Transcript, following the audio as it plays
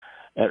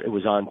it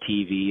was on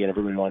TV and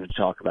everybody wanted to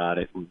talk about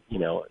it, and, you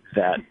know,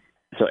 that,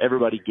 so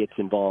everybody gets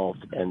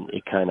involved, and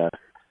it kind of,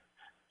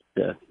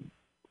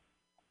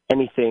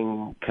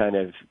 anything kind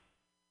of,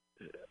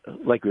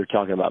 like we were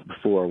talking about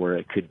before, where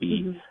it could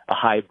be a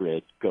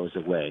hybrid goes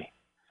away.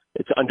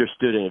 It's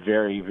understood in a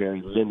very,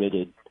 very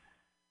limited,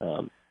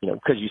 you know,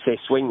 because you say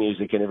swing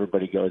music and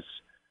everybody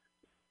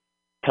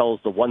tells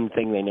the one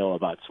thing they know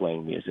about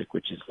swing music,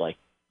 which is like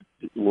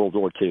World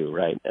War II,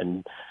 right?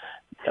 And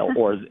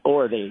or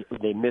they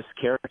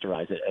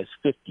mischaracterize it as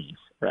 50s,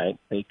 right?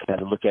 They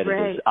kind of look at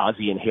it as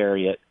Ozzie and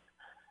Harriet,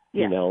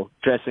 you know,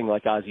 dressing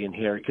like Ozzie and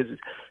Harriet, because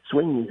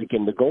swing music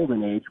in the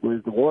golden age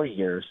was the war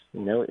years.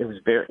 You know, it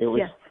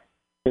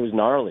was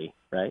gnarly,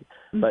 right?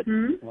 But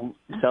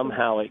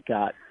somehow it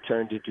got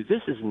turned into,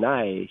 this is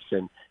nice,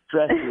 and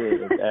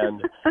dresses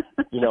and,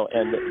 you know,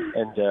 and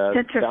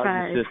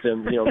value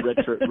system, you know,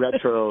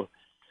 retro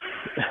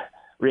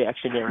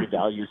reactionary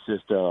value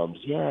systems.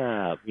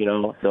 Yeah, you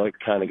know, so it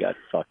kind of got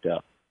fucked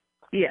up.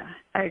 Yeah,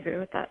 I agree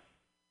with that.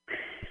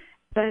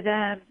 But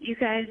you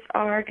guys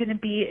are going to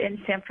be in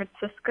San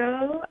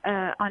Francisco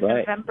on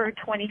November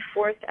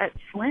 24th at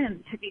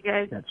Slim's. Have you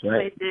guys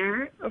played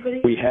there over the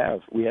years? We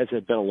have.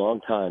 It's been a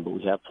long time, but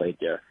we have played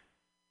there.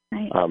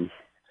 Nice.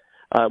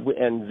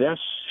 And this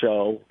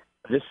show,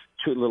 this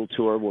little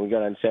tour when we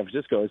got on San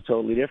Francisco, is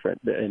totally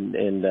different.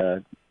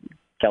 In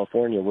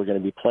California, we're going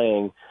to be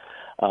playing.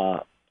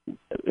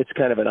 It's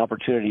kind of an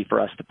opportunity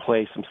for us to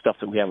play some stuff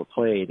that we haven't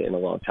played in a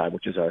long time,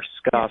 which is our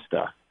ska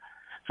stuff.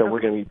 So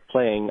we're going to be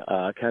playing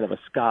kind of a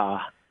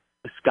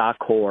ska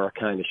core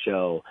kind of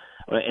show,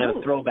 and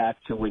a throwback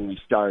to when we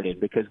started.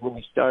 Because when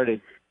we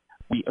started,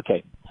 we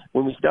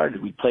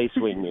played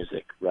swing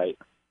music, right?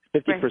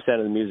 50%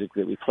 of the music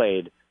that we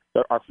played,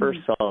 our first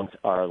songs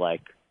are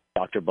like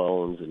Dr.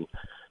 Bones and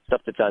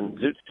stuff that's on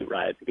Zoot Suit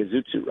Riot, because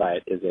Zoot Suit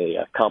Riot is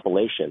a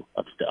compilation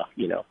of stuff,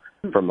 you know,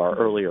 from our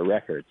earlier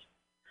records.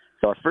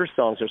 So our first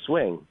songs are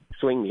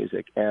swing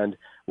music. And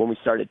when we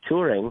started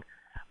touring,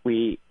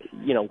 we,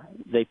 you know,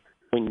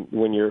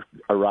 when you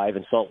arrive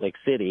in Salt Lake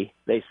City,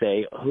 they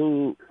say,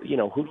 who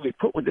do we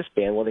put with this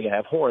band? Well, they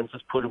have horns.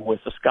 Let's put them with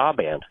a ska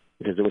band,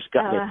 because there was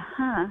ska.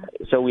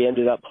 So we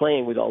ended up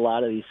playing with a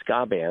lot of these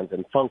ska bands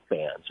and funk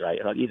bands, right?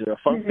 Either a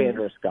funk band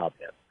or a ska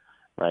band,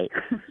 right?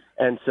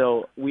 And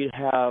so you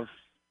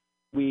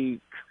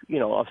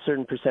know, a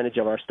certain percentage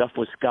of our stuff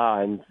was ska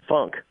and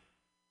funk,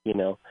 you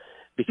know,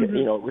 because,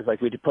 you know, it was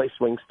like we did play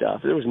swing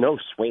stuff. There was no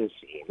swing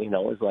scene, you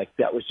know, it was like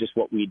that was just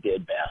what we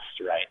did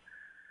best, right?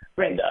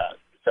 Right. And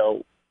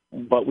so,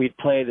 but we'd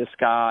play the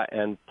ska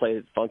and play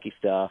the funky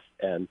stuff,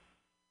 and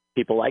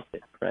people liked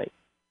it, right?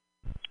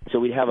 So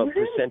we'd have a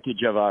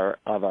percentage of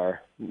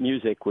our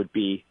music would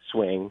be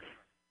swing,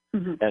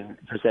 and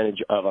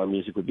percentage of our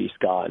music would be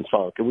ska and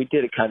funk, and we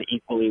did it kind of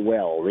equally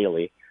well,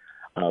 really.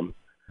 So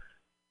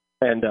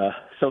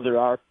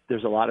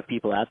there's a lot of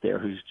people out there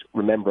who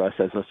remember us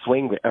as a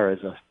swing or as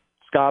a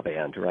ska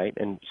band, right?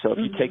 And so if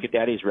you take a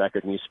Daddy's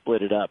record and you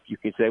split it up, you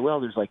could say, well,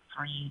 there's like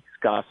 3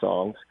 ska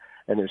songs,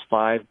 and there's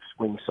 5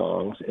 swing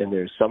songs, and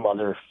there's some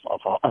other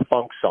a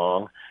funk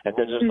song, and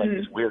then there's like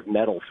this weird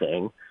metal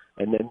thing,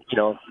 and then, you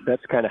know,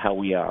 that's kind of how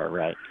we are,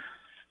 right?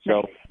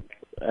 So,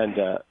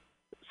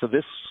 so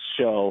this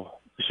show,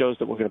 the shows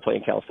that we're going to play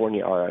in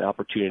California are an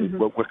opportunity.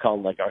 What we're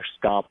calling like our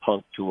ska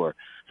punk tour.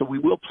 So we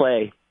will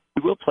play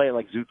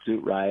like Zoot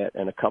Suit Riot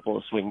and a couple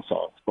of swing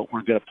songs, but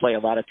we're going to play a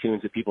lot of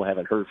tunes that people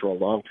haven't heard for a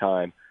long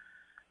time,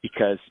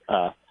 because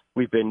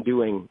we've been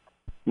doing,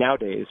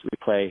 nowadays we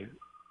play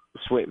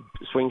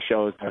swing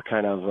shows that are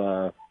kind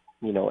of,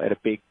 you know, at a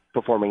big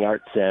performing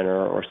arts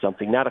center or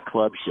something, not a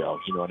club show,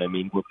 you know what I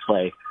mean? We'll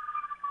play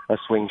a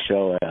swing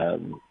show,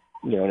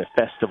 you know, in a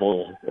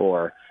festival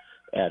or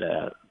at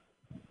a,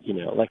 you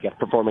know, like a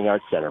performing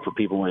arts center for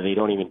people where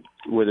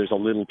where there's a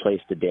little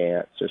place to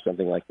dance or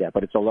something like that,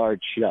 but it's a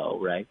large show,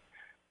 right?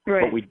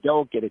 Right. But we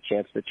don't get a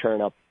chance to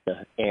turn up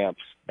the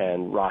amps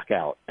and rock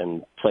out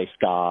and play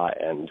ska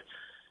and,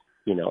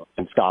 you know,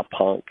 and ska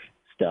punk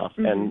stuff.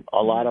 And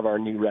a lot of our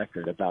new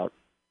record,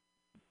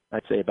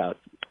 I'd say about,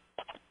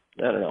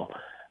 I don't know,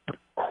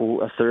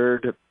 a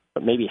third,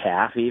 maybe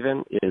half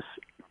even, is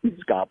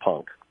ska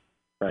punk,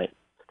 right?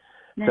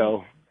 Nice.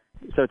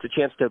 So it's a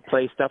chance to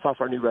play stuff off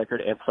our new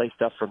record and play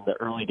stuff from the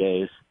early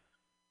days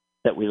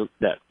that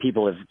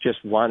people have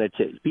just wanted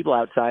to. People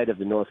outside of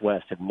the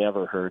Northwest have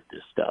never heard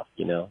this stuff,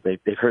 you know. They've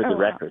heard the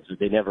records, but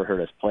they never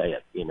heard us play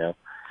it, you know.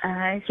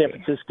 I see.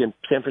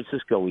 San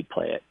Francisco, we'd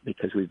play it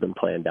because we've been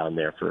playing down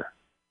there for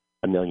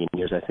a million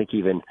years. I think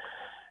even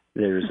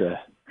there's a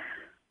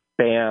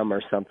BAM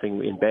or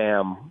something in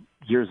BAM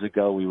years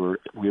ago. We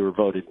were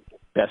voted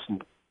best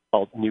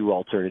new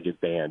alternative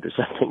band or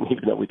something,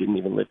 even though we didn't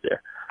even live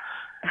there.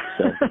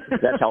 So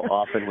that's how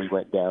often we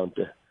went down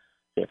to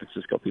San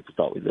Francisco. People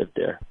thought we lived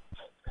there.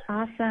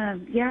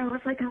 Awesome. Yeah, I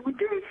was like, I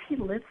wonder if he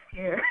lives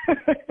here.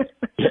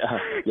 Yeah.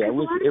 It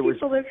was.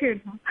 People live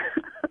here.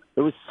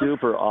 It was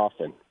super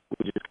often.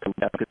 We just come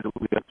down because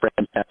we have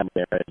friends down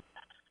there, and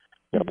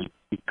you know,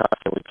 we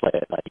constantly play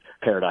at like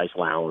Paradise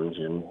Lounge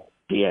and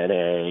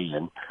DNA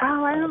and I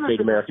remember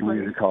Great American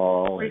Music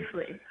Hall.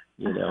 Briefly.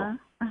 You know.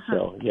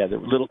 So, yeah, the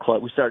little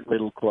club. We started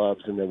little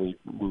clubs, and then we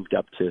moved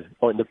up to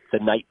the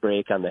Night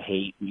Break on the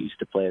Haight. We used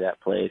to play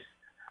that place.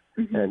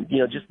 And, you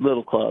know, just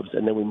little clubs.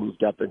 And then we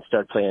moved up and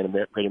started playing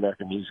Great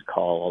American Music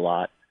Hall a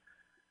lot.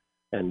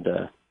 And,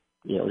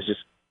 you know, it was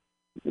just,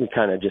 we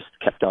kind of just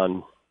kept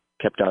on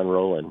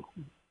rolling.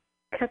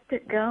 Kept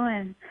it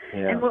going.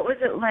 Yeah. And what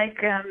was it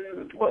like,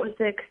 what was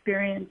the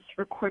experience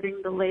recording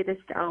the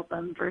latest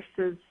album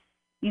versus,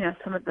 you know,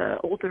 some of the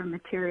older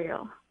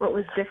material? What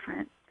was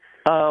different?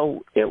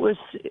 It was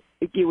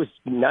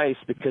nice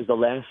because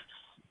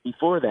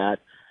before that,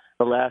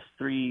 the last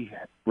 3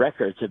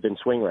 records have been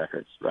swing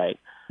records, right?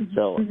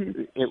 So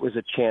it was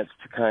a chance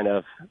to kind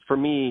of, for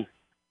me,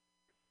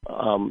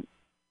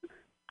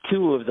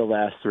 2 of the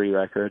last 3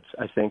 records,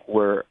 I think,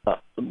 were,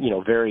 you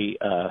know, very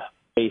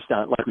based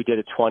on, like we did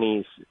a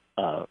 20s,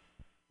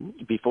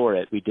 before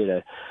it, we did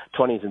a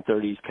 20s and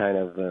 30s kind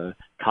of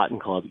Cotton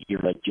Club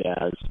era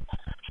jazz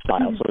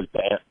style, so it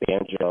was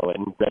banjo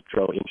and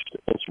retro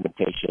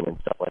instrumentation and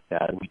stuff like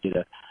that. And we did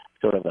a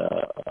sort of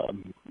a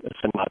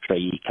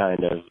Sinatra-y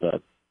kind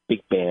of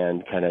big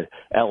band, kind of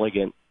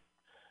elegant,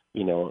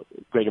 you know,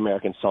 Great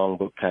American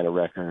Songbook kind of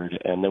record.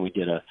 And then we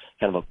did a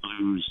kind of a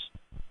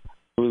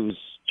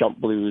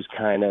jump blues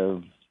kind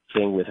of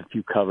thing with a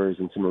few covers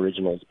and some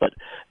originals. But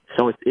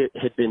so we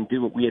had been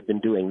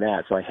doing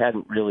that. So I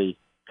hadn't really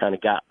kind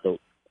of it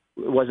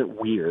wasn't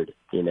weird,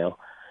 you know.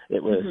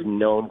 It was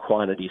known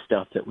quantity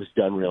stuff that was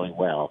done really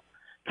well,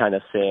 kind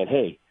of saying,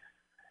 hey,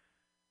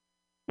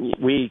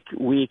 we're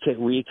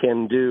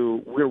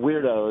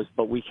weirdos,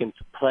 but we can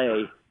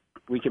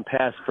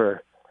pass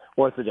for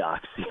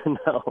orthodox, you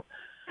know.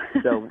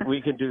 So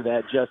we can do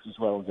that just as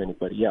well as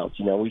anybody else,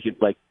 you know. We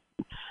could, like,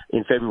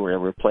 in February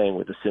we're playing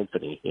with the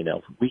symphony, you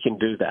know. We can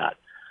do that.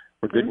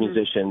 We're good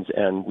musicians,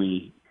 and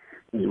we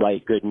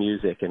write good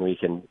music, and we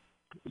can,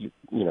 you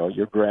know,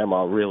 your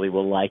grandma really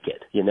will like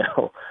it, you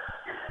know.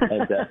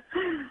 And,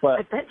 but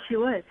I bet she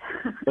would.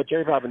 But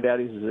Jerry Bob and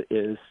Daddy's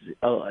is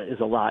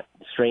a lot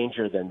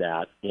stranger than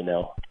that, you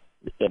know.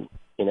 In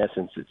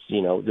essence, it's,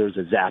 you know, there's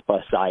a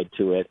Zappa side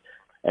to it,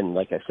 and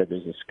like I said,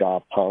 there's a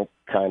ska punk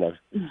kind of.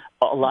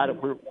 A lot of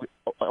we're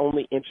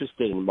only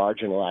interested in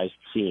marginalized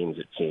scenes.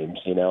 It seems,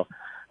 you know,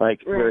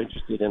 like we're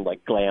interested in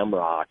like glam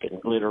rock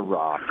and glitter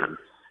rock and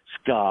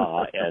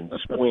ska and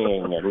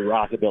swing and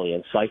rockabilly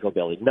and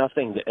psychobilly.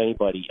 Nothing that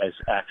anybody is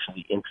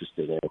actually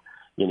interested in.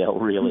 You know,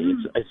 really,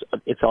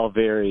 it's all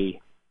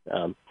very,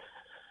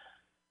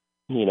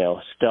 you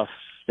know, stuff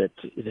that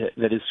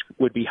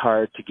would be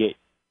hard to get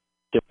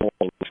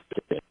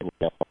interested in, you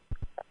know,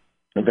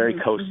 and very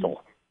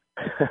coastal.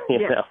 you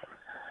know.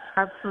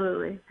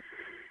 Absolutely.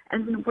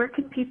 And where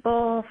can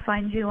people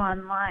find you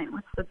online?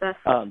 What's the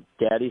best?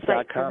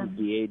 Daddies.com,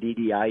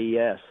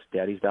 DADDIES,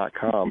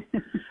 Daddies.com.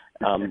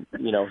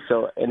 You know,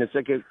 so, and it's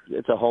like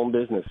it's a home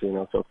business, you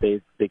know, so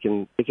if they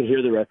can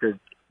hear the record,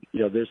 you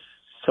know, there's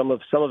some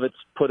of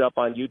it's put up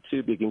on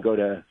YouTube. You can go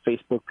to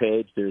Facebook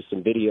page. There's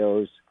some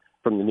videos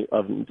from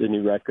the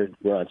new record.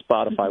 We're on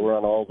Spotify. We're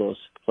on all those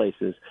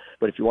places.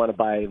 But if you want to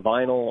buy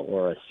vinyl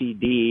or a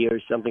CD or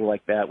something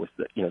like that with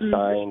the, you know,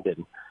 signed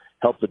and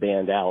help the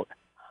band out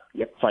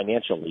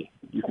financially,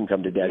 you can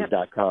come to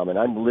daddies.com. And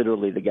I'm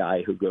literally the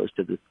guy who goes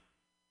to the,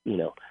 you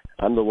know,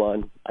 I'm the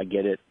one. I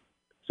get it.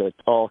 So it's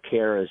all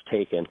care is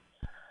taken.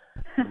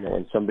 You know,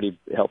 when somebody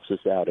helps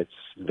us out, it's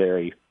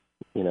very,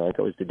 you know, it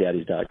goes to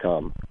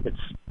daddies.com. It's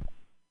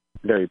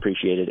very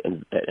appreciated,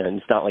 and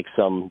it's not like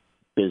some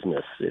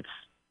business. It's,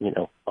 you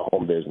know, a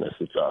home business.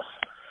 It's us.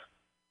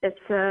 It's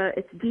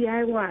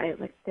DIY,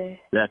 like they.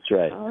 That's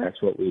right.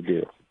 That's what we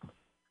do.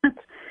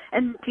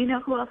 And do you know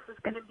who else is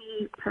going to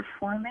be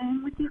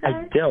performing with you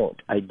guys?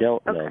 I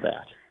don't know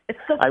that. It's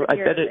still I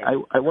bet it.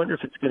 I wonder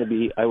if it's going to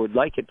be. I would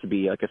like it to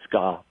be like a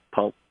ska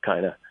punk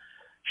kind of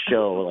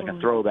show, like a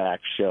throwback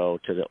show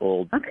to the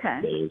old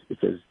days,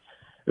 because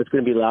it's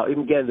going to be loud.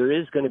 Even again, there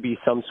is going to be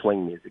some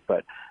swing music,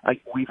 but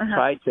we've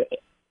tried to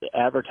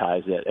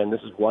advertise it, and this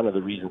is one of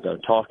the reasons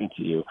I'm talking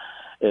to you,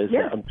 is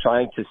that I'm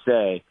trying to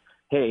say,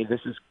 hey,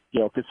 this is, you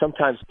know, because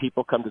sometimes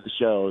people come to the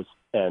shows,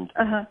 and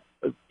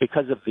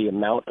because of the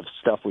amount of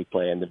stuff we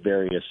play and the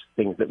various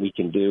things that we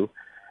can do,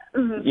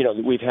 you know,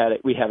 we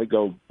have it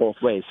go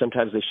both ways.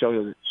 Sometimes they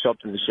show up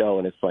to the show,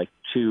 and it's like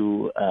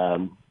too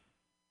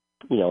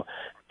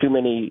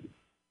many.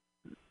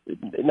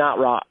 Not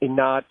rock,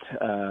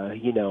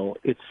 you know,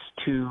 it's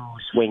too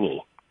swingy,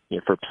 you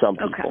know, for some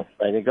people.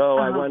 I think,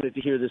 I wanted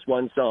to hear this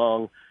one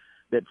song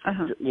that's,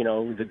 you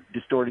know, the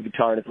distorted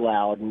guitar and it's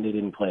loud, and they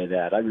didn't play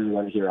that. I really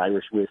want to hear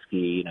Irish Whiskey,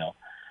 you know.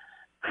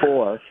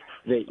 Or,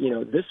 you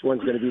know, this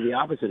one's going to be the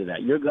opposite of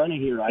that. You're going to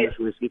hear Irish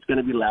Whiskey. It's going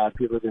to be loud.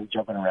 People are going to be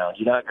jumping around.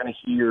 You're not going to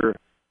hear,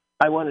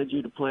 I wanted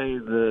you to play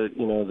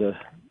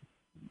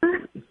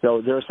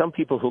so there are some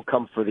people who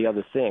come for the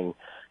other thing.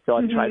 So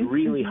I've tried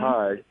really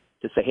hard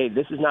to say, hey,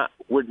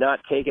 we're not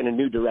taking a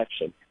new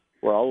direction.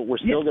 We're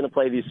still going to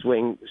play these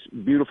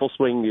beautiful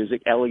swing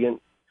music,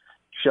 elegant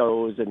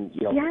shows, and,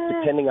 you know,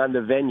 depending on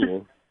the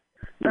venue,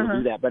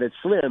 we'll do that. But at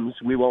Slim's,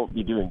 we won't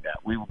be doing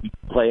that. We will be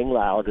playing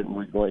loud, and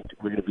we're going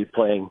to be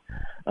playing,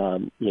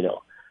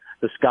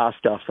 the ska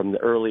stuff from the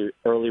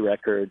early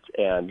records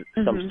and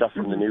some stuff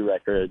from the new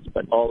records,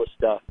 but all the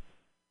stuff,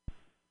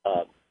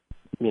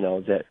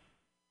 that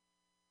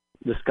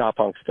the ska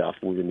punk stuff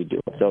we're going to be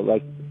doing. So,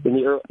 like in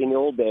the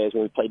old days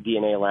when we played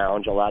DNA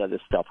Lounge, a lot of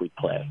this stuff we'd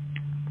play.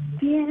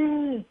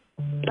 DNA,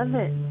 love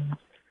it.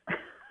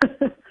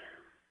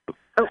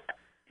 Oh,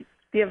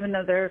 do you have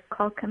another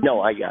call coming?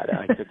 No, I got it.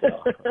 I took it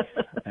off.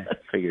 I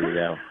figured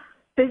it out.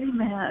 Busy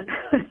man.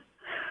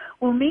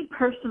 Well, me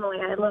personally,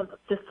 I love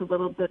just a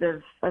little bit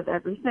of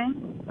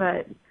everything,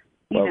 but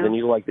then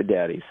you like the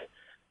daddies.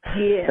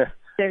 Yeah,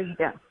 there you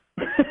go.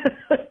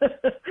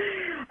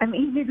 I'm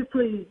easy to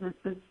please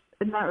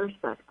in that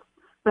respect,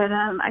 but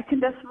I can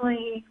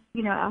definitely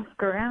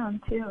ask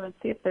around too and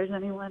see if there's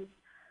anyone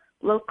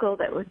local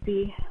that would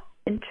be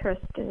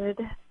interested.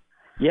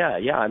 Yeah.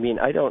 I mean,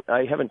 I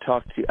haven't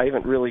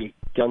really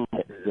done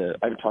I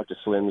haven't talked to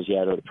Slim's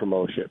yet, or the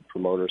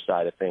promoter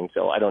side of things,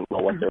 so I don't know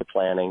what they're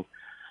planning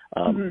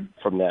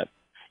from that.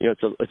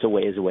 It's a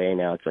ways away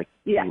now. It's like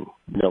in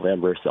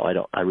November, so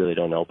I really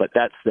don't know. But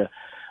that's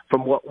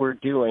from what we're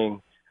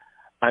doing.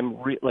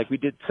 We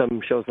did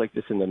some shows like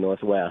this in the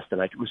Northwest,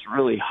 and I was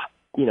really,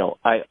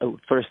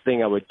 first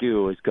thing I would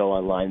do is go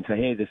online and say,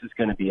 hey, this is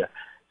going to be a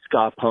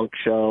ska punk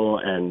show,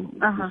 and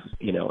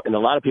and a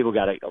lot of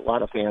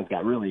fans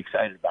got really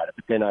excited about it.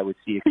 But then I would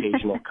see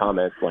occasional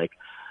comments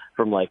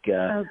from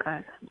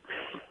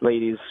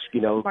ladies,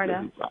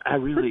 I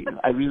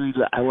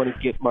want to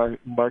get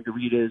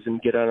margaritas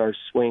and get on our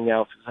swing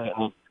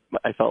outfits.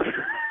 I felt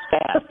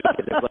sad because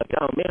it was like,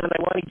 oh man,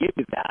 I want to give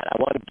you that. I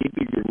want to give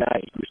you your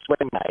night, your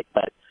swing night,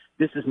 but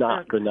this is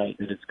not the night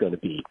that it's going to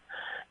be.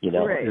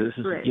 This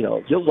is,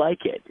 you'll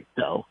like it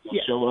though.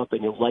 You'll show up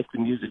and you'll like the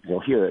music and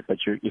you'll hear it. But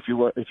if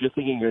you're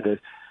thinking you're going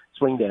to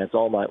swing dance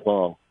all night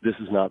long, this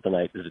is not the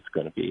night that it's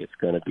going to be. It's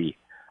going to be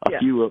a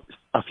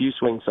few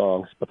swing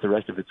songs, but the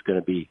rest of it's going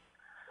to be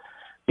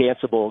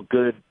danceable,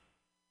 good.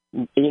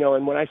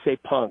 And when I say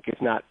punk,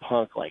 it's not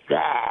punk like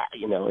that.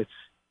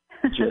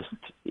 It's just.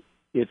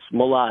 It's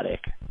melodic,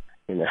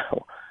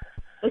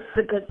 It's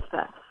the good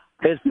stuff.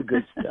 It's the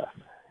good stuff.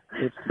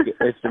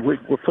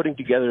 We're putting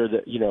together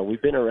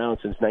we've been around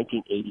since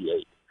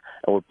 1988,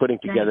 and we're putting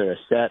together a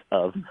set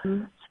of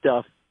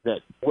stuff that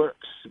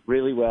works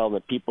really well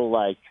that people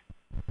like,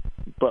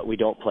 but we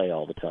don't play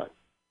all the time.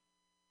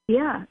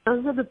 Yeah,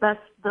 those are the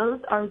best.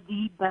 Those are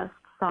the best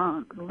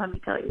songs. Let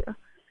me tell you.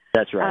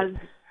 That's right. As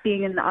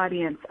being in the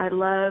audience, I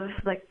love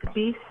the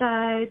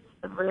B-sides,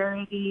 the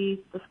rarities,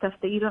 the stuff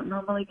that you don't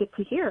normally get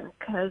to hear.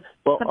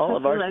 All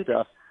of our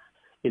stuff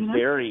is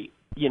very,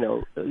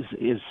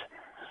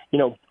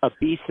 a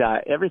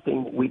B-side.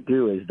 Everything we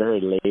do is very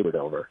labored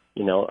over.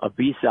 A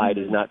B-side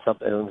is not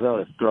something that's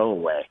not a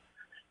throwaway.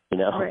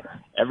 Right.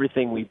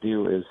 Everything we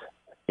do is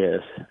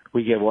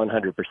we give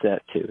 100%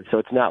 to. So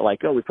it's not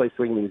like, we play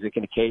swing music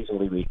and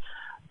occasionally we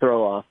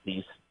throw off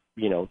these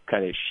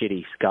kind of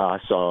shitty ska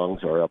songs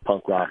or a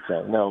punk rock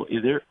song. No,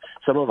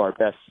 some of our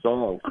best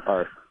songs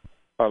are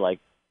like,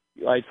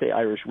 I'd say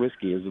Irish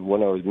Whiskey is the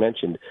one I always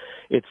mentioned.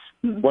 It's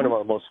one of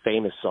our most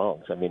famous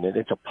songs. I mean,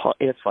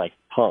 it's like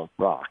punk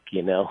rock,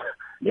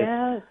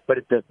 Yes.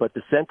 But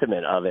the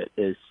sentiment of it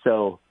is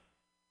so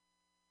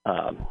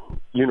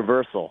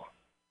universal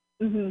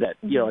that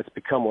it's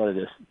become one of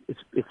this.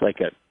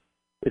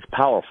 It's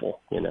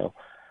powerful,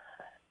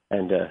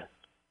 and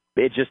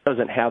it just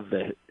doesn't have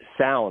the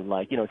sound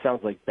it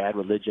sounds like Bad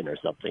Religion or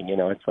something.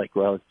 It's like,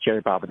 it's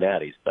Cherry Pop and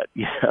Natties, but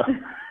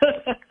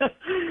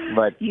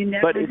but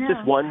it's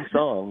just one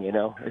song.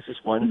 It's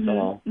just one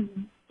song.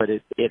 But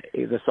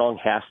the song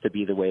has to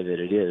be the way that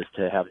it is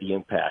to have the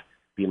impact,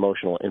 the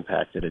emotional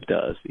impact that it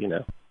does.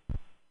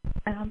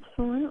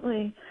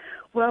 Absolutely.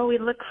 Well, we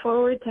look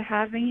forward to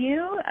having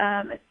you.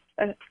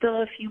 It's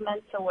still a few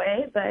months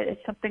away, but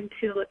it's something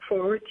to look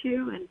forward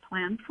to and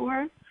plan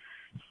for.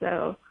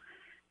 So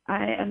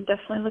I am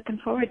definitely looking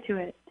forward to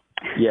it.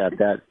 Yeah,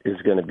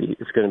 it's going to be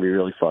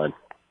really fun.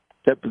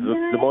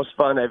 The most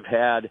fun I've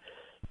had,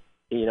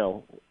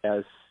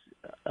 as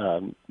a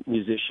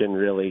musician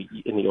really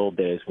in the old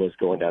days was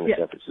going down to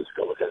San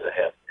Francisco because I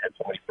had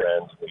so many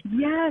friends.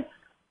 Yes.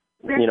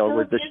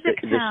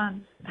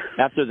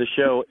 After the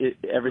show,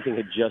 everything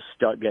had just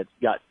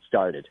got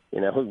started.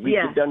 We'd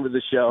get done with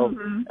the show,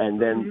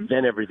 and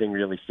then everything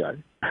really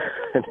started.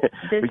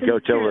 We'd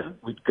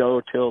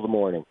go till the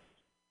morning.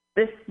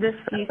 This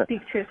you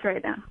speak truth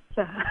right now.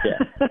 So. Yeah.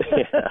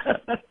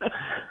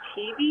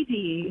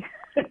 TBD.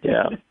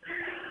 Yeah.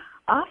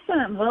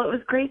 Awesome. Well, it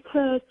was great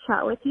to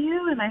chat with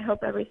you, and I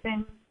hope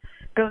everything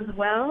goes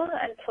well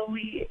until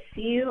we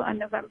see you on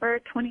November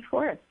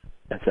 24th.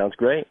 That sounds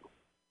great.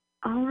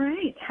 All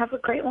right. Have a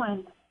great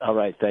one. All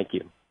right. Thank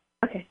you.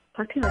 Okay.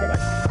 Talk to you later.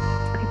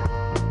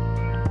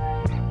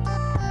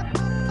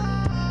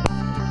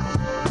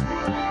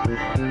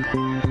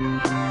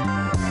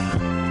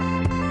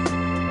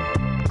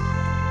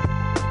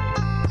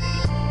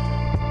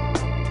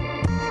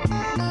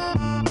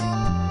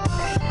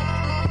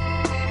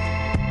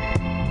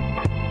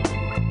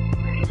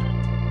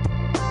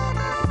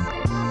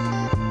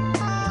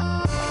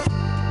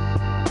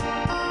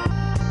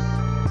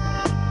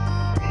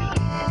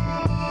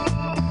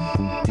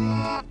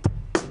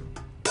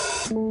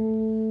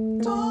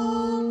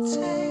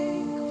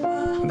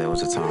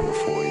 was a time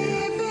before you,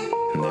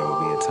 and there will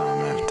be a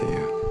time after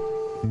you.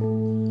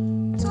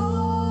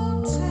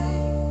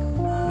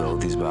 Though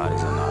these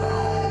bodies are not our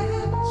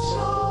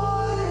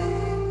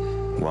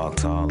home, walk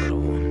tall, little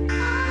one.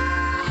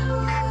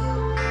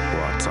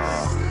 Walk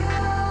tall.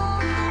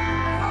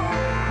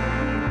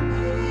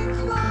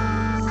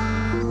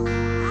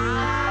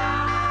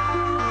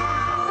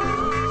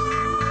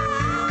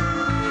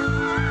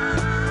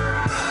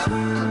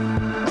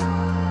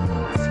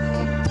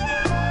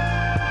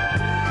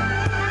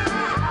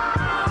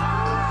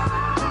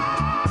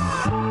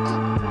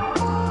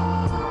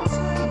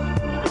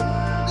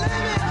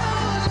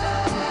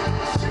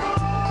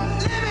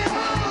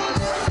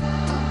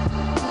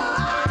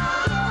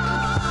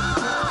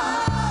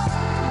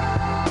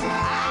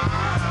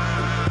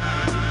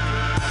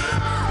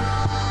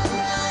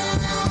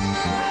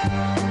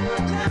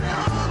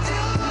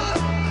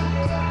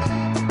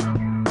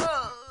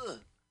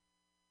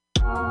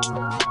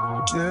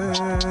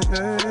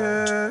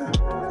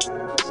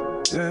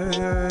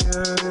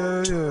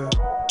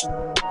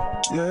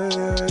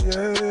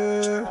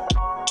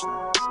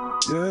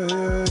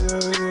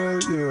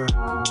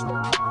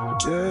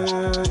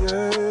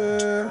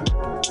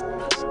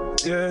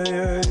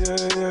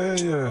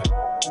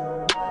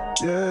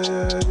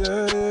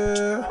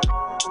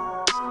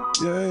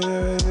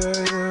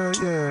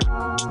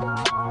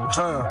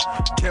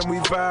 Can we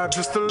vibe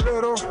just a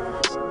little?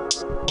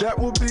 That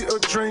would be a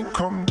dream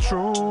come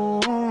true.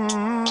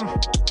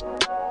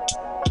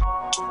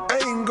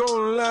 Ain't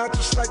gonna lie,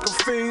 just like a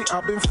fiend,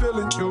 I've been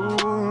feeling you.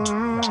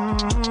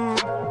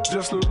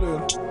 Just a little.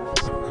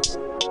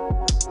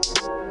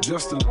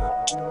 Just a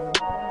little.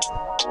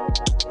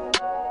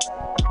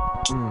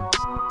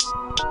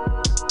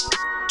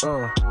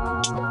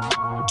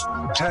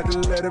 Had to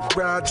let it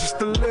ride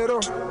just a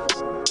little.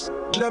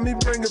 Let me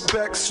bring it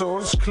back so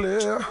it's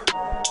clear.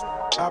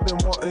 I've been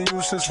wanting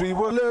you since we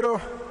were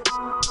little.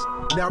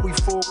 Now we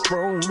full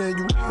grown and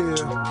you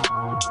here.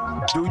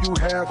 Do you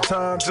have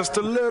time just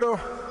a little?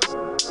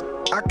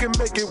 I can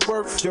make it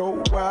worth your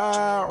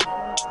while.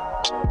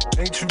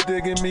 Ain't you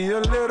digging me a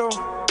little?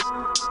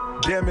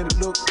 Damn, it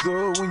look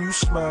good when you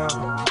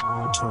smile.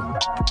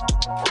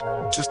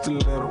 Just a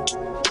little.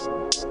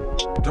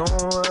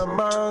 Don't let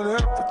mine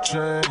ever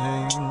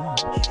change.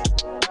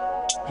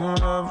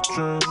 Don't ever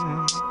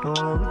change. Don't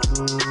ever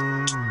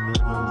change.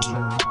 Never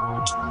change.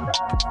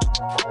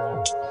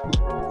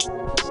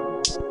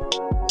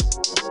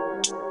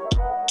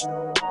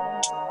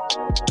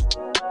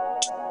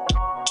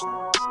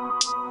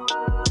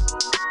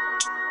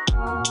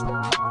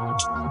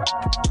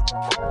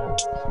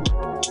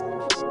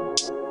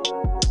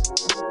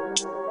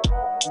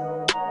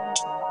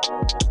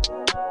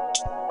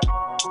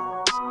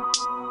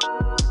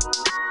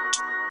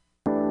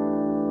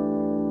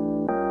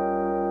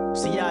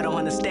 See, y'all don't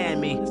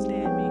understand me.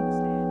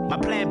 My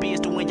plan B is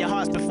to win your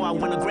hearts before I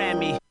win a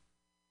Grammy.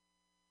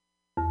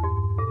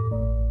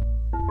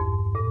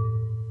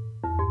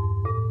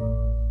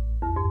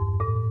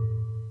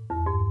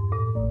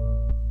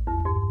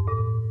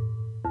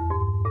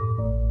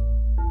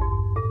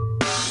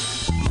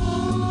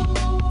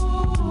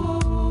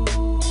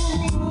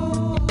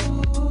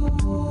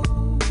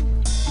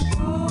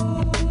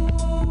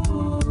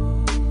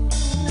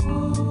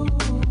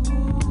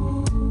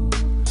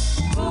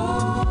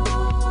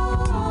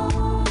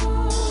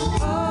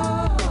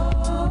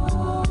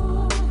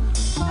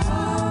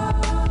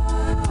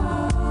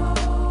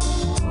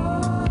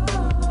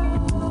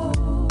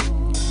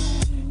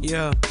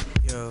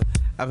 Yo,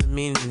 I've been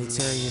meaning to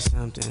tell you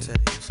something.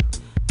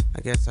 I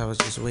guess I was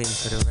just waiting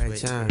for the right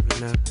time, you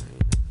know?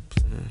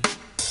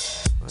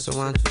 So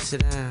why don't you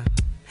sit down?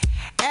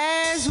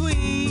 As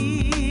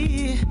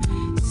we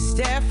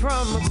stare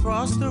from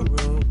across the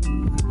room,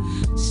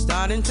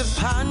 starting to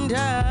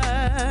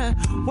ponder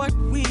what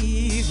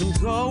we've been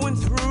going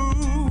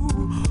through.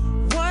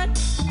 What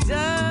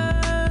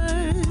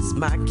does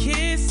my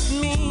kiss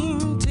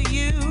mean to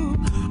you?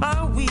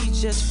 Are we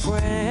just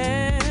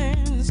friends?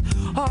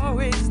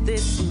 Or is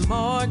this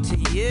more to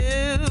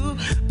you?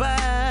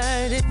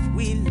 But if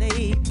we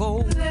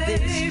label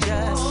this,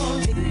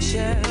 just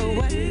picture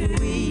what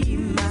we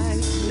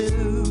might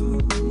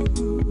lose.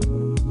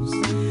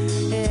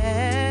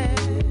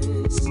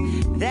 Yes,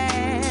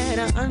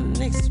 that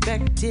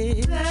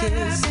unexpected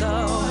kiss, the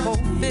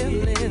whole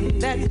feeling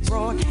that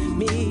brought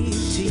me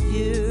to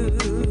you.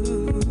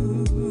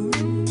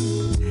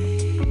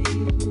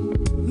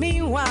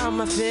 Meanwhile,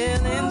 my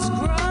feelings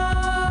grow.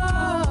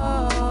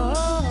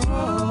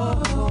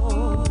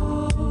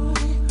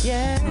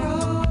 Yeah.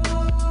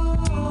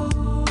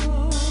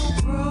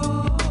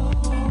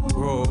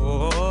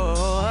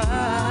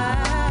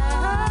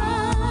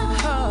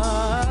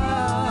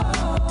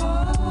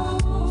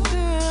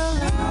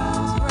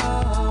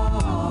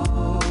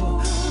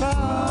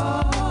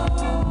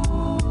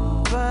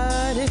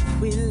 But if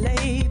we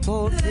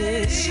label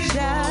this,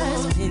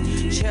 just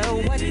picture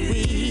what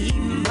we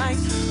might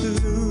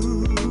lose.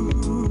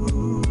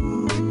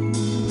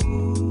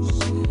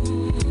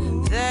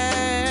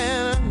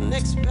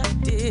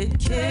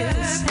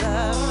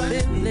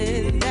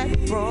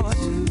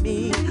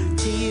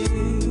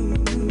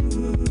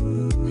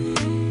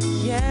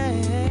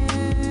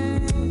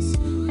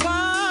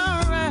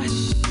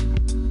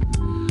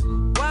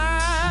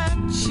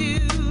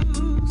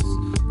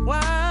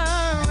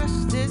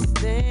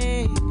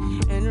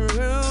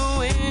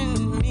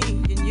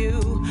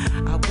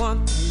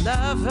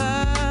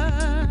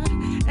 lover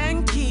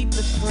and keep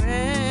it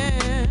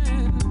friend.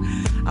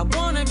 I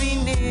wanna be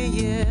near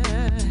you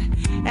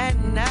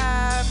and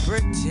not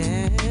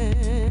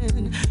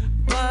pretend.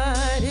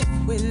 But if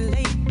we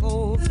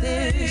label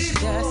this,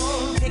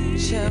 just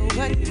picture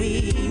what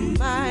we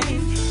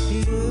might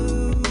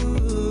lose.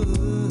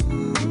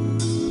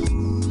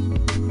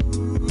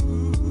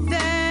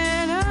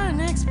 That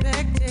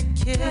unexpected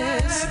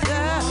kiss,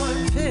 the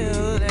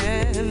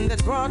feeling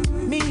that brought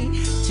me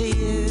to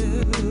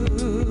you.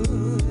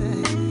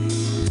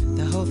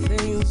 The whole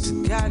thing's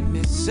got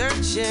me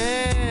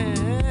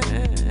searching.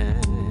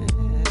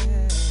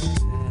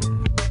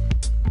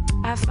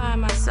 I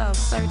find myself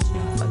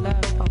searching for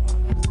love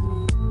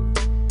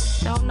poems.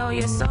 Don't know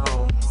your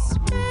soul,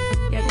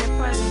 yet your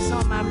presence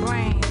on my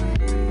brain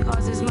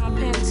causes my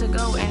pen to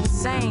go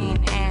insane,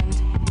 and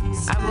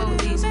I wrote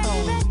these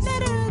poems.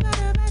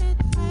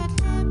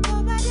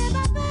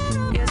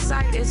 Your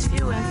sight is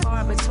few and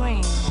far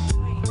between,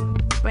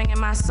 bringing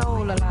my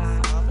soul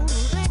alive.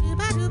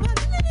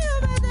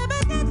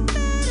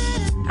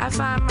 I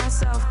find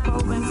myself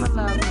probing for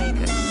love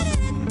makers,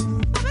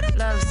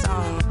 love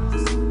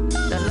songs,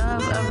 the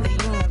love of the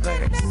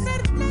universe,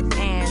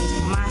 and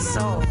my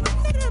soul.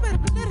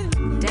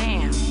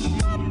 Damn,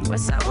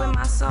 what's up with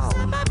my soul?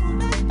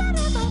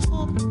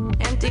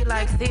 Empty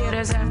like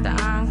theaters after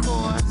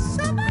encores,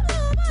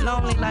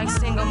 lonely like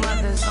single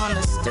mothers on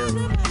the stoop.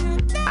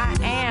 I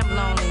am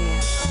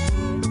loneliness,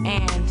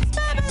 and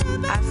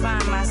I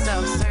find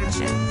myself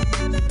searching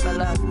for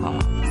love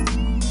poems.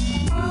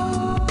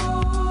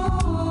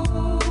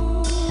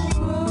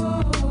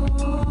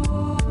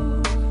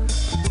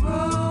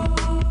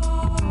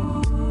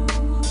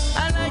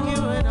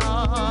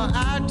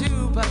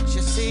 But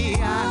you see, I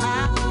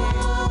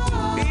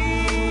can't be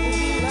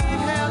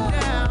held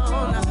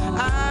down. I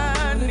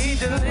need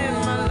to live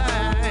my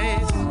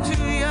life.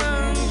 Too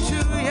young,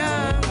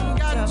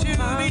 got to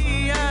be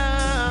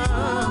young.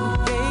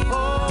 Oh,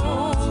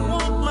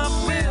 want my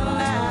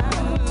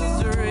feelings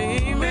to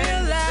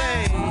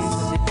realize.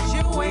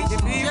 You wait to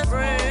be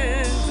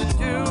friends and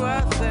do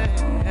our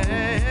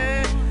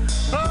thing.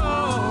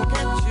 Oh,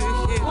 can't you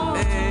hear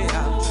me?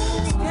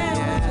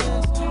 Yes,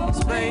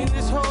 explain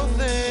this whole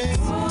thing.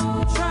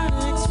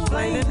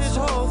 Explaining this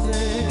whole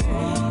thing.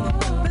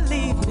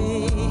 Believe me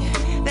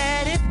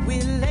that if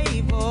we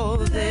label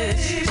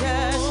this,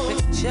 just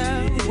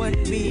picture what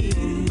we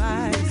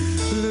might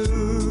lose.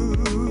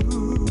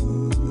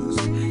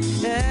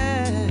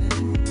 Yeah.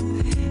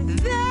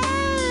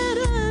 That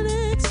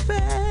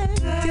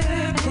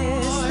unexpected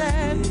kiss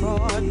that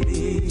brought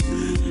me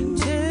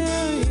to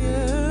you.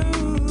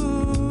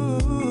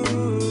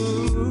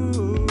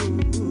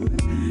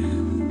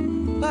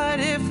 But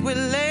if we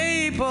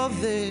label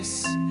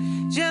this,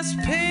 just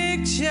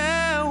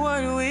picture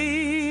what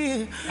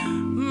we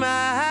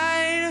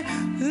might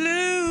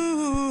lose.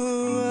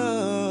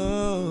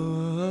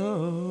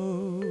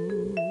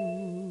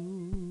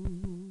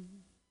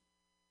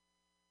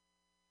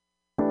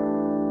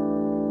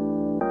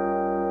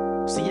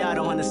 See, y'all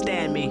don't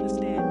understand me.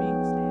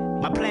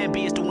 My plan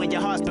B is to win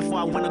your hearts before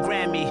I win a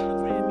Grammy.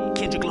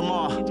 Kendrick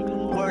Lamar.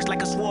 Words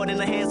like a sword in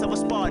the hands of a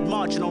spard,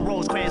 marching on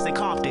Rosecrans and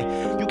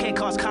Compton. You can't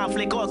cause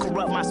conflict or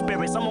corrupt my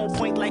spirits. I'm on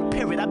point like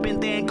Pirate. I've been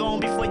there and gone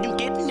before you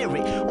get near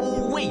it.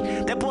 Ooh wee,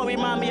 that boy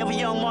remind me of a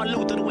young Martin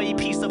Luther, the way he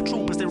pieced up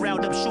troopers and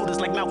round up shooters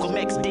like Malcolm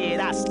X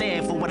did. I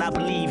stand for what I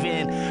believe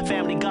in.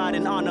 Family, God,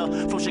 and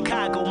honor. From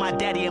Chicago, my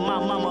daddy and my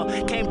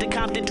mama came to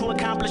Compton to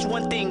accomplish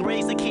one thing: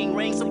 raise a king,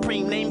 reign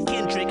supreme, named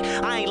Kendrick.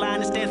 I ain't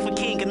lying, to stand for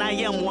king, and I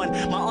am one.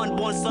 My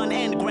unborn son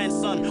and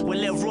grandson will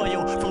live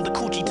royal, from the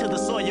coochie to the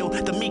soil.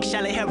 The meek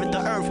shall inherit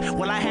the earth.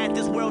 Well, I had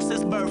this world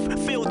since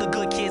birth. Feel the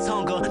good kids'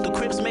 hunger. The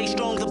Crips make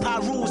strong, the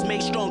Pyrus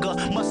make stronger.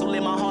 Muscle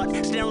in my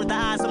heart, staring with the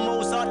eyes of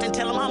Mozart and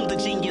tell him I'm the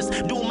genius.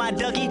 Do my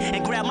Dougie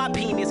and grab my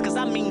penis, cause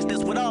I means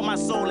this with all my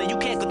soul. And you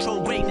can't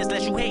control greatness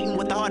unless you hating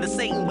with the heart of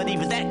Satan. But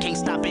even that can't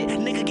stop it.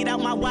 Nigga, get out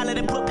my wallet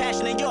and put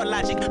passion in your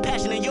logic,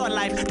 passion in your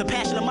life. The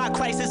passion of my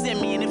Christ is in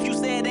me. And if you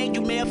say it ain't,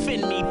 you may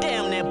offend me.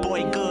 Damn, that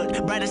boy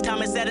good. Bright as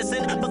Thomas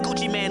Edison, but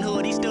Gucci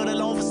manhood. He stood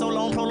alone for so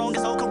long, prolonged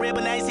his whole career.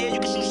 But now he's here, you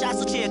can shoot shots,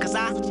 so cheer, cause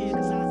I am.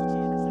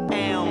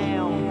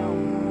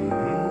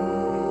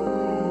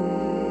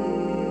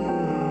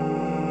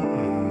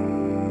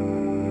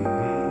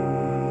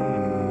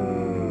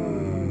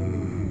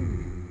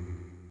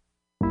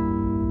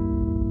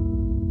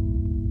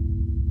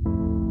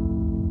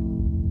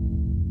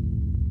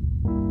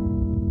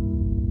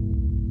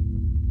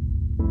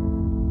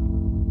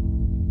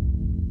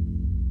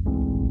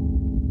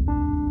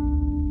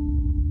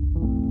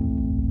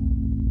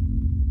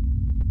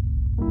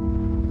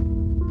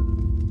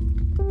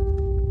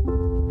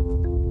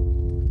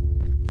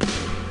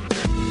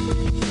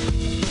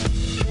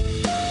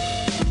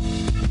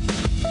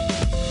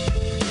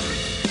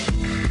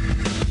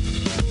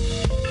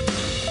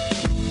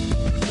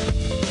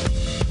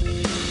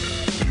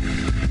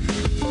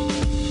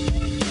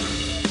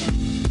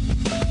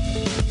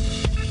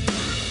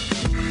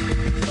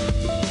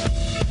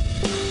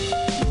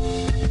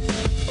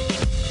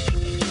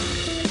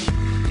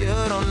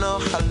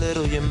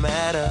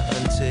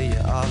 till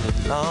you're all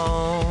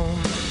alone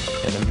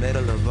in the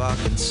middle of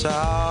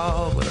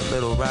Arkansas with a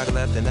little rock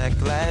left in that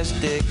glass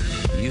dick.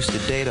 You used to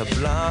date a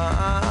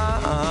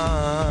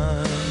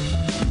blonde.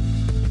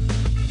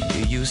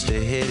 You used to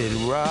hit it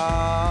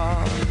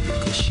raw,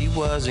 cause she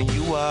was and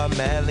you are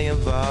madly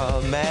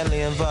involved, madly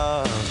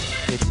involved.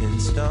 Hitting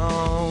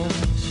stones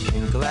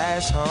in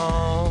glass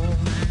homes.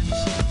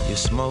 You're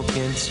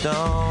smoking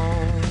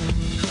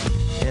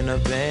stones in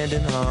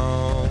abandoned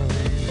homes.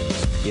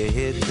 You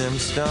hit them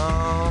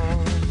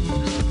stones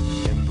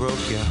and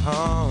broke your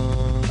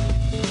home.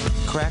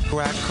 Crack,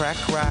 rock, crack,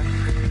 rock.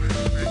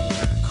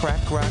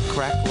 Crack, rock,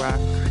 crack, rock.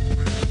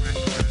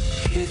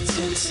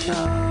 Hitting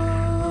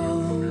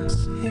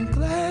stones in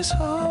glass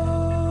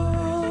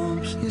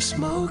homes. You're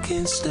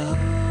smoking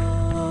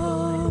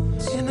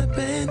stones in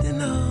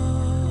abandoned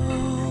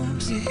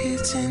homes. You're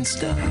hitting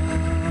stones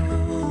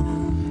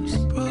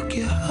and broke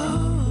your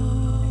home.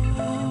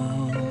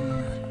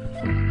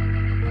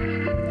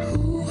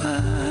 Ooh,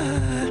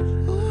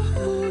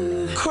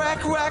 ooh.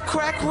 Crack, rock,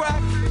 crack,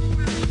 rock.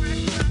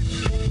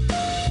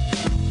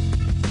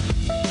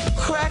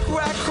 Crack,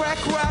 rock,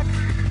 crack, rock.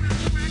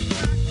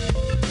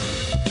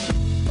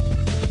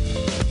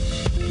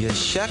 You're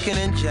shucking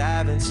and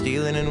jiving,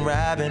 stealing and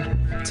robbing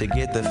to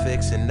get the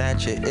fixing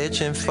that you're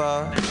itching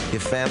for.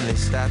 Your family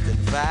stopped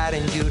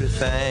inviting you to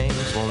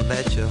things, won't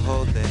let you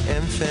hold the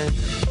infant.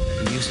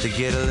 You used to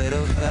get a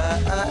little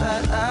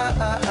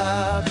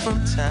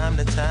from time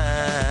to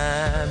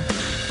time,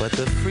 but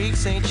the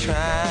freaks ain't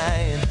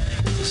trying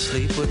to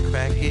sleep with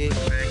crackhead.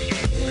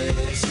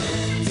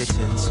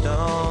 Hitting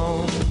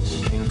stones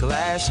in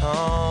glass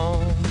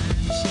homes.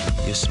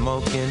 You're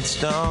smoking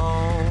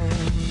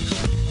stones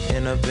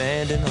in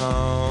abandoned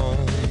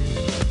homes.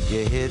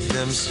 You hit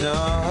them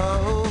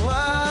stones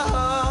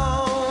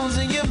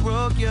and you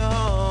broke your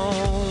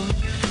home.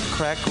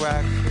 Crack,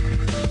 rock.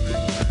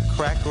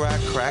 Crack, rock,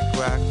 crack,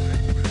 rock.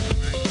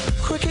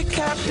 Cricket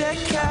cap, that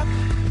cap.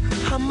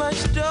 How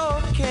much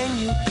dough can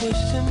you push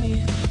to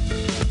me?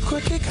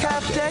 Cricket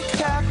cap, that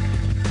cap.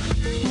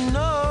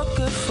 No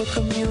good for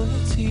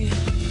community.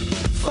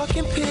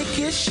 Fucking pig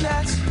get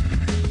shots.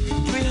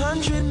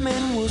 300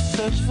 men will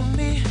search for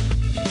me.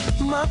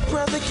 My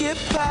brother get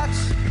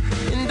pops.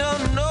 And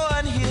don't know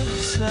I'd hear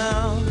the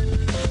sound.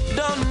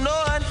 Don't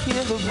know I'd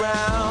hear the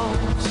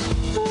rounds.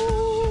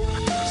 Ooh,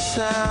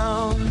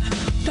 sound.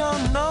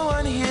 Don't know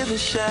I'd hear the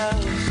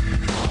shouts.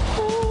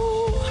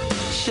 Ooh,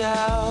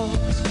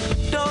 shouts.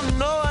 Don't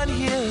know I'd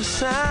hear the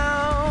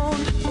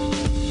sound.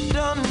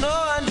 Don't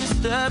know I'd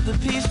disturb the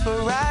peaceful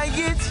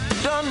riots.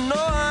 Don't know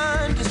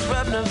I'd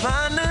disrupt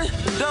Nirvana.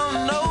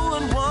 Don't know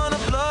I'd wanna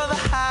blow the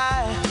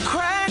high.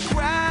 Crack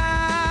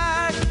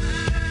rock.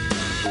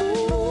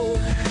 Ooh.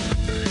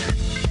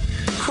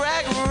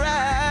 Crack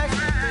rock.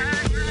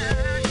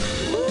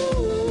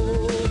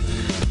 Ooh.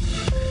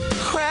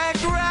 Crack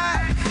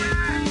rock.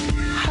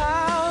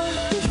 How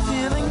you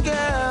feeling,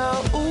 girl?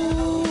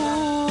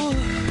 Ooh.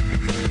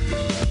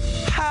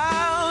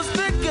 How's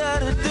the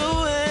gutter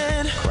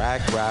doing?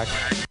 Crack rock.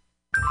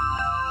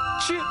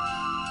 Chip.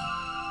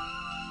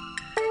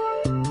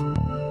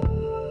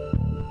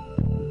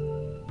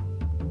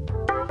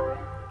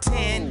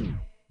 10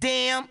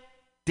 damn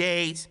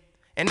days.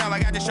 And all I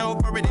got to show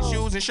for it is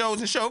shoes and shows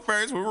and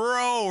chauffeurs with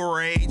road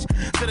rage.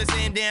 To the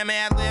same damn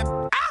ad lib.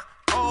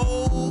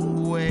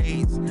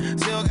 Always.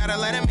 Still gotta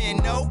let him in,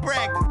 no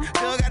practice.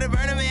 Still gotta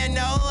burn him in,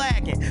 no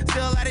lacking.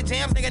 Still a lot of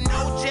jams, nigga,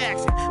 no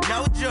Jackson.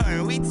 No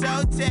Jordan, we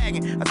toe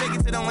tagging. I take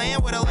it to the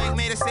land where the lake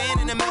made of sand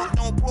and the milk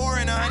don't pour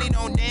and the honey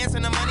don't dance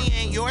and the money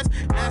ain't yours.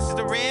 That's just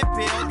the red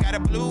pill. Got a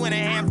blue and a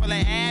handful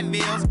of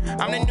Advils.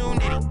 I'm the new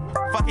nitty.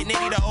 Fucking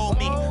nitty, the old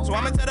me. So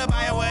I'ma tell the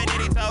buyer what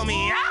Nitty told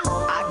me.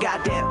 I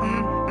got that,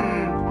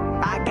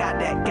 I got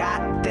that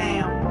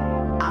goddamn.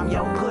 I'm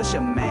your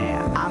pusher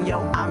man. I'm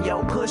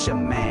your pusher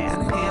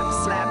man. Pimp,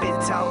 slapping,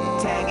 toe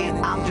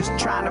tagging. I'm just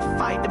trying to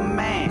fight the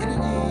man.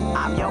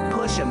 I'm your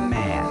pusher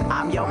man.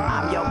 I'm your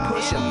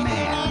pusher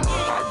man.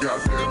 I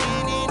got that.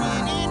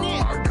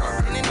 I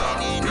got that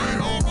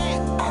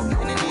goddamn. I'm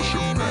your pusher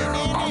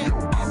man. I'm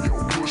your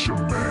pusher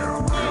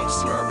man. Pimp,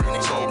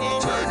 slapping, toe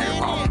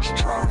tagging. I'm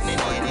just trying to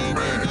fight the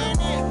man.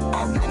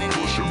 I'm your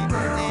pusher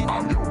man.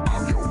 I'm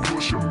your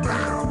pusher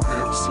man.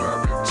 Pimp,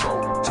 slapping,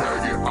 toe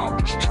tagging. I'm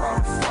just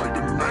trying to fight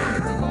the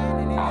man.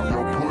 I'm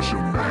your pusher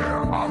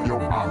man. I'm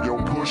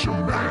your pusher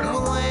man.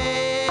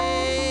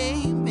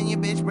 And your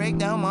bitch break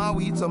down my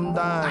weed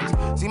sometimes.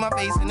 See my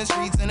face in the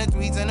streets and the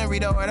tweets and the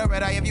read or the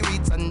red eye if you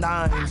read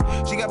sometimes.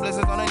 She got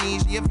blessings on her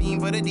knees, she a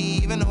fiend for the D,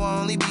 even though I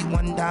only beat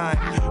one time.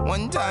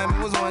 One time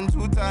it was 1,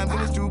 2 times, it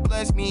was 2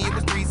 plus me, it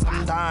was 3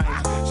 sometimes.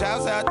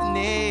 Shouts out to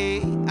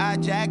Nate, I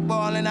jack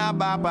ball and I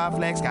bop, I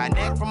flex. Got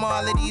neck from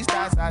all of these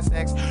stars, I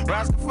sex.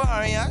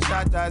 Rastafari, I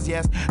shot us,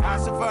 yes. I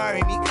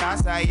safari, me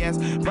casa, yes.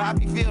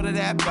 Poppy feel to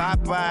that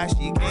papa.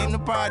 She came to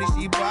party,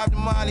 she popped the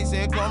molly,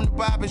 said come to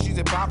papa, she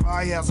said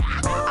papa, yes.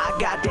 I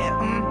got that,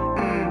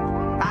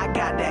 I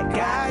got that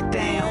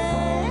goddamn.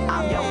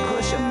 I'm your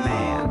pusher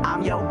man.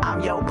 I'm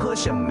your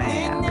pusher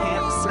man.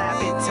 Pimp,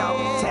 slapping, toe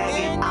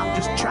tagging. I'm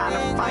just trying to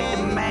fight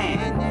the man.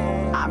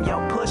 I'm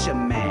your pusher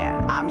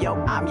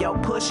your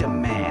pusher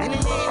man.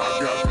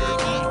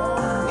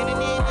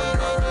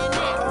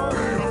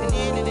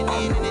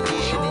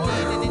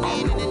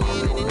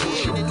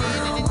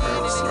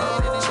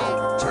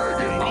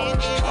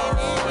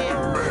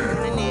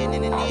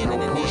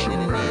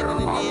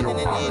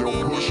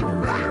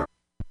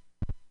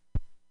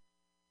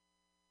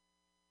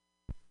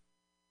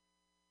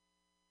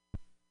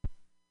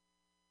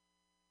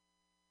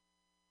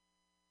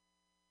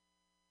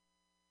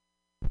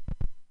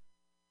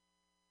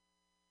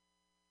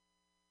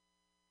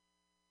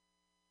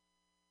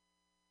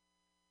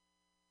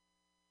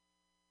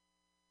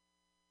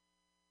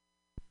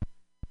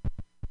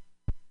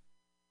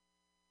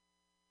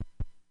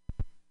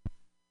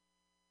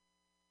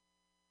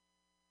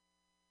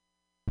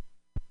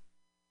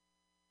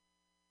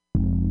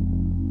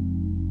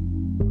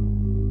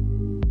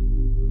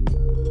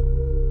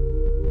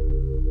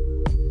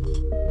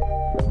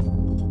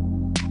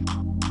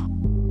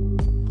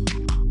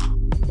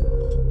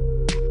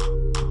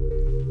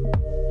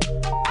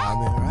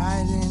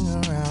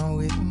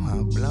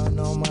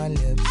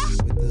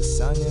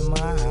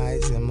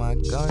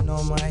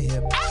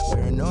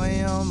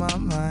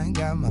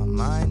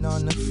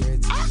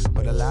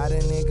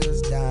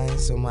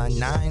 So my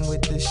 9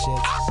 with the shit.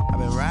 I've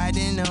been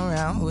riding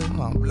around with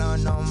my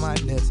blunt on my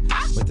lips,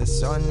 with the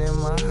sun in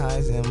my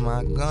eyes and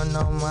my gun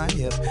on my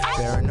hip.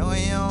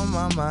 Paranoia on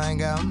my mind,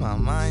 got my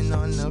mind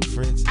on the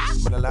fritz.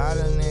 But a lot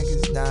of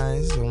niggas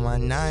dying, so my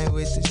 9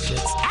 with the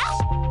shits.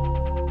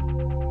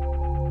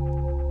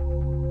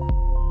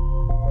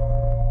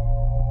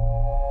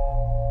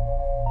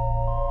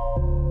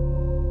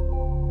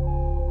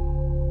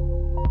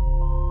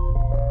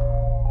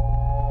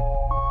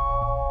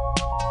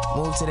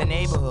 Move to the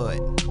neighborhood.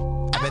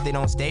 I bet they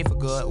don't stay for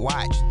good.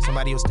 Watch,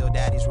 somebody will steal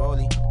daddy's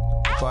rollie.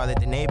 I call it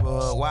the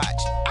neighborhood.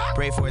 Watch,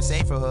 pray for a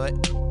safer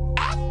hood.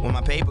 When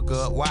my paper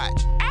good,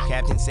 watch,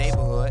 Captain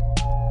Saberhood.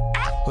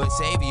 Hood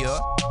savior,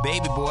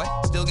 baby boy,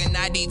 still getting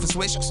ID for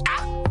swishers.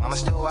 I'ma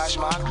still watch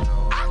my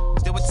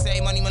clothes. Still with the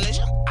same money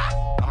militia.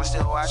 I'ma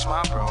still watch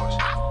my bros.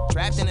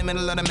 Trapped in the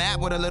middle of the map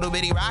with a little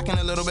bitty rock and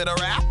a little bit of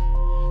rap.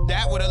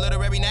 That with a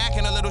literary knack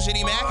and a little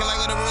shitty Mac and like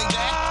little Rick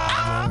Jack.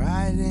 I've been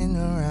riding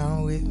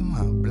around with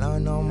my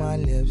blunt on my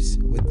lips,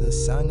 with the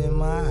sun in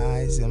my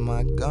eyes and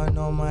my gun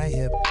on my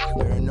hip.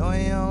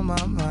 Paranoia on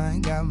my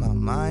mind, got my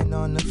mind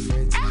on the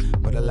fritz.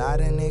 But a lot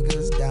of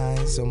niggas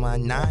dying, so my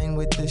 9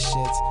 with the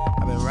shits.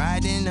 I've been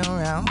riding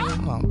around with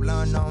my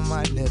blunt on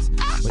my lips,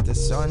 with the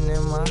sun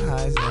in my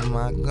eyes and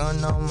my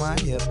gun on my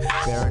hip.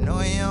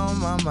 Paranoia on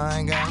my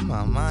mind, got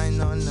my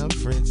mind on the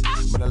fritz.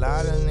 But a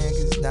lot of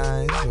niggas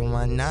dying, so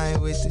my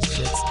 9 with the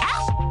shits.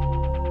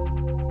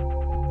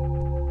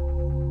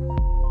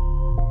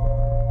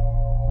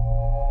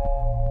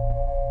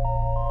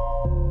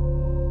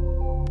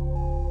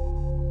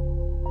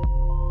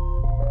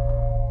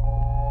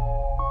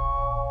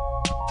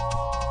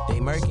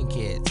 Murking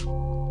kids.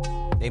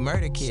 They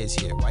murder kids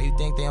here. Why you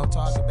think they don't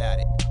talk about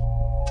it?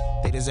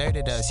 They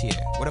deserted us here.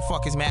 Where the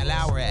fuck is Matt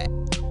Lauer at?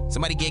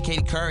 Somebody get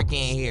Katie Couric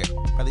in here.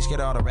 Probably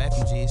scared of all the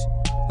refugees.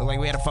 Look like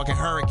we had a fucking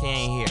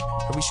hurricane here.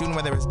 Are we shooting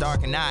whether it's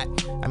dark or not?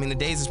 I mean, the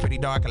days is pretty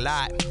dark a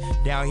lot.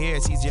 Down here,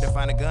 it's easier to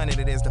find a gun than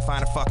it is to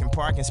find a fucking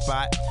parking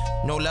spot.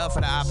 No love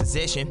for the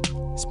opposition.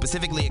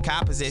 Specifically a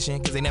composition,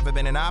 cause they never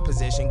been in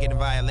opposition. Getting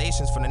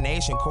violations from the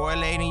nation,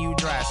 correlating you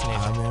dry snitching.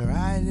 I've been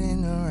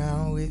riding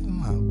around with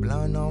my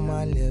blunt on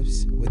my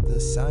lips, with the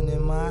sun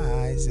in my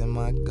eyes and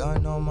my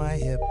gun on my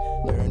hip.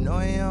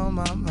 Paranoia on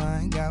my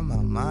mind, got my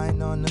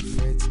mind on the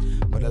fritz.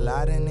 But a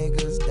lot of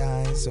niggas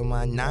dying, so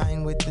my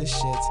 9 with the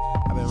shits.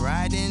 I've been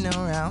riding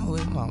around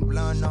with my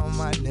blunt on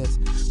my lips,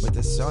 with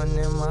the sun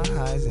in my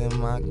eyes and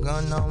my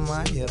gun on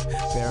my hip.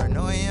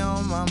 Paranoia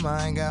on my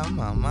mind, got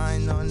my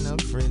mind on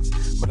the fritz.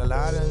 But a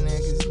lot of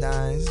niggas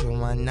dying, so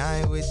my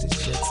 9 with the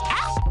shits.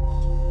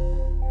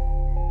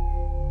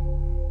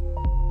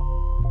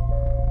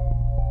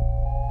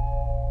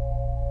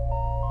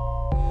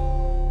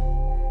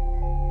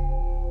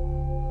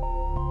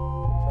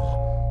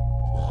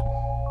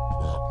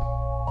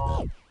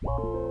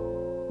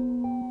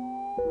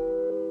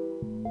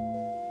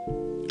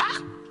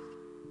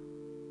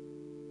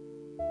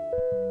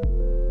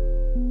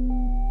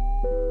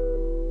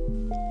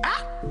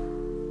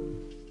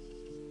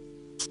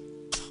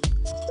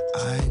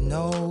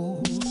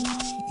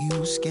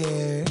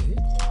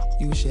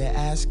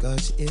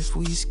 Us if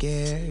we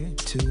scared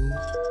too.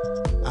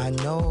 I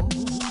know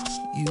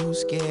you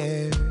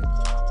scared.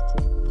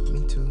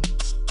 Me too.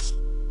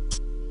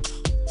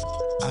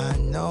 I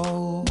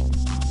know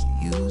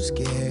you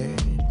scared.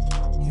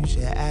 You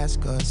should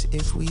ask us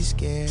if we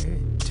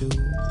scared too.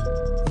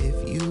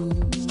 If you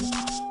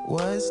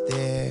was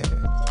there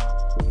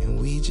and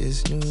we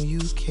just knew you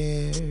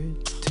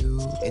cared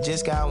too. It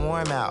just got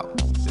warm out.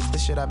 This the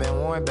shit I've been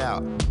warned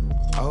about.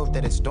 I hope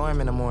that it's storm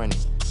in the morning.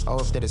 I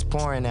hope that it's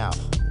pouring out.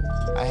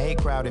 I hate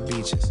crowded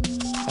beaches.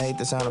 I hate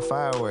the sound of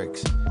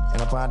fireworks.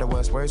 And I ponder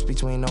what's worse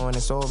between knowing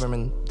it's over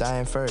and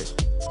dying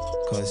first.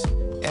 Cause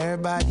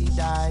everybody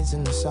dies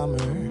in the summer.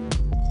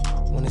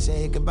 Wanna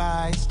say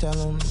goodbyes, tell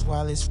them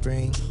while it's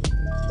spring.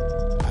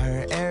 I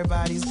heard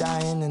everybody's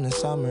dying in the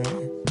summer,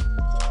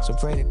 so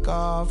pray to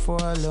God for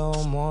a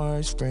little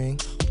more spring.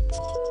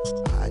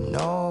 I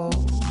know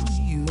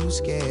you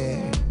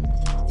scared.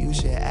 You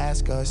should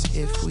ask us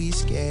if we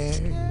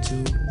scared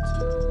too.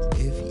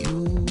 If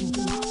you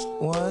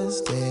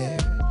was there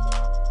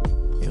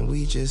and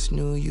we just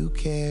knew you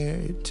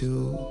cared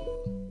too.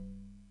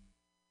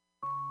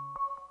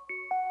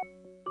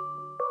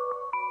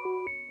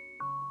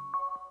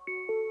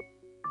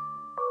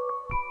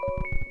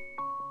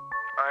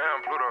 I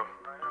am Pluto.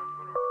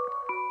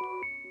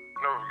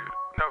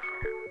 Never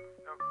forget.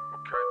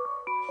 Okay.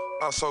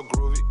 I'm so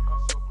groovy.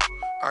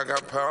 I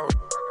got power.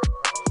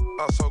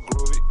 I'm so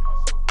groovy.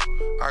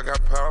 I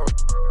got power.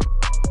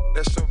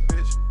 That's your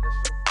bitch.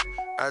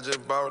 I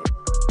just bought it.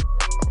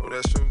 Oh,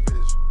 that's your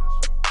bitch.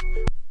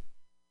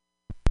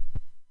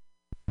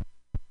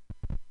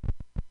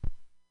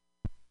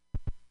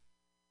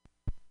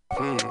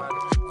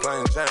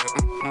 Plain Jane.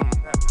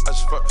 I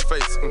just fucked the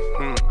face. I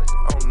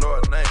don't know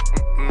her name.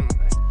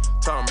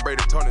 Tom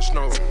Brady, Tony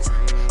Snow.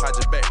 I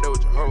just backed door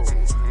with your hoe.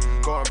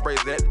 Going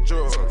crazy at the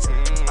drug.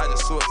 I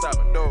just suicide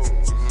my door.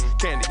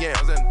 Candy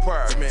yams in the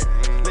apartment.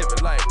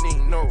 Living life,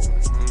 need no.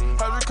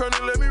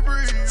 Hydrocurrent, let me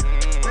breathe.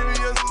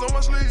 BBS is on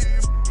my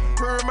sleeve.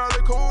 Purring my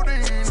little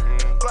codeine.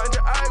 Blind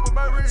your eye with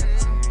my ring.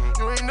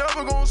 You ain't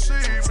never gonna see me.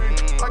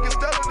 Like it's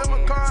Stella than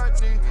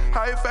McCartney.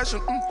 High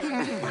fashion.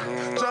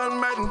 John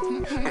Madden.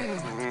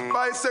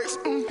 Bisex.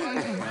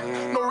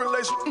 No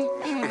relation.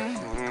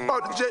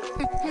 Bought the jet.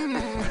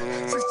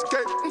 60K.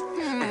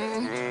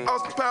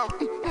 Austin Power.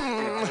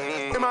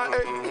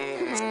 MIA.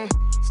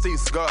 Steve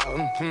Cigar.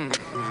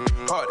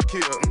 Hard to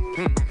kill.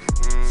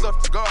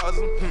 Soft cigars.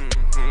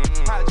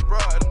 Hide your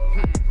broad.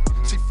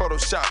 She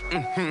Photoshop.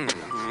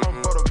 I'm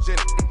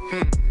photogenic.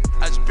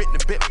 I just bit the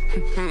bit.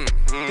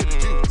 Get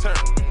the U-turn.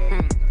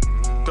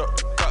 Duck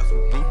the cops.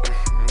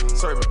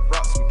 Serving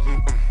rocks.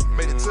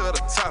 Made it to the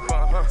top.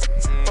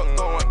 Fuck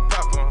going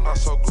pop. I'm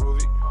so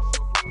groovy.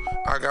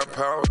 I got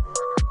power.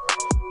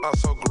 I'm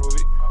so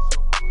groovy.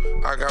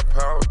 I got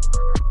power.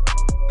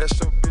 That's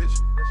your bitch.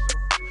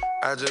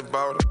 I just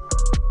bought it.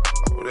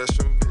 Oh, that's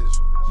your bitch.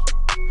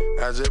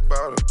 I just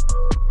bought it.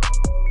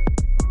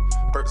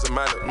 Perks and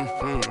Miley.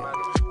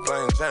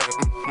 Plain Jane.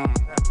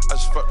 I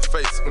just fucked the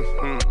face. I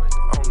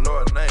don't know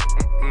her name.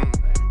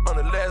 On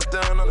the last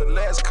done, on the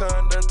last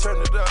con, done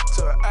turned it up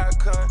to an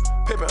icon.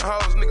 Pimpin'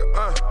 hoes, nigga,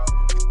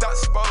 You thought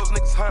supposed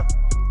niggas,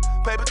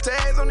 Paper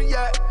tags on the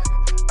yacht.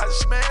 I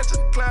just smashed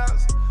in the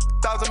clouds.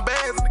 1,000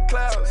 bags in the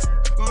clouds.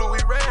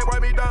 Louis Rag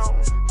wipe me down.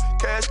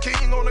 Cash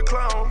King on the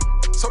clown.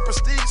 So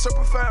prestige, so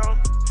profound.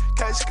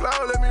 Cash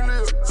cloud, let me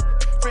live.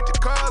 50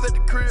 cars at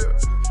the crib.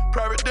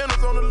 Private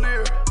dinners on the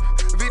leer.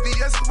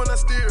 VVS is when I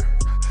steer.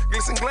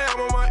 Glisten glam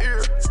on my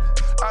ear.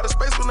 Out of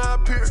space when I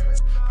appear.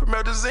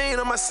 Promethazine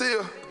on my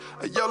seal.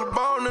 A yellow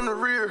bone in the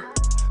rear.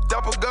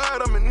 Dapper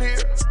God, I'm in here.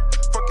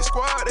 Fuck your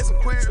squad, they some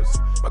queers.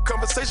 My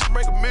conversation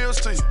bring a meals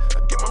to you. I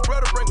get my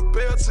brother, bring a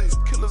bell to you.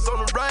 Killers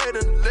on the right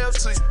and the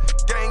left to you.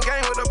 Gang,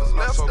 whatever's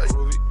left of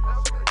you.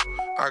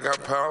 I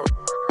got power.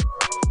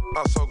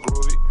 I'm so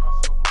groovy.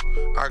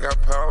 I got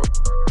power.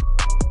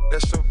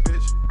 That's your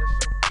bitch.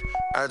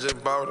 I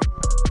just bought it.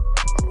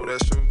 Oh,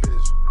 that's your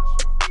bitch.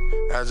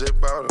 I just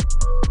bought it.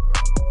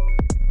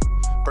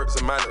 Perks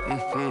and Miley.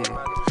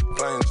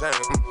 Plain Jane.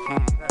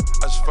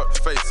 I just fucked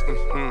the face. I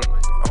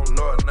don't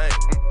know her name.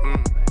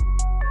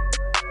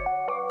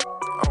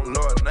 I don't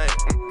know her name.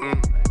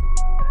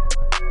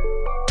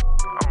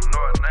 I don't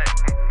know her name.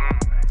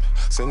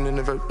 Sitting in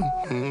the vert.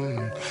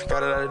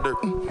 Got it out of dirt.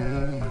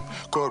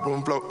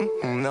 Courtroom blow.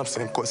 Now I'm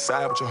sitting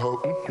courtside with your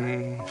hoe.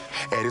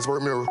 At his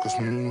work miracles.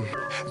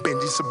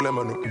 Benji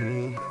subliminal.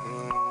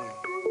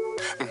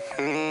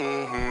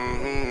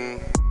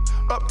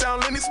 Uptown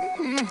Lenny's.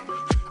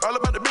 All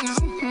about the business.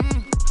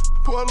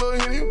 Pour a little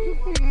Henny.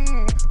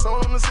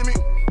 Told him to see me.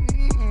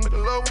 Make a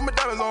love with my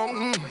diamonds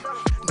on.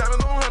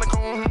 Diamonds on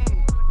honeycomb.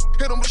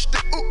 Hit him with a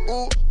stick.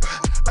 Ooh.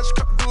 I just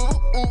cut the groove.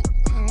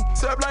 Ooh.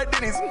 Set up like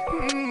Denny's.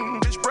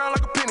 Bitch brown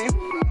like a penny.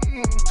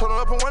 Told him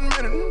up in 1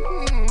 minute.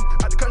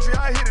 Out the country,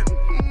 I hit it.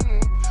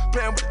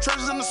 Playing with the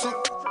treasures in the suit.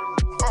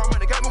 All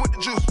money got me with the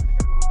juice.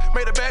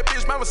 Made a bad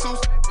bitch my masseuse.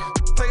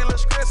 Take a little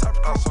stress out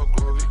the I'm so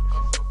groovy.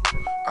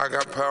 I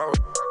got power.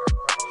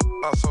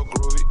 I'm so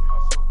groovy.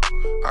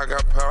 I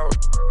got power.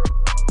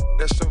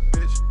 That's your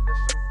bitch.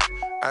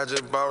 I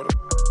just bought it.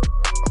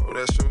 Oh,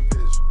 that's your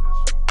bitch.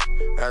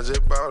 I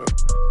just bought it.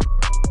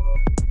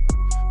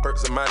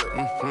 Perks and Miley.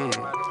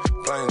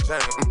 Plain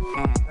Jane.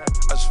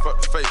 I just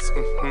fucked the face. I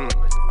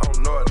don't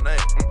know her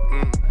name.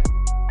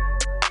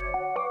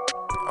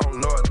 I don't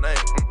know her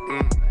name.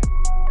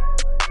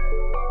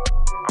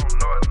 I don't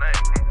know her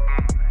name.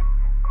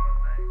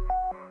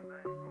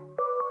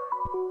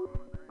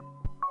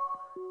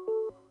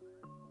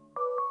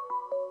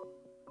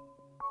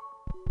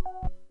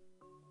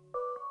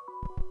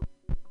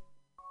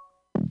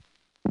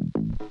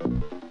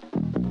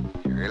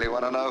 You really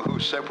want to know who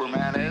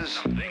Superman is?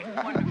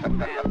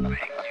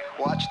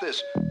 Watch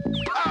this.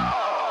 I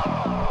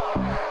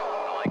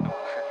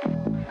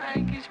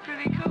think he's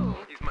pretty cool.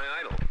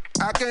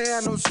 I can't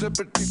have no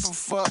sympathy for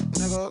fuck,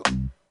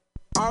 nigga.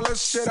 All that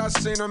shit I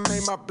seen done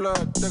made my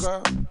blood,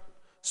 nigga.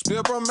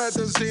 Spill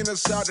promethazine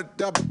inside the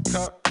double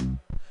cup.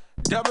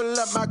 Double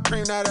up my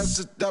cream, now that's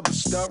a double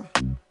stuff.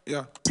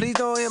 Yeah. Please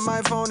don't hit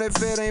my phone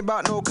if it ain't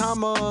about no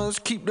commas.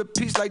 Keep the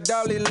peace like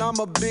Dalai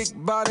Lama, big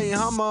body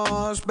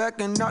hummers.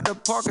 Backing out the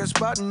parking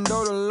spot and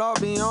though the law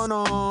be on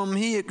him.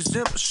 He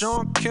exempt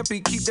Sean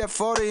Kempy, keep that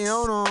 40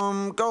 on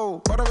him.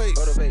 Go. Motivate,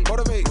 motivate,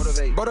 motivate,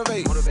 motivate,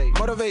 motivate,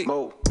 motivate, motivate,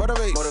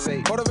 motivate,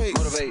 motivate, motivate,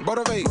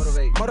 motivate,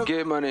 motivate, motivate,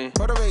 get money,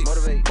 motivate,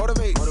 motivate,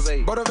 motivate,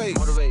 motivate, motivate,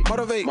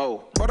 motivate, motivate,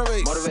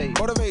 motivate, motivate,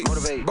 motivate,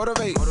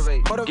 motivate,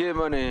 motivate, motivate, get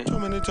money. Too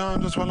many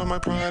times I swallow my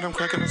pride, I'm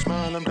cracking a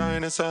smile, I'm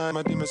dying inside,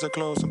 my demons are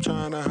close. I'm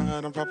trying to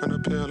hide, I'm popping a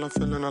pill, I'm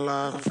feeling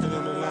alive, I'm feeling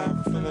alive,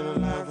 I'm feeling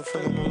alive, I'm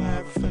feeling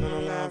alive, I'm feeling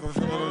alive, I'm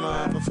feeling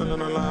alive, I'm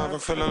feeling alive, I'm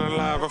feeling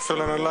alive, I'm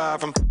feeling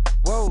alive, I'm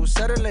whoa,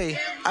 Saturday,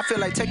 I feel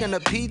like taking a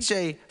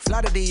PJ,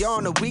 fly to DR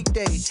on a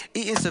weekday,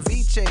 eating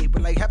ceviche,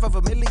 with like half of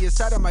a million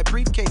inside of my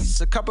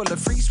briefcase, a couple of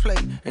freeze play,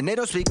 and they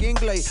don't speak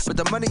English, but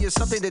the money is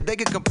something that they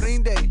can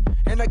complain day,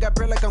 and I got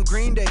bread like I'm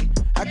Green Day,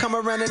 I come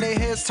around and they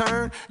heads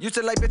turn, used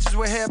to like bitches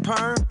with hair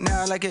perm,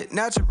 now I like it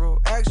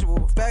natural,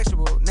 actual,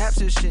 factual, naps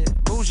and shit,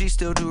 bougie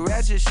still do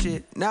ratchet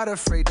shit, not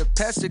afraid to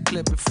pass the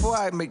clip before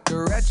I make the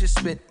ratchet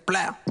spit,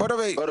 blah.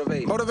 Motivate,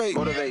 motivate, motivate,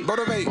 motivate,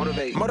 motivate,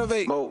 motivate,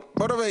 motivate,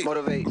 motivate,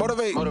 motivate,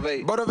 motivate,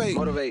 motivate, motivate,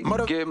 motivate,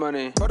 motivate, get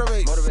money,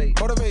 motivate, motivate,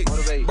 motivate,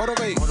 motivate,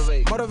 motivate,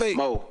 motivate, motivate,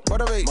 motivate,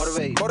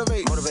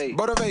 motivate, motivate,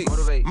 motivate,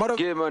 motivate, motivate,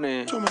 get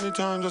money. Too many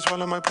times I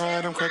swallow my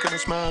pride, I'm cracking a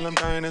smile, I'm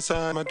dying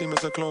inside, my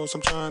demons are close,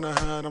 I'm trying to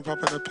hide, I'm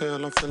popping a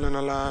pill, I'm feeling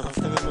alive, I'm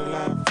feeling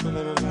alive, I'm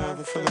feeling alive,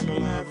 I'm feeling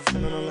alive, I'm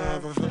feeling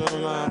alive, I'm feeling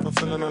alive,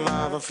 I'm feeling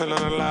alive, I'm feeling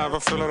alive, I'm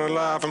feeling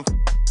alive, I'm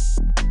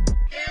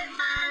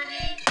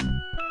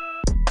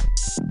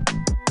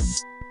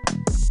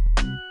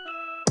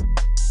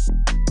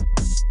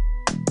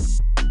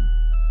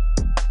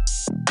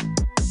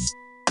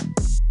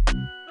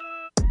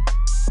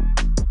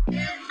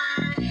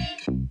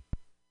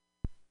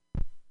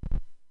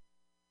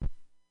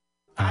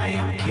I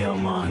am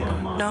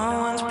Killmonger. No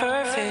one's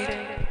perfect,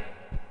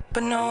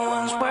 but no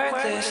one's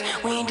worthless.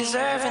 We ain't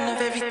deserving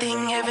of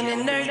everything heaven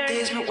and earth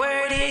is, but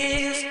word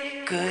is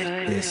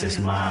good. This is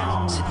my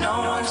home. So no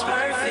one's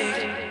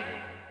perfect,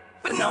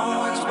 but no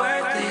one's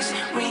worthless.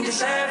 We ain't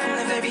deserving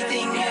of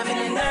everything heaven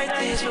and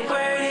earth is, but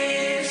word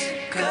is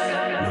good.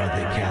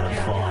 Northern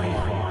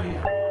California.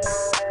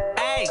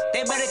 Hey,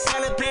 they better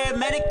call a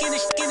paramedic in the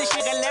shit.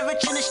 Got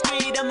leverage in the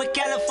street. I'm a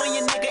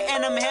California nigga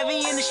and I'm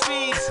heavy in the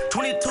streets.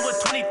 22 or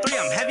 23,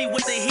 I'm heavy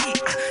with the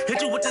heat.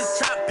 Hit you with the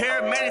chop,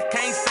 paramedics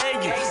can't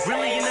save you.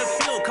 Really in the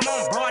field, come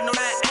on, bro, I know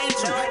that ain't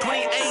you.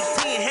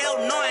 2018, hell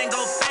no, I ain't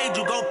gon' fade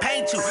you, go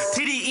paint you.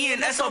 TDE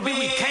and SOB,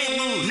 we can't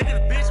lose. Nigga,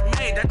 the bitch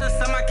made, that's just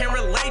something I can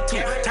relate to.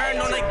 Turn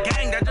on the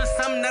gang, that's just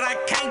something that I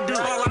can't do.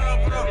 All out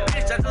of a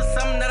bitch, that's just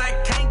something that I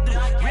can't do.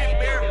 Rip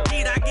bear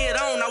beat, I get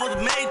on, I was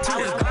made to.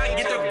 This Glock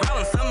get the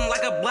growling, something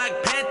like a Black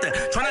Panther.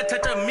 Tryna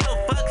touch a meal,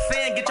 fuck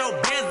saying, get your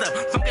bands up.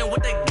 Fucking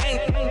with the gang,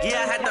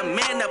 yeah, I had to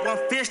man up. I'm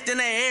fished in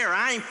the air,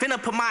 I ain't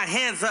finna put my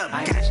hands up.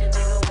 I wish a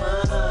nigga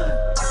would.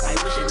 I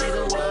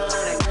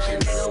wish a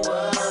nigga would.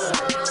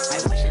 I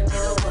wish a nigga would. I wish a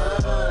nigga would.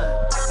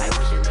 I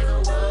wish a nigga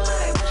would.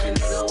 I wish a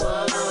nigga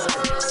would. I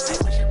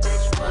wish a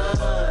bitch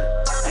would.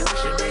 I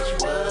wish a bitch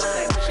would.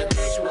 I wish a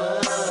bitch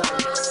would.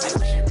 I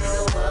wish a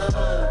nigga would.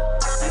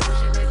 I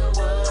wish a nigga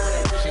would. I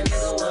wish a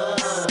nigga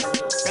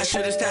would. That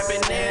shit is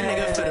tapping in,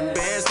 nigga, for them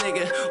bands,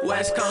 nigga.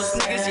 West Coast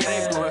niggas,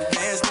 yeah, they more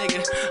fans, nigga.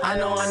 I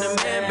know I'm the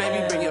man,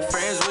 baby, bring your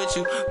friends with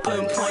you.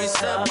 Putting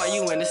points up while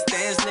you in the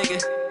stands,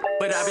 nigga.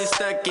 But I've been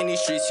stuck in these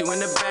streets, you in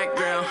the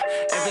background.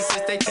 Ever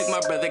since they took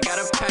my brother, got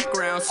a pack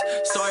rounds.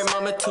 Sorry,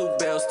 mama, 2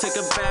 bills, took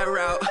a bad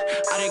route.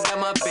 I done got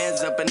my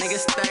bands up, a nigga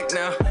stacked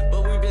now.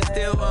 But we been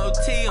still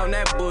OT on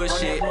that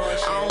bullshit. I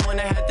don't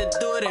wanna have to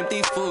do it,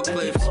 empty full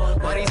clips.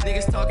 Why these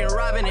niggas talking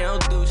robbing, they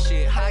don't do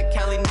shit. High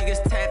Cali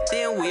niggas tapped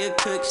in, we a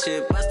cook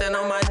shit. Bustin'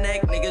 on my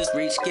neck, niggas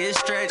reach, get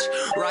stretched.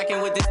 Rockin'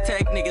 with this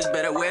tech, niggas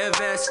better wear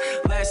vests.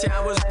 Last year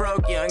I was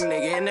broke, young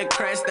nigga in the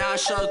crash. Now I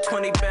show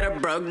 20 better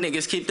broke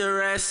niggas, keep the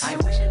rest. I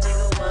wish a nigga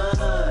would.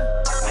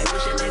 I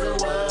wish a nigga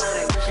would.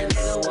 I wish a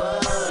nigga would.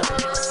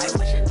 I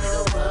wish a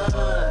nigga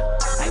would.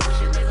 I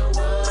wish a nigga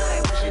would.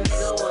 I wish a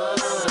nigga would.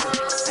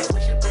 I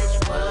wish a bitch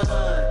would.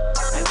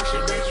 I wish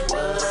a bitch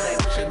would. I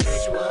wish a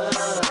bitch would.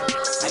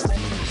 I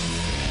wish.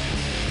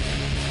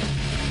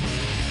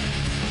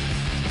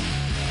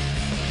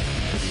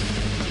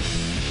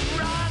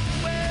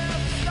 Roswell,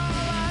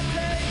 Starlight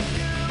takes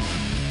you,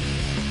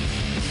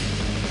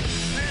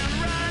 and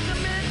ride the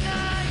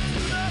midnight to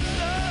the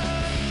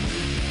sun.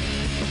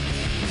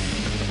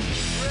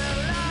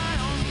 Rely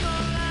on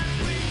sunlight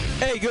breeze.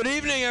 Hey, good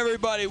evening,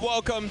 everybody.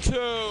 Welcome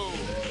to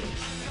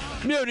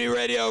Mutiny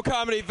Radio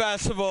Comedy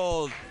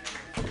Festival.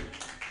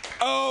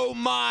 Oh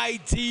my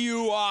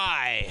DUI.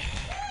 I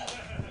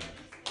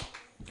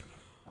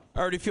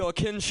already feel a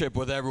kinship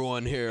with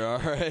everyone here, all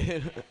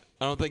right?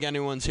 I don't think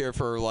anyone's here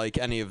for, like,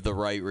 any of the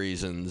right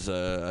reasons.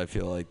 I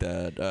feel like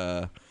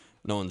that.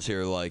 No one's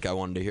here like I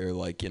wanted to hear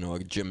like, a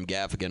Jim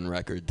Gaffigan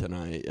record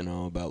tonight,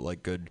 about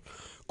like good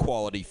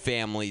quality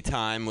family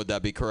time. Would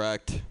that be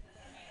correct?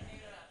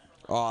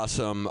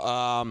 Awesome.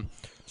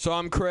 So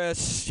I'm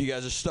Chris. You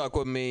guys are stuck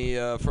with me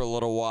for a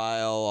little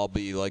while. I'll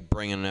be like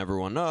bringing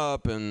everyone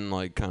up and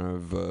like kind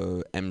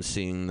of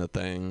emceeing the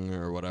thing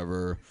or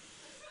whatever.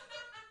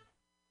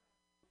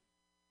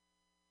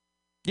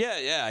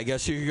 Yeah, I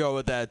guess you could go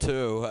with that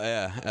too.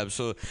 Yeah,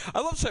 absolutely. I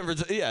love San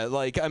Francisco. Yeah,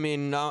 like I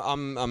mean,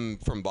 I'm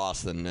from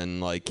Boston,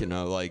 and like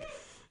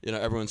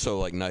everyone's so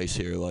like nice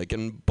here. Like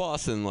in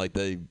Boston, like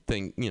they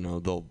think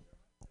they'll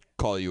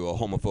call you a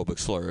homophobic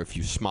slur if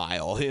you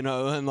smile,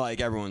 and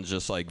like everyone's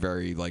just like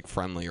very like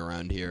friendly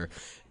around here,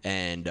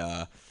 and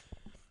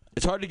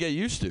it's hard to get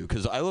used to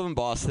because I live in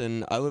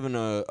Boston. I live in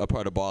a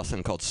part of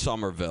Boston called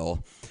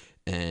Somerville,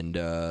 and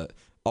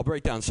I'll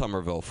break down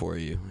Somerville for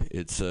you.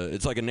 It's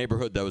like a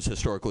neighborhood that was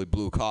historically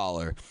blue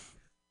collar,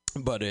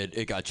 but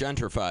it got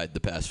gentrified the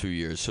past few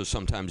years. So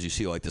sometimes you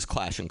see like this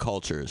clash in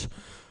cultures.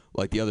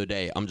 Like the other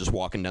day, I'm just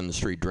walking down the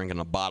street drinking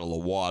a bottle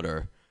of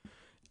water,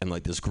 and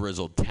like this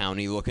grizzled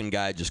towny looking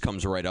guy just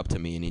comes right up to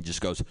me and he just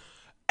goes,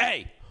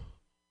 "Hey,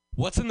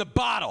 what's in the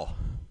bottle?"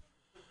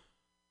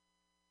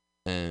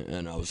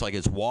 And I was like,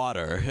 "It's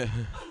water." And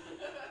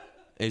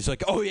he's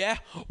like, "Oh yeah,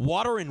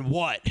 water in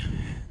what?"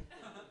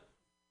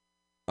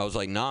 I was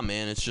like, "Nah,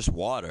 man, it's just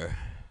water."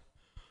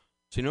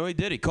 So you know what he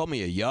did? He called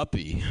me a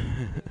yuppie.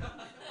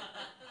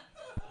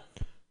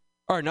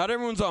 All right, not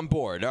everyone's on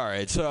board. All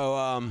right,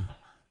 so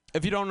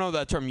if you don't know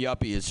that term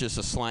yuppie, it's just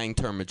a slang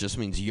term. It just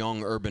means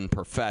young urban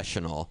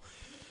professional.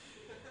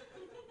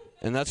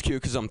 And that's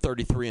cute because I'm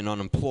 33 and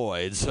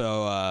unemployed,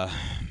 so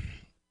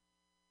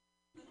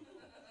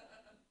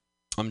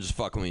I'm just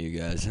fucking with you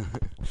guys.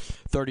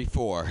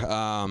 34.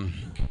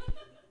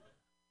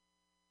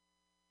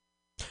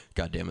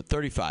 God damn it,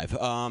 35.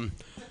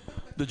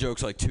 The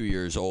joke's like 2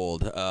 years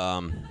old.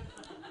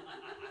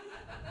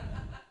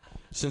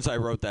 Since I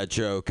wrote that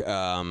joke,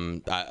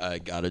 I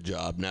got a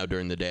job. Now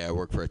during the day, I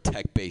work for a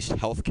tech-based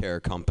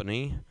healthcare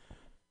company.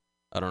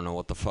 I don't know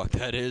what the fuck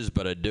that is,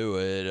 but I do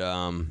it.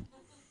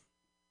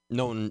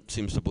 No one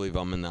seems to believe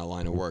I'm in that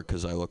line of work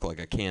because I look like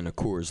a can of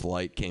Coors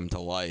Light came to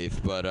life,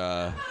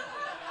 but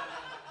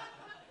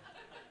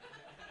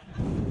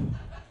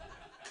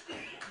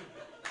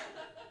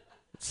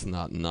it's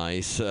not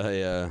nice.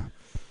 I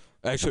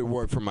actually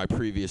worked for my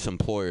previous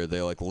employer.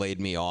 They like laid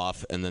me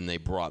off and then they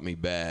brought me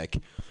back,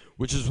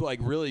 which is like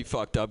really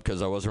fucked up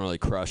because I wasn't really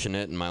crushing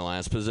it in my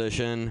last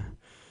position.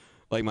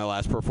 Like my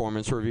last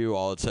performance review,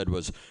 all it said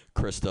was,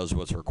 "Chris does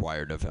what's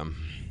required of him."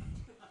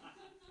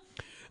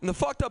 And the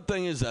fucked up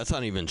thing is that's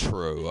not even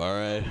true, all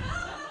right?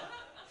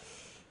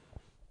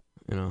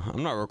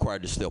 I'm not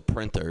required to steal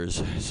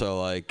printers,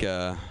 so like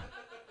I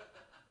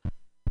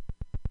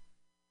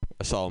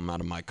saw them out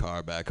of my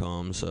car back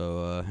home,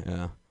 so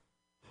yeah.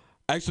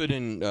 I actually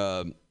didn't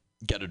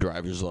get a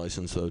driver's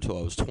license, though, till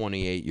I was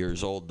 28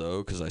 years old,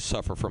 though, because I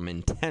suffer from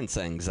intense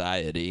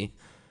anxiety.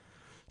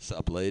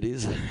 Sup,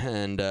 ladies?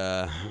 And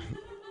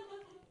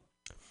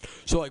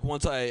so, like,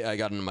 once I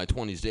got into my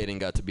 20s, dating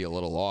got to be a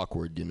little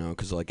awkward,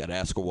 because, like, I'd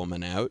ask a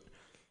woman out,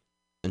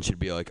 and she'd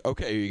be like,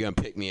 "Okay, are you going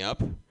to pick me up?"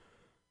 And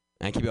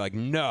I could be like,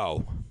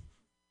 "No,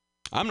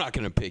 I'm not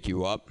going to pick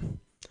you up,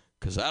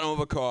 because I don't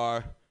have a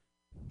car,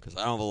 because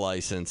I don't have a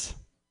license,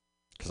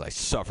 because I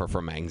suffer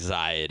from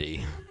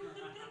anxiety."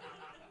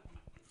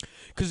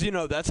 Because,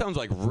 that sounds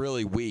like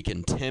really weak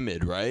and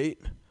timid, right?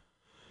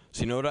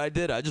 So you know what I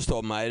did? I just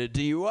told him I had a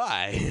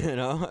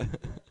DUI,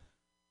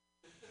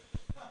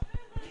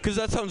 Because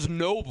that sounds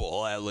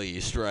noble, at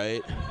least,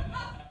 right?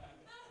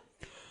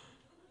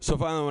 So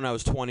finally, when I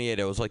was 28,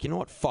 I was like, you know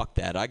what? Fuck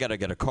that. I got to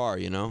get a car,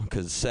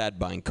 Because it's sad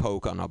buying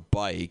Coke on a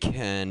bike.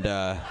 And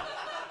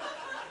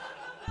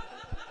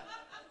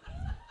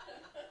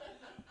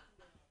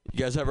you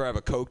guys ever have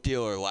a Coke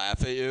dealer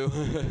laugh at you?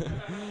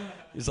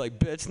 He's like,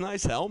 "Bitch,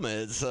 nice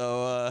helmet."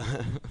 So,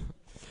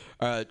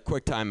 all right,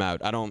 quick timeout.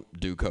 I don't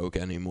do Coke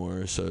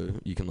anymore, so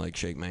you can like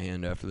shake my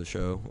hand after the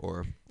show,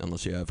 or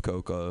unless you have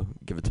Coke,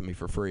 give it to me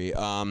for free.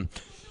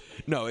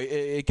 No,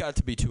 it got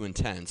to be too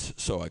intense,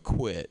 so I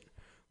quit.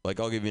 Like,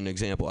 I'll give you an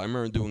example. I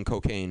remember doing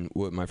cocaine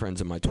with my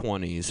friends in my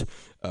 20s.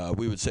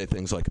 We would say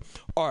things like,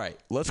 "All right,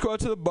 let's go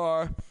out to the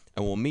bar,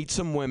 and we'll meet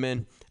some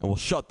women, and we'll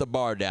shut the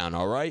bar down,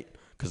 all right?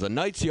 Because the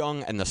night's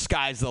young, and the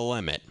sky's the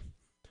limit."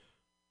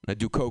 I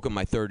do coke in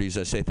my 30s.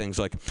 I say things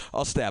like,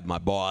 "I'll stab my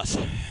boss."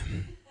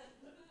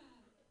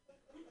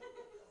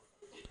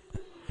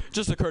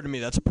 Just occurred to me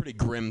that's a pretty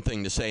grim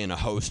thing to say in a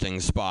hosting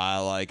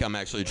spot. Like, I'm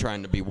actually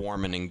trying to be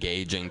warm and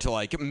engaging to,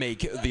 like,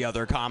 make the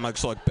other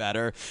comics look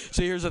better.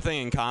 So here's the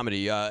thing in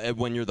comedy.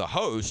 When you're the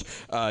host,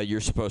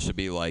 you're supposed to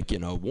be, like,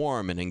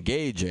 warm and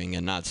engaging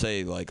and not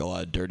say, like, a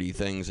lot of dirty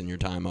things in your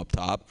time up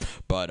top.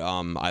 But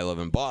I live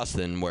in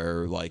Boston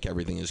where, like,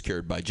 everything is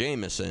cured by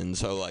Jameson.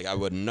 So, like, I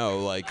wouldn't know,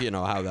 like,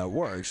 how that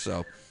works.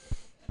 So,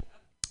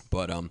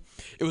 but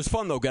it was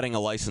fun, though, getting a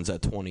license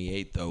at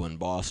 28, though, in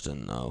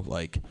Boston, though.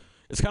 Like,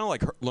 it's kind of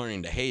like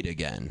learning to hate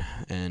again,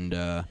 and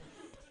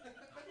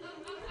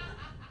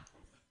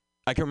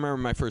I can remember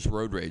my first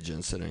road rage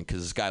incident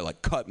because this guy,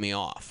 like, cut me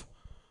off.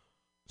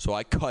 So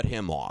I cut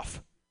him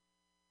off.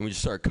 And we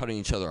just started cutting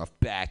each other off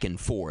back and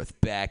forth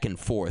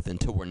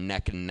until we're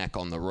neck and neck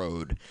on the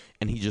road.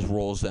 And he just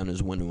rolls down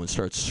his window and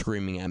starts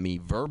screaming at me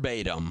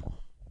verbatim.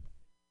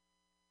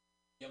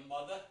 Your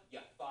mother,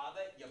 your father,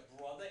 your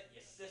brother,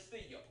 your sister,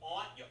 your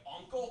aunt, your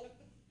uncle,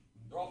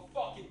 they're all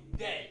fucking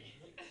dead.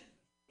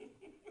 You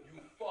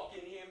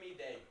fucking hear me?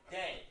 They're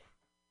dead.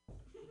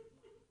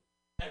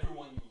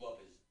 Everyone you love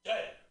is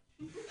dead.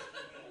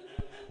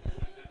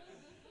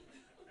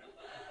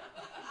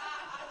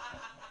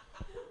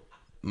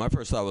 My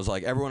first thought was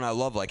like, everyone I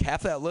love, like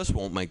half that list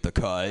won't make the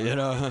cut, you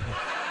know?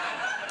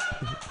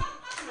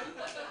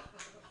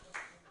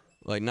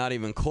 Like, not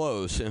even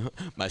close.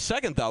 My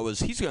second thought was,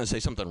 he's going to say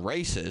something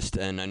racist,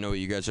 and I know what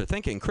you guys are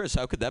thinking. Chris,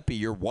 how could that be?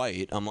 You're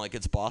white. I'm like,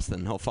 it's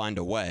Boston. He'll find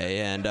a way,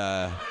 and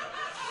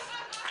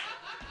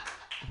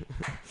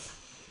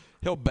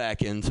he'll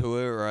back into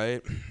it,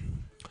 right?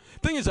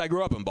 Thing is, I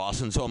grew up in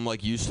Boston, so I'm,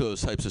 like, used to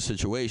those types of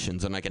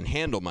situations, and I can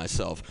handle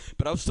myself.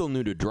 But I was still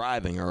new to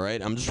driving, all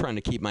right? I'm just trying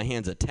to keep my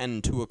hands at 10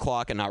 and 2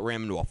 o'clock and not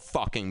ram into a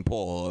fucking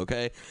pole,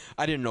 okay?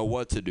 I didn't know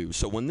what to do.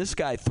 So when this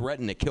guy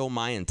threatened to kill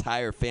my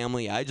entire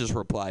family, I just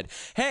replied,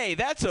 hey,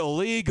 that's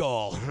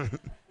illegal.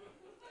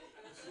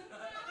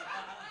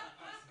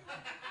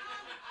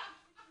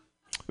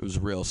 It was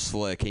real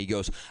slick. He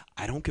goes,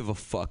 I don't give a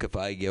fuck if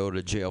I go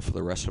to jail for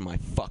the rest of my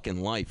fucking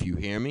life. You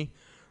hear me?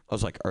 I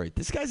was like, all right,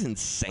 this guy's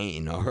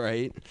insane, all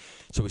right?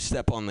 So we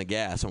step on the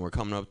gas, and we're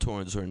coming up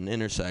towards an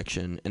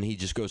intersection, and he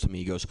just goes to me,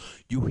 he goes,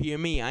 you hear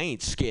me? I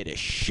ain't scared of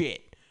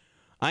shit.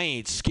 I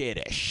ain't scared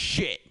of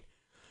shit.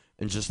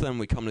 And just then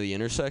we come to the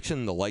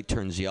intersection, the light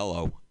turns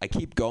yellow. I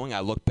keep going, I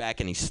look back,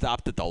 and he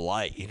stopped at the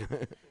light.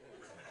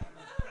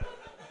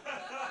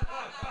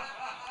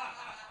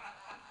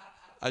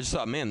 I just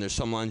thought, man, there's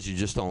some lines you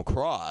just don't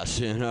cross,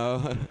 you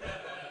know?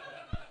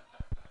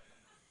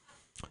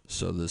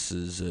 So this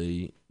is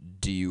a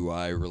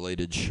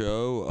DUI-related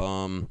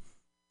show.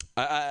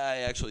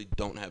 I actually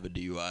don't have a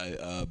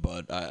DUI,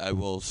 but I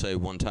will say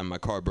one time my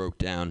car broke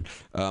down.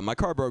 My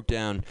car broke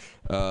down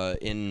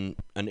in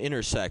an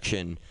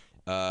intersection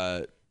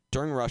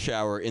during rush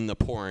hour in the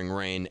pouring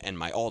rain, and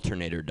my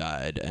alternator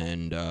died.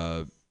 And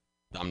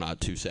I'm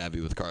not too savvy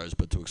with cars,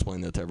 but to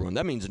explain that to everyone,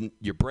 that means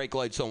your brake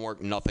lights don't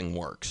work, nothing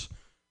works.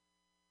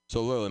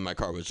 So literally my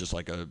car was just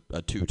like a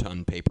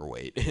 2-ton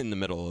paperweight in the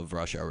middle of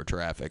rush hour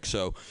traffic.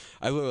 So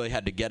I literally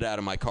had to get out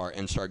of my car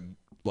and start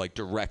like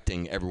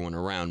directing everyone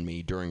around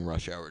me during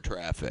rush hour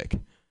traffic.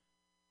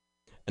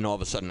 And all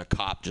of a sudden a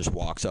cop just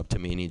walks up to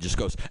me and he just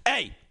goes,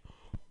 hey,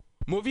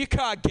 move your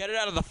car, get it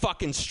out of the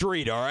fucking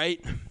street, all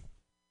right?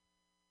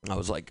 I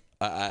was like,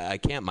 I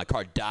can't, my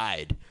car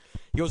died.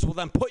 He goes, well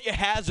then put your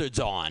hazards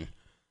on.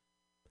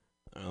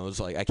 And I was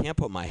like, I can't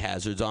put my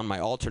hazards on. My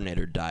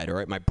alternator died, all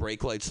right? My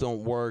brake lights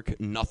don't work.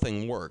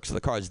 Nothing works. The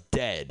car's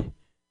dead.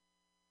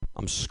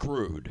 I'm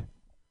screwed.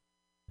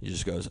 He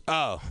just goes,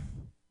 oh.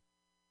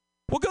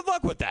 Well, good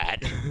luck with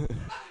that.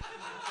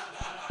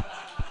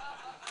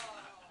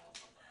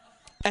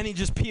 And he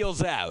just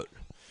peels out.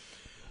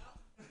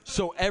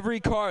 So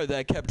every car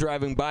that kept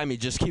driving by me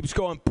just keeps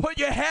going, put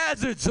your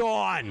hazards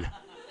on.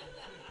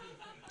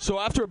 So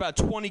after about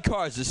 20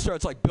 cars, it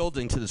starts like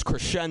building to this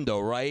crescendo,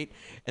 right?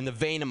 And the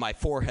vein in my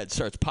forehead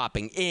starts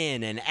popping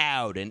in and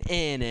out and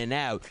in and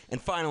out. And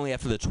finally,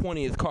 after the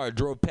 20th car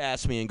drove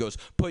past me and goes,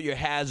 put your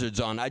hazards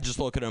on, I just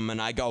look at him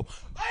and I go,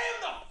 I am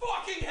the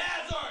fucking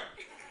hazard!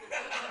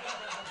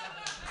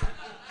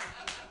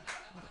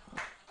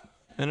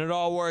 And it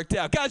all worked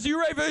out. Guys, are you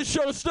ready for this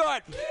show to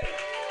start?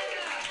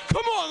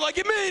 Come on, like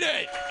you mean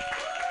it!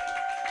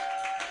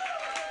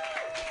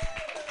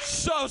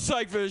 So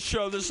psyched for this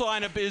show. This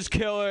lineup is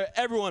killer.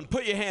 Everyone,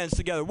 put your hands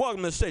together.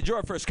 Welcome to the stage.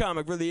 Your first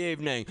comic for the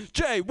evening,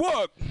 Jay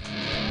Wook.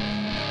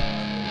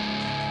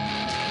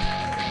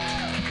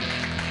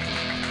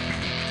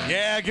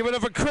 Yeah, give it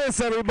up for Chris,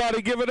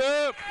 everybody. Give it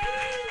up.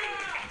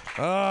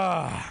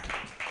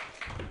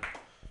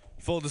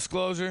 Full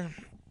disclosure,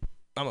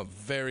 I'm a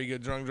very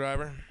good drunk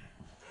driver.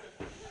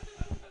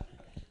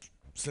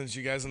 Since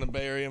you guys in the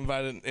Bay Area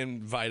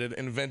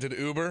invented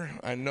Uber,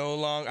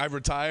 I've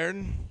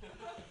retired.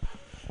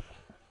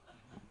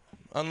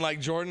 Unlike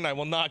Jordan, I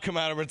will not come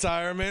out of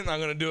retirement. I'm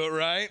going to do it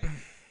right.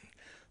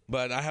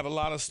 But I have a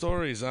lot of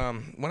stories.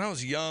 When I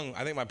was young,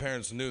 I think my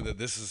parents knew that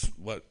this is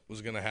what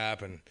was going to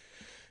happen.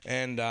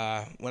 And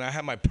when I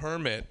had my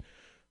permit,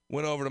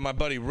 went over to my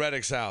buddy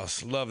Reddick's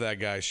house. Love that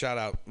guy. Shout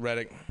out,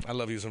 Reddick. I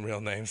love using real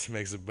names.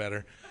 Makes it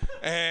better.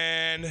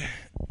 And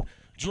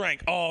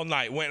drank all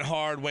night. Went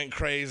hard, went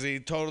crazy.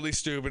 Totally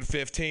stupid.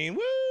 15.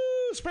 Woo!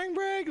 Spring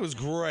break. It was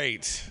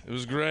great. It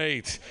was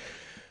great.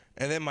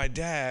 And then my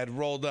dad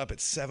rolled up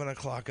at 7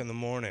 o'clock in the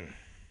morning.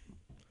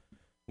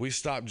 We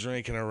stopped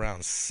drinking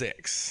around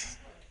 6.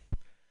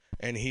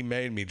 And he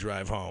made me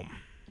drive home.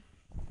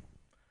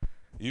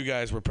 You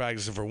guys were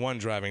practicing for one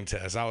driving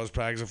test. I was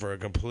practicing for a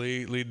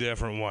completely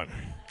different one.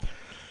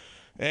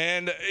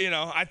 And,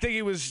 I think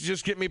he was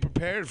just getting me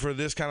prepared for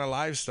this kind of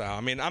lifestyle.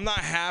 I mean, I'm not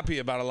happy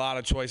about a lot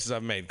of choices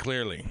I've made,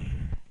 clearly.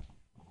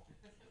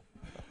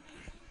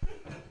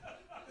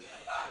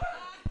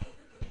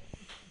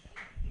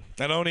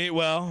 I don't eat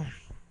well.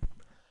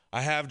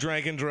 I have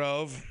drank and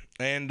drove,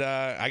 and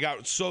I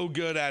got so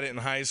good at it in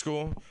high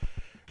school.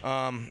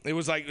 It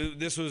was like,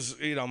 this was,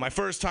 my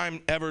first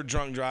time ever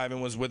drunk driving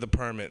was with a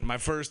permit. My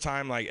first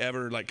time,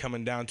 ever,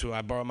 coming down to it,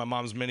 I borrowed my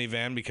mom's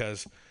minivan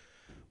because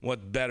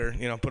what better,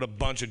 put a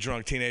bunch of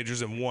drunk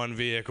teenagers in one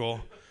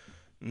vehicle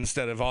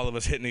instead of all of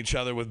us hitting each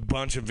other with a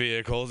bunch of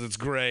vehicles. It's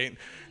great.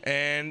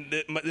 And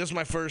this was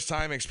my first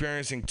time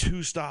experiencing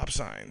 2 stop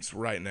signs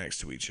right next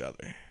to each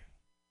other.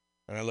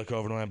 And I look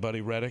over to my buddy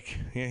Reddick.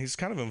 Yeah, he's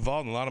kind of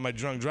involved in a lot of my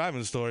drunk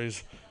driving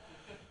stories.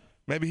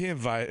 Maybe he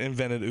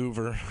invented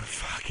Uber.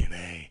 Fucking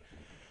A.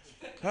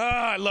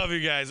 I love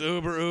you guys.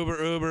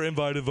 Uber,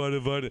 invited.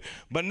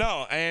 But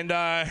no, and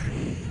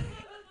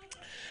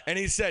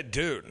he said,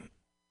 dude,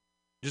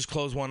 just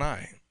close one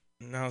eye.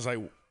 And I was like,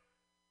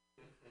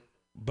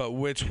 but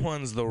which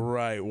one's the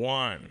right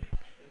one?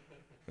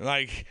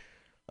 I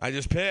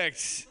just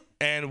picked,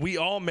 and we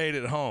all made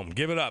it home.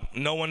 Give it up.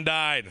 No one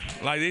died.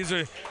 These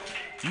are...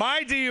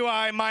 My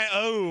DUI, my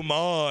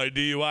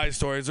DUI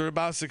stories are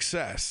about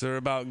success. They're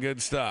about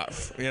good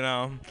stuff,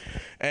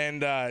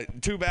 And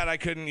too bad I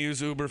couldn't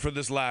use Uber for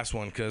this last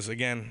one because,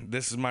 again,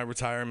 this is my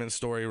retirement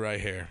story right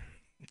here.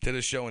 Did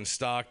a show in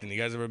Stockton. You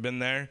guys ever been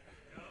there?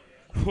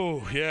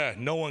 Whew, yeah,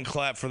 no one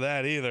clapped for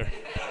that either.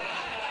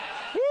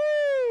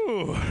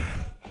 Woo!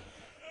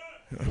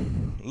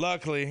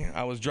 Luckily,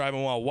 I was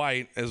driving while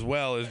white as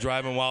well as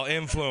driving while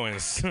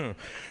influenced.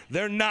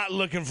 They're not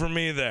looking for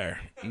me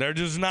there. They're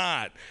just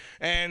not.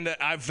 And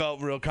I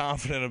felt real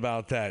confident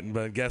about that.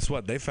 But guess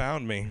what? They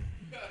found me.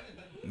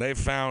 They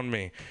found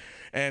me.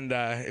 And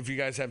if you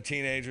guys have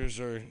teenagers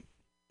or,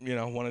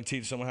 want to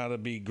teach someone how to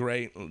be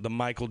great, the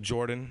Michael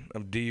Jordan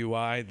of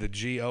DUI, the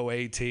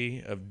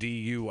GOAT of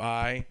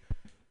DUI,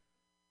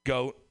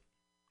 GOAT,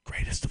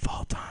 greatest of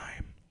all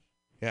time.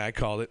 Yeah, I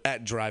called it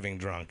at driving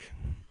drunk.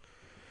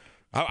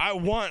 I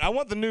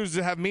want the news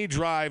to have me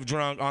drive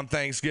drunk on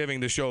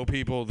Thanksgiving to show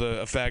people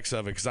the effects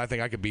of it because I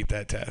think I could beat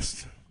that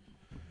test.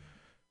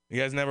 You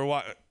guys never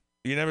watch?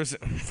 You never?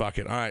 Fuck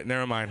it. All right,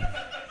 never mind.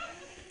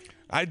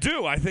 I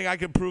do. I think I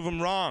could prove them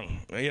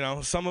wrong.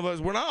 Some of us,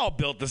 we're not all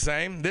built the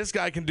same. This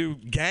guy can do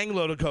gang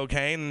load of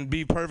cocaine and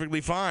be perfectly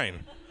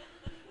fine.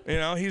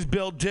 He's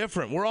built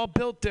different. We're all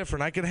built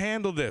different. I could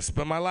handle this.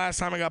 But my last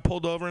time I got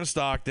pulled over in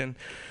Stockton,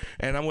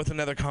 and I'm with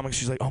another comic.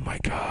 She's like, oh, my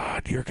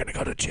God, you're going to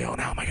go to jail.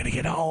 Now am I going to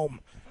get home?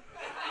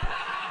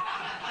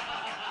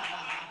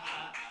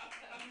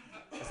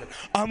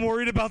 I'm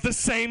worried about the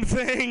same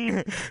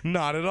thing.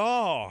 Not at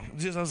all.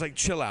 I was like,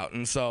 chill out.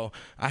 And so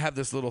I have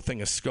this little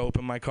thing, a scope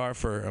in my car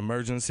for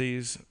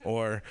emergencies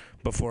or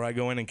before I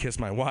go in and kiss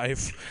my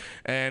wife.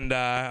 And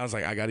I was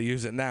like, I got to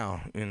use it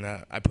now. And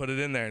I put it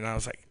in there, and I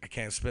was like, I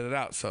can't spit it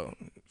out. So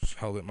just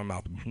held it in my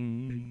mouth.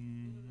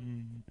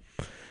 And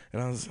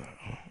I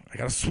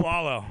got to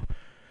swallow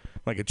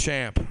like a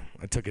champ.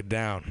 I took it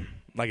down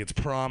like it's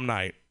prom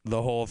night,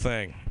 the whole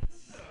thing.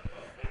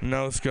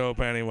 No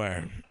scope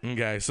anywhere.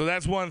 Okay, so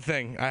that's one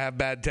thing. I have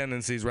bad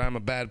tendencies where I'm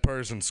a bad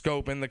person.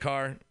 Scope in the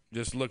car,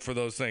 just look for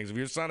those things. If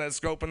your son has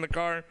scope in the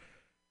car,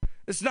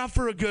 it's not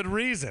for a good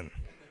reason.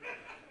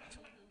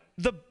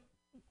 The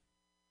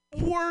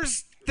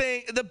worst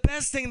thing, the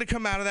best thing to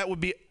come out of that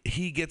would be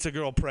he gets a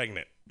girl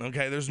pregnant.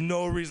 Okay, there's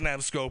no reason to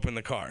have scope in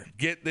the car.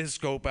 Get this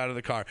scope out of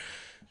the car.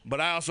 But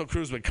I also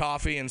cruise with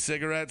coffee and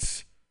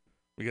cigarettes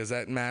because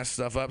that masks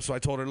stuff up. So I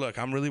told her, look,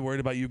 I'm really worried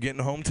about you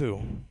getting home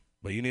too.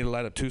 But you need to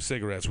light up 2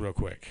 cigarettes real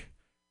quick.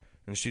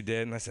 And she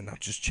did. And I said, no,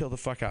 just chill the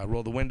fuck out.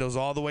 Roll the windows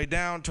all the way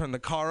down, turn the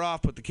car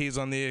off, put the keys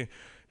on the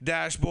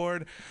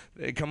dashboard.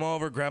 They come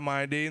over, grab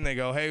my ID, and they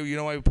go, hey, you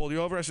know why we pulled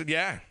you over? I said,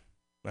 yeah.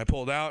 I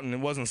pulled out, and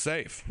it wasn't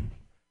safe.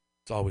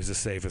 It's always the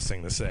safest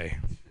thing to say.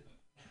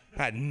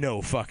 I had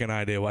no fucking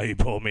idea why he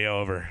pulled me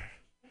over.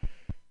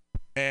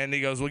 And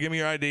he goes, well, give me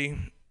your ID.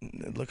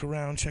 Look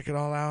around, check it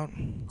all out.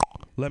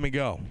 Let me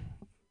go.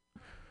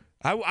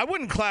 I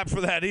wouldn't clap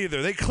for that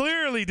either. They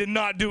clearly did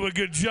not do a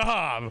good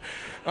job.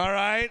 All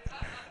right?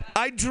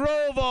 I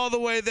drove all the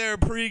way there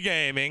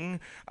pre-gaming.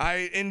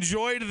 I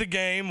enjoyed the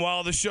game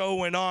while the show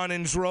went on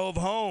and drove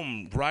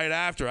home right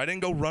after. I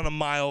didn't go run a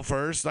mile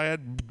first. I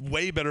had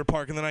way better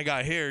parking than I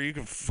got here. You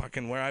can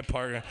fucking where I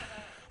park.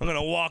 I'm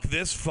going to walk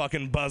this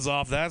fucking buzz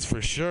off, that's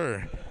for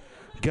sure.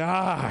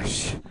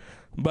 Gosh.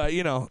 But,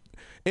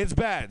 it's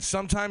bad.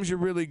 Sometimes you're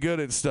really good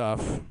at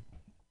stuff,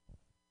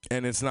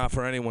 and it's not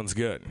for anyone's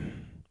good.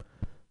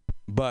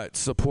 But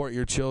support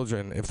your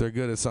children if they're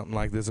good at something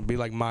like this and be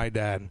like my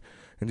dad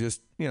and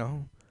just,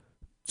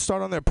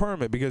 start on their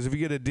permit because if you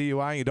get a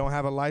DUI and you don't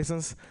have a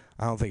license,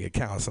 I don't think it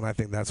counts, and I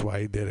think that's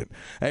why he did it.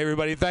 Hey,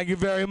 everybody, thank you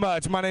very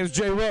much. My name's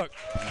Jay Rook.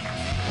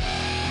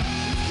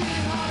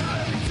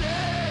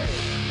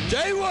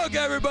 Jay Rook,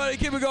 everybody.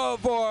 Keep it going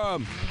for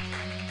him.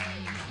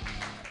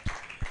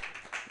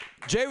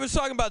 Jay was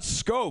talking about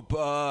scope.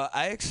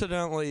 I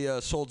accidentally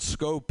sold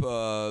scope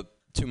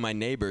to my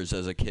neighbors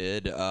as a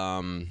kid.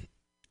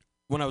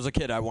 When I was a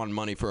kid, I wanted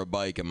money for a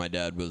bike, and my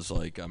dad was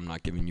like, I'm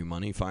not giving you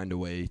money. Find a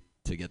way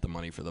to get the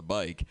money for the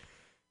bike.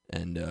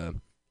 And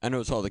I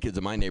noticed all the kids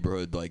in my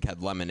neighborhood like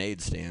had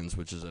lemonade stands,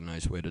 which is a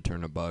nice way to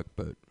turn a buck.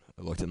 But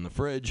I looked in the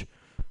fridge,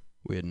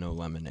 we had no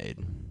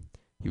lemonade.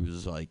 He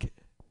was like,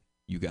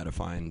 "You got to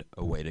find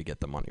a way to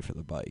get the money for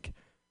the bike."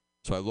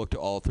 So I looked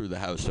all through the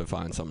house to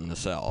find something to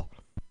sell,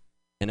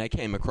 and I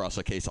came across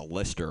a case of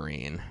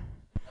Listerine.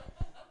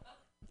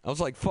 I was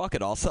like, "Fuck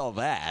it, I'll sell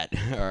that."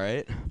 All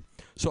right.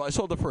 So I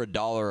sold it for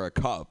 $1 a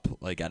cup,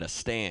 like at a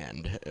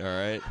stand. All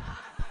right.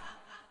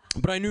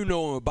 But I knew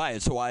no one would buy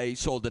it, so I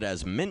sold it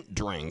as mint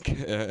drink.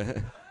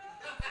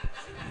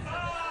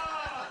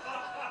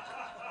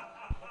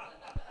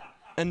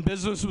 And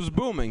business was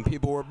booming.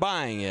 People were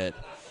buying it.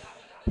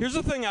 Here's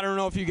the thing I don't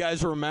know if you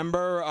guys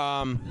remember.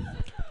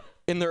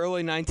 In the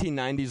early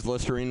 1990s,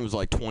 Listerine was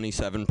like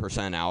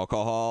 27%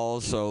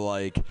 alcohol. So,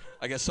 like,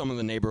 I guess some of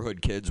the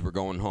neighborhood kids were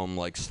going home,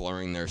 like,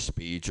 slurring their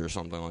speech or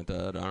something like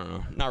that. I don't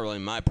know. Not really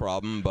my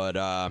problem,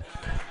 but...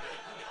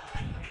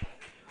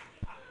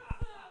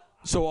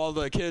 So all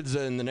the kids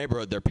in the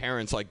neighborhood, their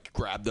parents, like,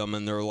 grabbed them,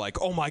 and they're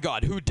like, "Oh, my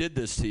God, who did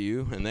this to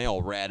you?" And they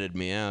all ratted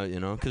me out, you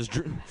know, because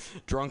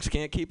drunks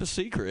can't keep a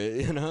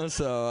secret, you know.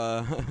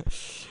 So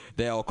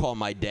they all called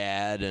my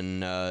dad,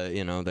 and,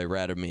 you know, they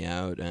ratted me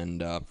out.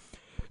 And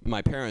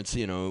my parents,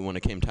 you know, when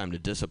it came time to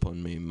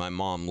discipline me, my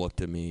mom looked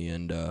at me,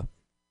 and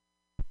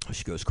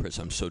she goes, "Chris,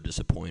 I'm so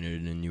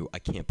disappointed in you. I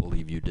can't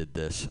believe you did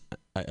this.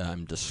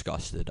 I'm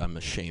disgusted. I'm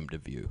ashamed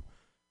of you."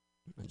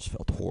 I just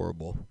felt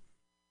horrible.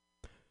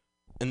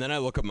 And then I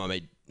look at my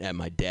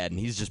dad, and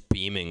he's just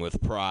beaming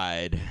with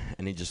pride.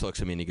 And he just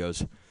looks at me, and he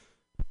goes,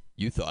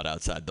 "You thought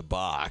outside the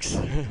box."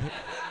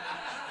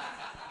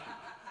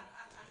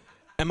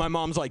 And my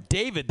mom's like,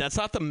 "David, that's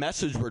not the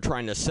message we're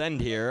trying to send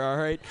here, all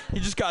right?"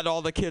 He just got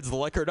all the kids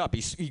liquored up.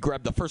 He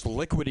grabbed the first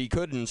liquid he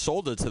could and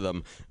sold it to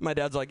them. My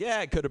dad's like, "Yeah,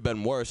 it could have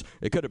been worse.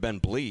 It could have been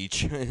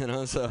bleach." You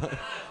know, so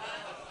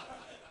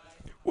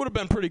would have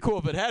been pretty cool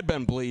if it had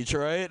been bleach,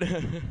 right?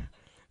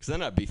 Because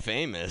then I'd be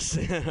famous,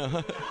 you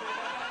know?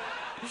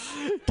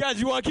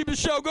 Guys, you want to keep the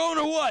show going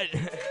or what?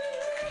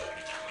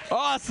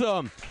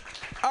 Awesome.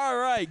 All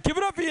right. Give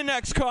it up for your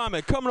next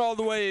comic. Coming all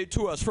the way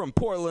to us from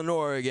Portland,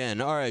 Oregon.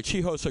 All right.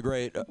 She hosts a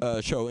great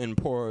show in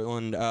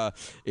Portland.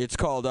 It's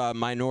called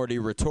Minority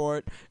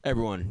Retort.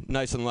 Everyone,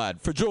 nice and loud.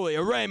 For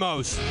Julia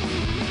Ramos.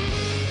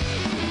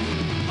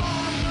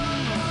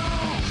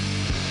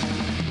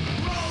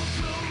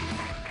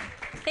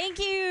 Thank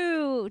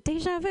you.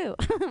 Deja vu.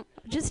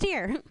 Just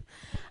here.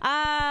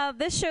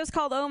 This show's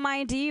called Oh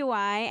My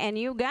DUI, and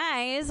you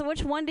guys,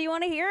 which one do you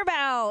want to hear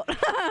about?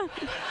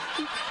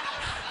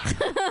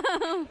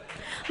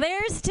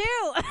 There's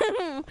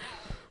two.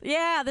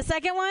 Yeah, the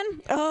second one?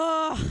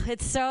 Oh,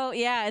 it's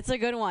a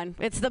good one.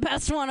 It's the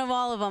best one of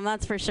all of them,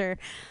 that's for sure.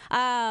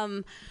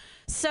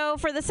 So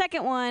for the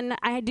second one,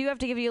 I do have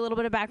to give you a little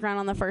bit of background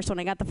on the first one.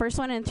 I got the first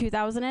one in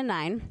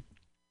 2009.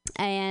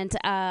 And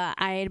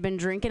I had been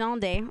drinking all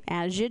day,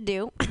 as you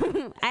do.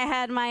 I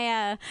had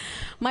my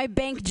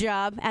bank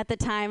job at the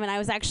time, and I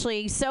was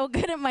actually so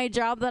good at my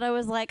job that I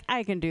was like,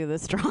 I can do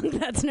this drunk.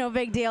 That's no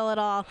big deal at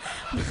all.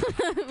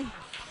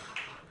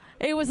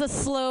 It was a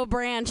slow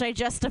branch. I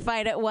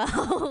justified it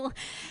well.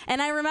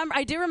 And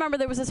I do remember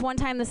there was this one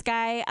time this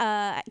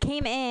guy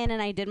came in, and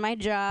I did my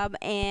job,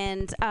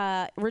 and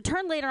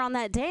returned later on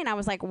that day, and I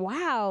was like,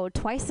 wow,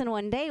 twice in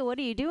one day, what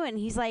are you doing?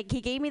 He's like,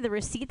 he gave me the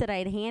receipt that I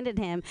had handed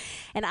him,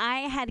 and I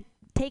had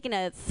taken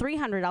a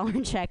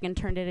 $300 check and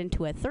turned it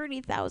into a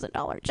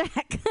 $30,000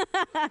 check.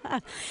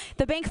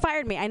 The bank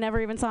fired me. I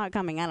never even saw it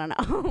coming. I don't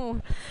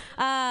know.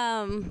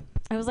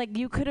 I was like,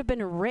 you could have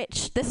been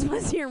rich. This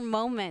was your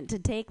moment to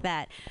take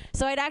that.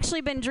 So I'd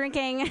actually been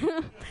drinking.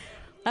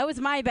 That was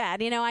my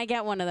bad. You know, I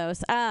get one of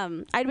those.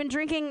 I'd been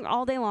drinking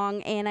all day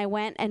long, and I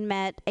went and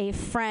met a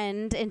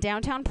friend in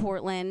downtown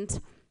Portland,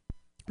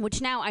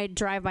 which now I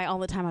drive by all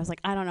the time. I was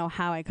like, I don't know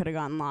how I could have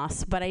gotten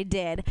lost, but I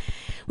did.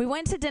 We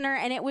went to dinner,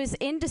 and it was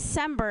in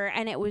December,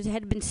 and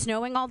had been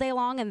snowing all day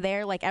long, and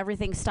there, like,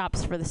 everything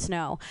stops for the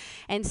snow.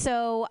 And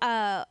so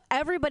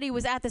everybody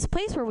was at this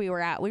place where we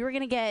were at. We were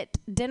going to get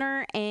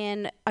dinner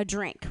and a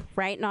drink,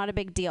 right? Not a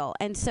big deal.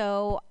 And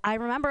so I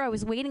remember I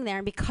was waiting there,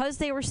 and because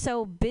they were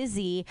so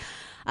busy,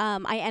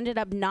 I ended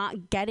up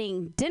not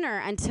getting dinner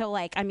until,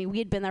 we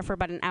had been there for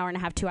about an hour and a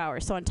half, 2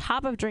 hours. So on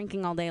top of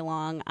drinking all day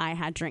long, I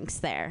had drinks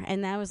there.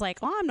 And I was like,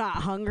 oh, I'm not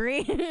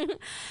hungry.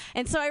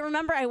 And so I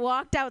remember I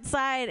walked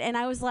outside, and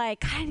I was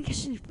like, I think I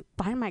should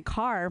find my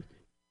car.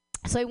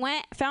 So I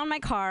went, found my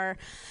car,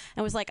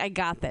 and was like, I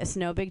got this.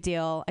 No big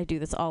deal. I do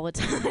this all the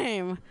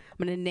time. I'm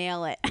going to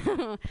nail it.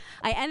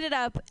 I ended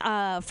up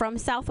from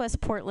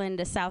southwest Portland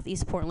to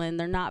southeast Portland.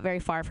 They're not very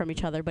far from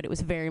each other, but it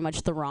was very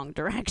much the wrong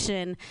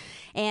direction.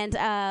 And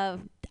I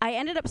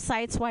ended up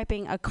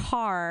sideswiping a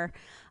car.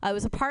 It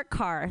was a parked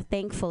car,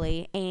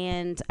 thankfully,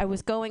 and I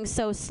was going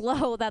so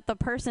slow that the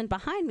person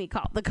behind me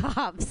called the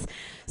cops.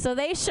 So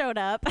they showed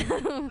up.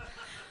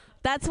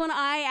 That's when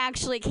I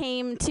actually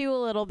came to a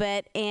little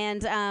bit,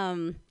 and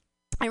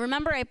I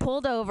remember I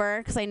pulled over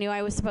because I knew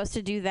I was supposed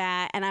to do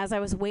that. And as I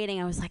was waiting,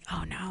 I was like,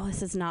 oh, no,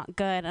 this is not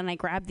good. And I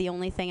grabbed the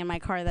only thing in my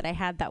car that I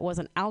had that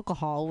wasn't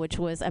alcohol, which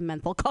was a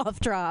menthol cough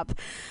drop.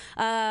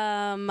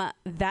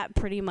 That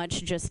pretty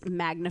much just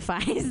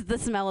magnifies the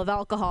smell of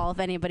alcohol, if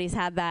anybody's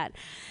had that.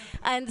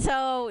 And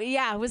so,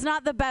 yeah, it was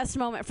not the best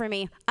moment for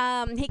me.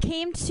 He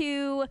came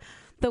to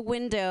the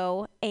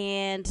window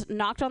and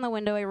knocked on the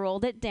window. I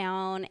rolled it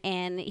down,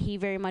 and he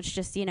very much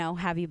just,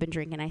 have you been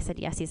drinking? I said,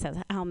 yes. He says,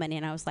 how many?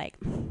 And I was like,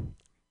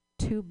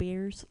 2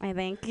 beers, I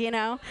think,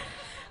 I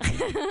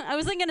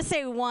wasn't going to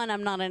say 1.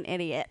 I'm not an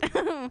idiot.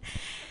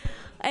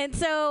 And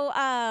so,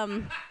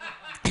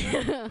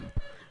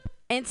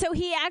 and so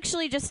he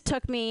actually just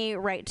took me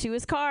right to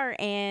his car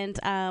and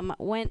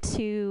went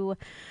to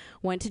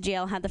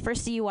jail, had the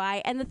first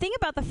DUI. And the thing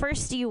about the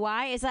first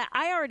DUI is that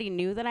I already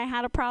knew that I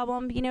had a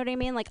problem. You know what I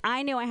mean? Like,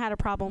 I knew I had a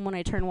problem when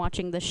I turned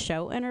watching the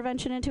show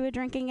Intervention into a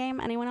Drinking Game.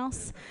 Anyone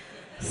else?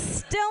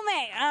 Still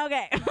me.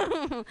 Okay.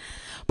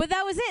 But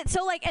that was it.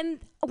 So, and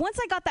once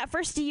I got that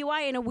first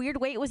DUI, in a weird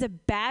way, it was a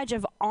badge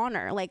of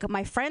honor. Like,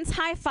 my friends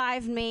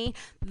high-fived me.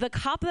 The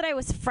cop that I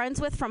was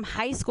friends with from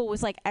high school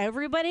was like,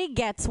 everybody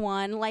gets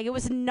one. Like, it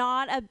was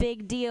not a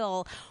big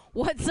deal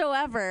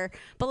whatsoever.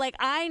 But,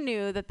 I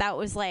knew that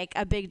was,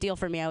 a big deal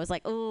for me. I was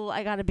like, oh,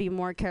 I got to be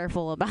more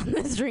careful about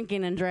this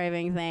drinking and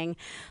driving thing.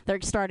 They're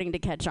starting to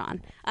catch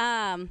on.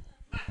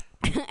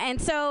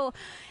 And so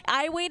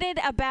I waited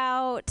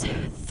about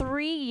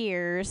 3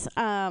 years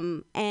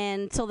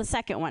until the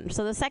second one.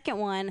 So the second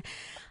one,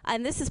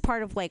 and this is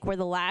part of where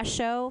the last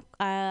show,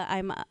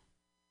 I'm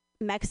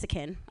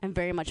Mexican. I'm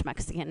very much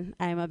Mexican.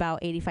 I'm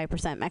about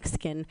 85%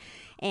 Mexican,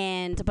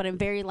 but I'm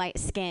very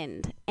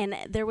light-skinned. And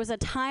there was a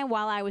time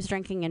while I was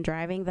drinking and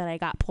driving that I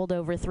got pulled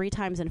over 3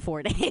 times in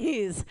 4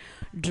 days,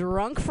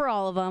 drunk for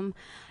all of them.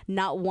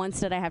 Not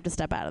once did I have to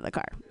step out of the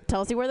car.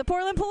 Tells you where the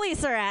Portland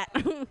police are at.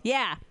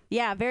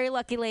 Yeah, very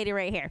lucky lady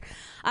right here.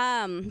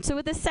 So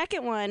with the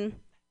second one,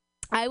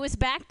 I was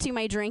back to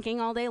my drinking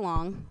all day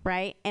long,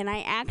 right? And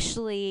I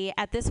actually,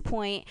 at this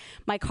point,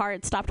 my car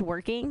had stopped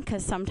working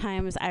because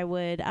sometimes I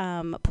would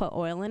put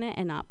oil in it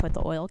and not put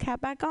the oil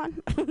cap back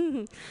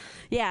on.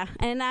 Yeah,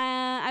 and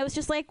I was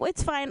just like, well,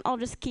 it's fine. I'll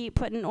just keep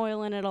putting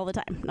oil in it all the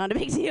time. Not a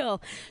big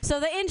deal. So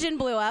the engine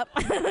blew up.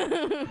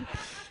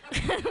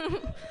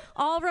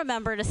 I'll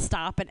remember to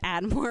stop and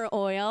add more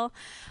oil.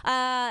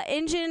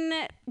 Engine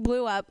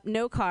blew up,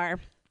 no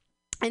car.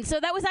 And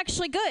so that was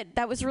actually good.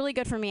 That was really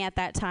good for me at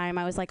that time.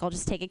 I was like, I'll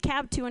just take a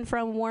cab to and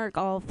from work.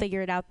 I'll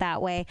figure it out that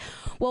way.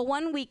 Well,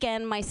 one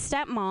weekend, my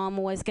stepmom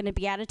was going to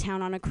be out of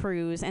town on a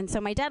cruise. And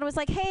so my dad was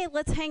like, hey,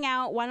 let's hang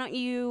out. Why don't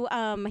you,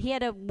 he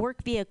had a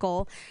work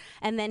vehicle,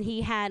 and then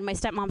he had my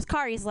stepmom's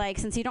car. He's like,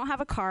 since you don't have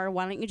a car,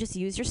 why don't you just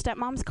use your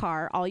stepmom's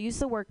car? I'll use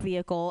the work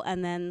vehicle.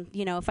 And then,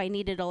 if I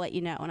need it, I'll let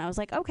you know. And I was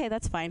like, okay,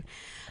 that's fine.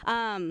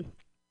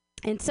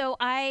 And so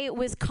I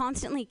was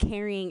constantly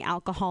carrying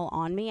alcohol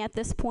on me at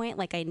this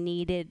point. I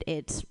needed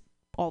it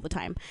all the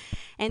time.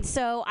 And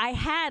so I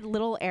had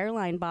little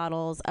airline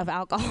bottles of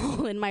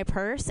alcohol in my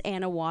purse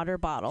and a water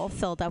bottle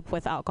filled up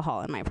with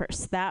alcohol in my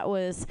purse.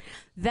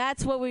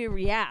 That's what we were,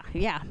 yeah.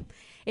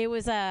 It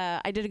was,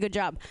 I did a good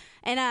job.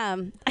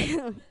 And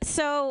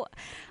so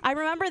I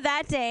remember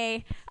that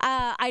day,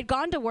 I'd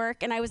gone to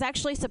work, and I was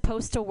actually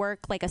supposed to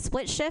work a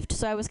split shift.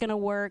 So I was going to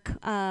work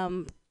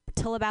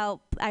till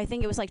about, I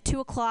think it was 2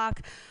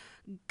 o'clock,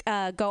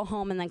 go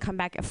home and then come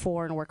back at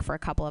 4 and work for a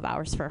couple of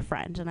hours for a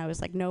friend. And I was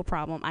like, no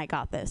problem, I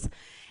got this.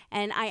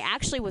 And I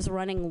actually was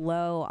running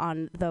low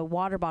on the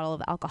water bottle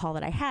of alcohol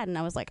that I had. And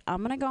I was like, I'm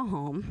going to go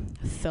home,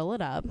 fill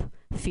it up,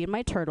 feed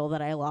my turtle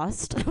that I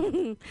lost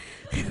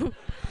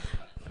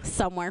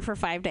somewhere for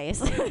 5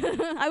 days.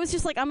 I was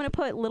just like, I'm going to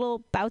put little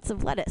bouts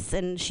of lettuce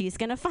and she's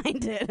going to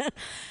find it.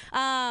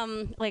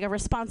 Like a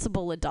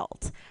responsible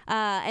adult.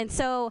 And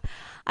so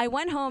I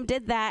went home,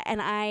 did that,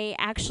 and I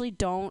actually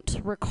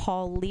don't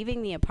recall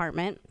leaving the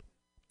apartment.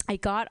 I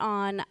got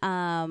on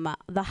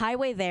the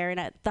highway there, and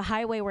at the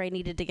highway where I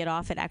needed to get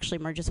off, it actually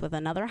merges with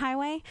another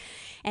highway.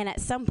 And at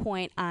some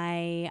point,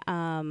 I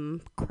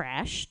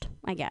crashed,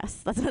 I guess.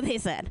 That's what they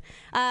said.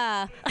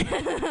 I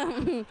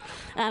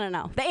don't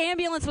know. The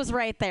ambulance was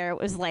right there.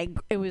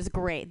 It was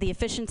great. The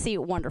efficiency,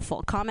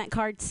 wonderful. Comment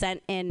card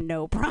sent in,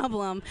 no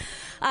problem.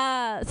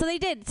 So they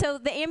did. So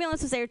the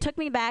ambulance was there, took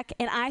me back,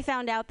 and I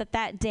found out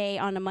that day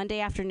on a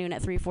Monday afternoon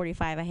at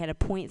 3:45, I had a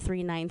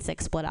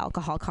 .396 blood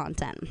alcohol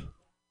content.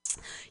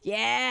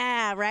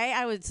 Yeah, right?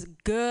 I was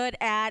good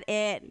at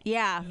it.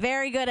 Yeah,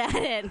 very good at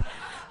it.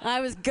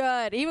 I was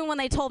good. Even when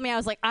they told me, I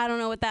was like, I don't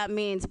know what that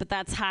means, but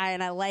that's high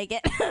and I like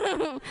it.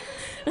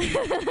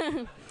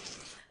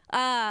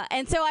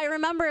 And so I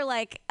remember,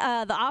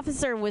 the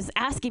officer was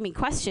asking me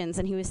questions,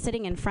 and he was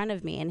sitting in front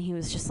of me, and he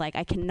was just like,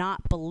 I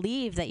cannot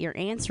believe that you're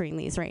answering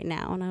these right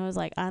now. And I was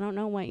like, I don't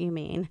know what you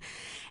mean.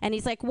 And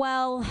he's like,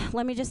 well,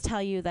 let me just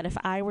tell you that if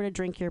I were to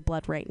drink your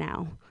blood right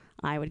now,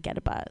 I would get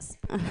a buzz.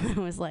 I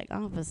was like,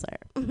 officer,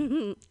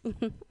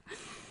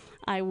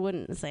 I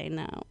wouldn't say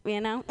no,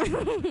 you know?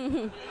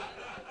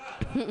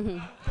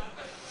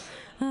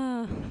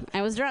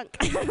 I was drunk.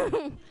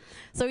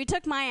 So he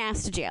took my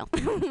ass to jail,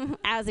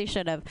 as he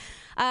should have.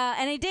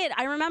 And he did.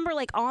 I remember,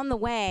 like, on the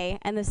way,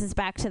 and this is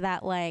back to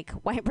that, like,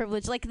 white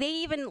privilege, like, they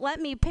even let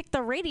me pick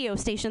the radio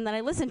station that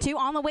I listened to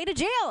on the way to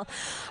jail.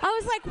 I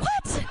was like,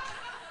 what?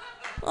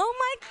 Oh,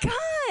 my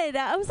God.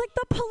 I was like,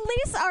 the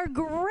police are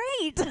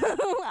great.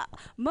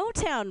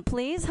 Motown,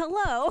 please.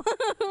 Hello.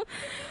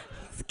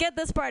 Let's get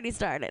this party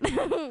started.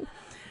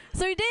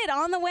 So he did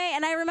on the way,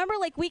 and I remember,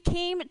 like, we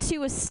came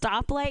to a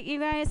stoplight, you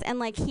guys, and,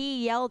 like,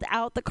 he yelled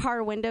out the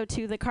car window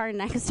to the car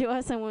next to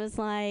us and was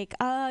like,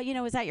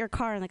 is that your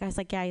car? And the guy's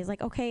like, yeah. He's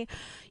like, okay,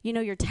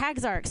 your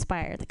tags are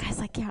expired. The guy's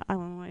like, yeah, I'm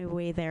on my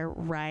way there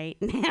right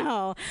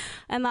now.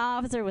 And the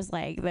officer was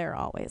like, they're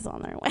always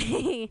on their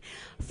way.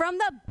 From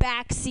the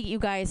back seat, you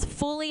guys,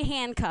 fully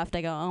handcuffed.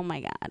 I go, oh, my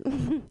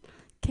God.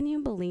 Can you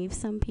believe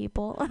some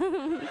people?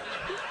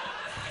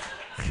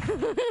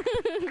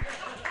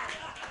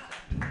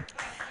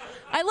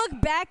 I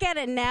look back at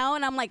it now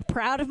and I'm like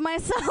proud of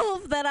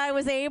myself that I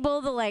was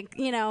able to, like,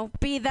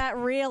 be that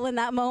real in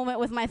that moment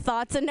with my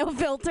thoughts and no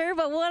filter,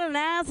 but what an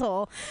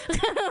asshole.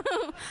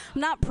 I'm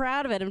not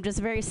proud of it. I'm just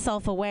very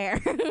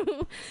self-aware.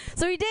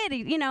 So he did,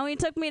 he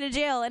took me to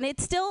jail, and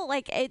it's still,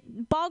 like,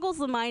 it boggles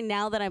the mind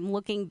now that I'm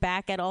looking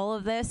back at all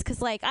of this, because,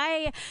 like,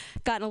 I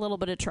got in a little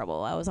bit of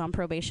trouble. I was on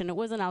probation. It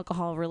wasn't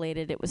alcohol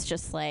related. It was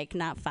just, like,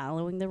 not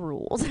following the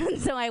rules.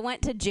 And so I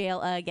went to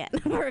jail again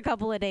for a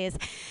couple of days.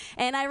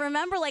 And I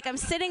remember, like, I'm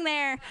sitting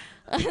there,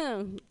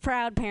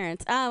 proud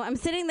parents. I'm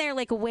sitting there,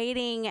 like,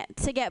 waiting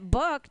to get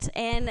booked,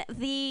 and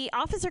the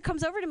officer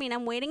comes over to me, and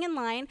I'm waiting in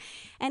line,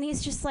 and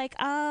he's just like,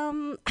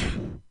 I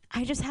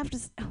just have to.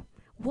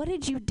 What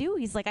did you do?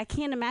 He's like, I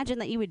can't imagine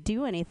that you would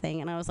do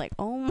anything. And I was like,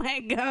 oh my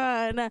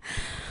God,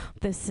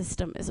 this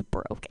system is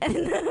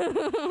broken.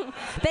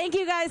 Thank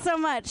you guys so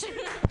much.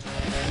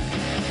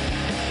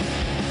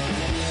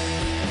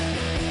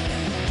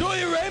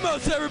 Julia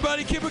Ramos,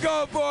 everybody, keep it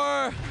going for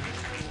her.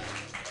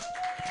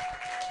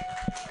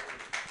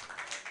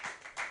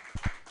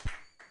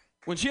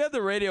 When she had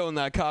the radio in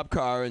that cop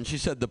car and she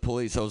said the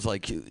police, I was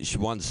like, she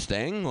wants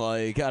Sting?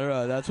 Like, I don't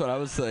know. That's what I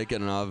was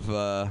thinking of.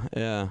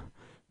 Yeah.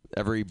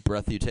 Every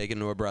breath you take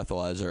into a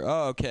breathalyzer.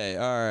 Oh, okay.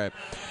 All right.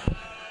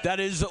 That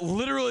is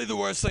literally the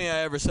worst thing I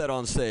ever said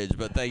on stage,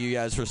 but thank you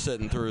guys for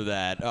sitting through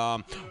that.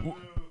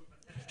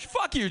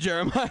 Fuck you,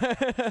 Jeremiah.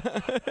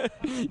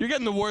 You're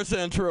getting the worst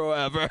intro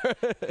ever.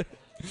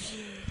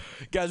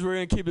 Guys, we're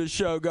going to keep this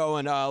show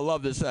going. I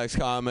love this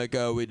ex-comic.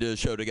 We did a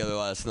show together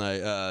last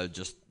night. I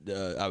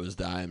was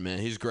dying, man.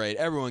 He's great.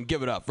 Everyone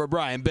give it up for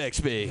Brian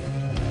Bixby. All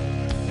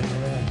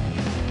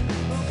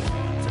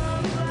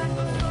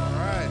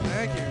right,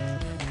 thank you.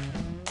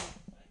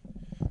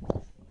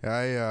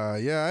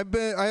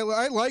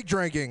 I like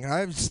drinking.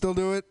 I still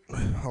do it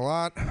a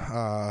lot.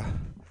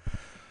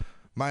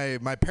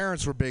 My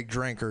parents were big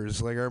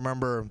drinkers. Like, I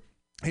remember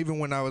even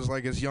when I was,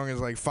 like, as young as,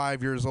 like,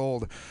 5 years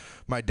old,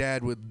 my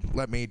dad would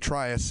let me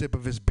try a sip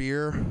of his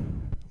beer,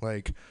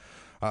 like,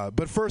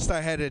 but first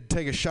I had to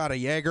take a shot of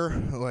Jaeger.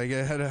 Like,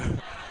 I had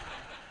to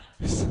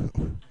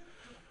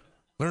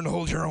learn to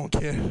hold your own,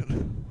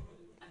 kid.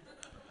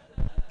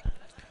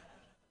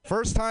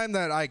 First time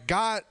that I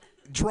got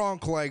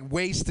drunk, like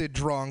wasted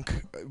drunk,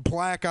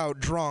 blackout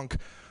drunk,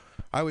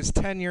 I was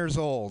 10 years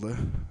old.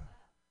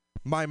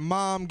 My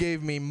mom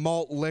gave me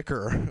malt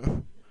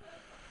liquor.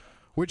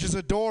 Which is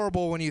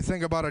adorable when you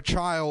think about a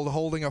child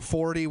holding a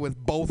 40 with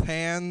both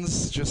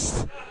hands,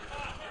 just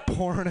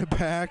pouring it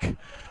back,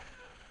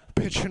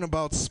 bitching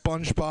about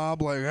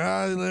SpongeBob, like,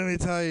 let me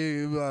tell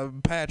you,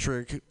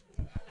 Patrick.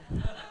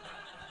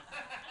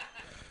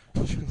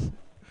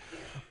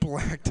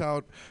 Blacked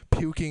out,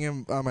 puking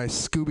on my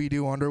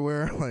Scooby-Doo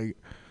underwear. Like,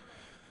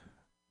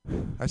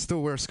 I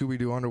still wear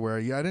Scooby-Doo underwear.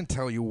 Yeah, I didn't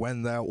tell you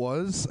when that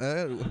was.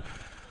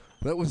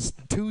 That was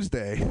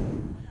Tuesday.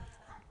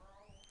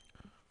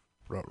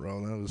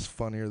 Ruh-roh, that was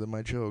funnier than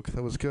my joke.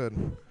 That was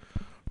good.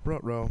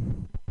 Ruh-roh.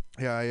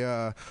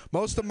 Yeah,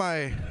 most of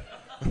my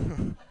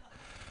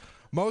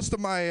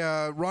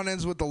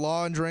run-ins with the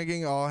law and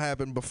drinking all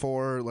happened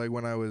before, like,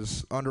 when I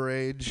was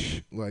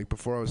underage, like,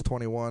 before I was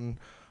 21.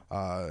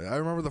 I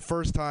remember the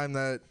first time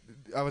that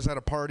I was at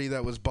a party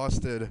that was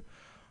busted.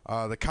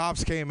 The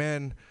cops came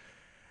in,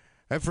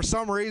 and for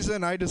some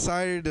reason, I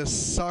decided to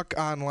suck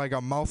on, like, a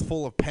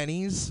mouthful of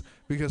pennies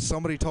because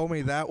somebody told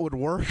me that would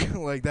work.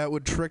 Like, that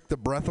would trick the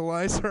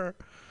breathalyzer.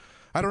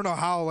 I don't know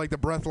how, like, the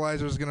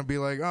breathalyzer is going to be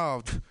like,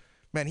 oh,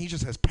 man, he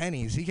just has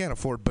pennies. He can't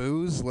afford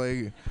booze.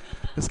 Like,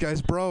 this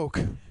guy's broke.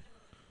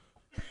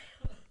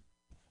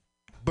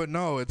 But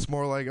no, it's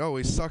more like, oh,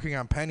 he's sucking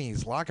on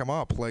pennies. Lock him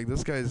up. Like,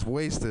 this guy's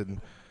wasted.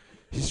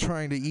 He's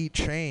trying to eat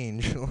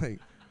change. Like,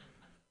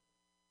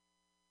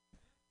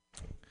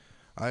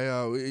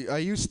 I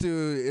used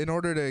to, in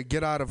order to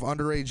get out of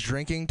underage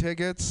drinking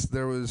tickets,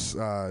 there was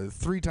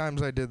 3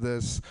 times I did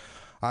this.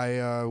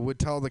 I would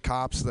tell the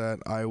cops that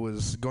I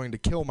was going to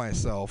kill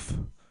myself.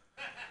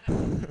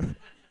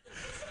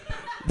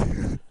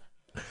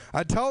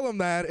 I'd tell them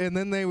that, and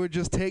then they would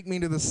just take me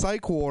to the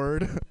psych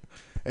ward,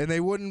 and they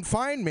wouldn't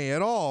find me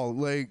at all.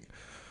 Like,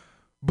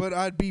 but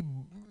I'd be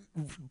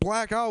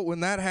black out when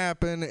that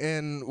happened,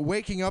 and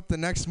waking up the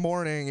next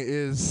morning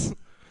is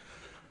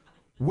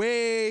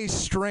way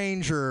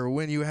stranger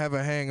when you have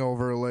a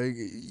hangover. Like,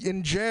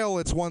 in jail,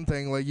 it's one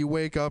thing. Like, you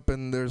wake up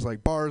and there's,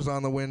 like, bars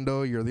on the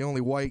window. You're the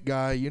only white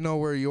guy. You know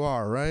where you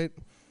are, right?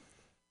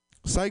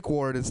 Psych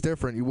ward, it's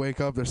different. You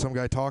wake up, there's some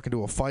guy talking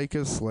to a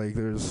ficus. Like,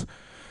 there's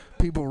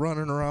people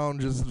running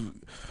around just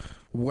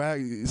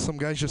some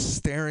guy's just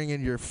staring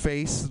in your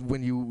face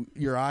when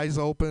your eyes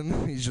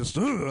open. He's just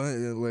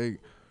like,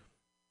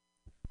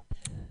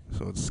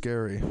 so it's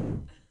scary.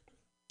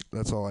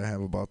 That's all I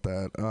have about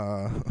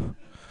that.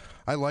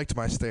 I liked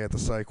my stay at the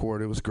psych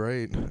ward. It was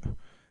great.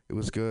 It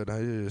was good.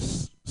 I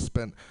just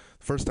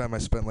first time I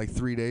spent like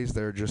 3 days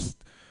there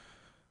just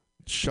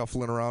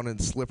shuffling around in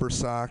slipper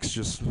socks,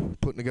 just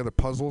putting together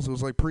puzzles. It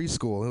was like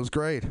preschool. It was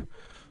great. It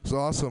was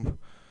awesome.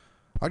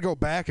 I'd go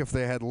back if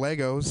they had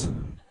Legos,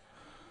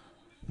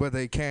 but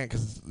they can't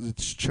because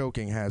it's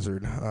choking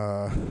hazard.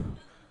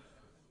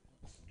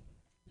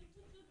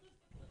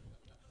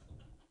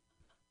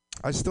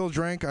 I still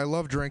drink. I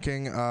love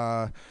drinking.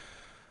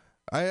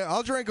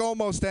 I'll drink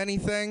almost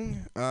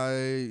anything.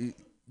 I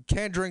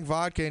can't drink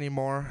vodka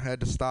anymore. Had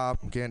to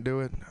stop. Can't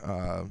do it.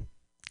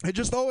 It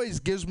just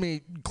always gives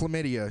me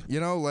chlamydia, you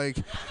know, like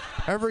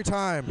every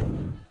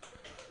time.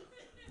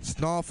 It's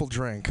an awful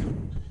drink.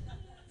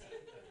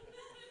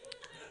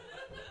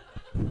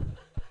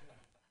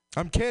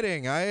 I'm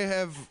kidding.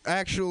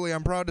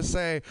 I'm proud to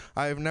say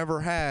I have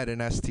never had an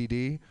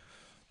STD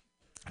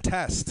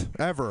test,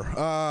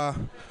 ever.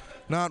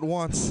 Not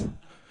once.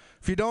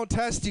 If you don't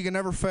test, you can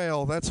never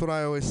fail. That's what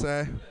I always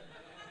say.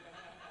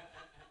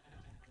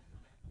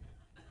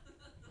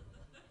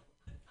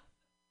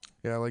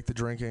 Yeah, I like the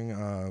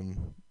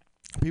drinking.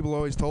 People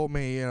always told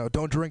me,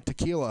 don't drink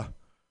tequila.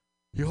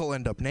 You'll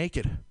end up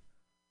naked.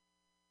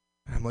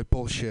 I'm like,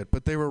 bullshit.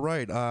 But they were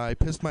right. I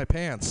pissed my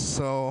pants,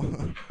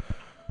 so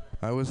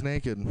I was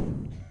naked.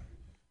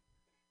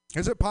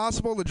 Is it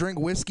possible to drink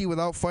whiskey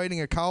without fighting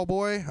a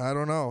cowboy? I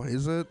don't know.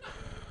 Is it?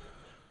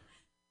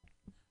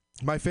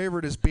 My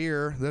favorite is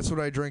beer. That's what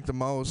I drink the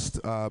most.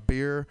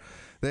 Beer.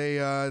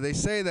 They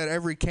say that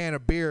every can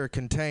of beer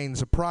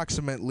contains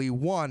approximately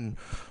 1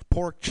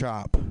 pork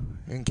chop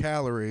in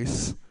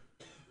calories.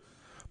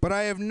 But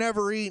I have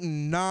never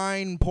eaten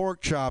 9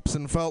 pork chops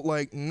and felt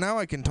like now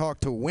I can talk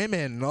to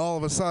women all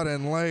of a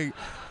sudden. Like,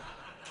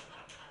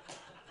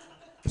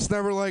 it's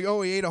never like,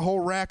 oh, he ate a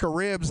whole rack of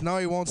ribs. Now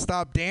he won't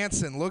stop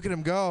dancing. Look at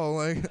him go.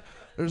 Like,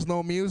 there's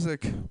no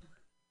music.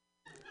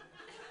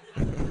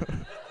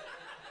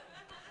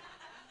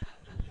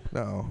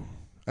 No.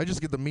 I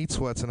just get the meat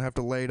sweats and have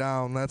to lay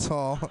down. That's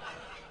all.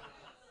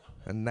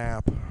 And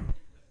nap.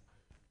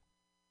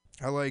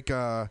 I like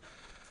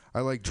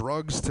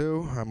drugs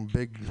too. I'm a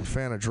big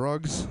fan of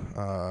drugs.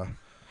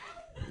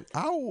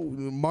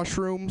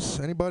 Mushrooms.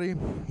 Anybody?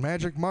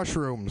 Magic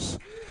mushrooms.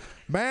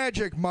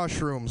 Magic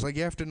mushrooms. Like,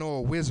 you have to know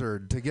a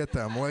wizard to get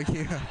them. Like,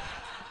 yeah.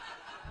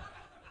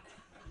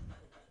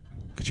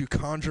 Could you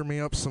conjure me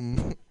up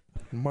some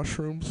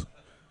mushrooms?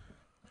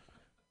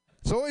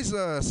 It's always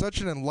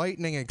such an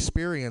enlightening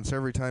experience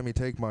every time you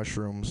take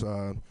mushrooms.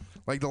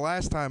 Like the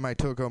last time I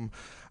took them,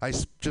 I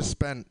just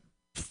spent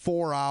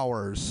 4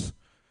 hours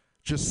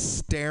just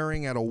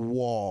staring at a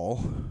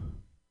wall.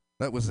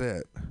 That was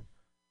it.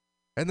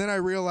 And then I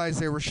realized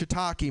they were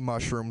shiitake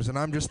mushrooms, and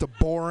I'm just a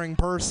boring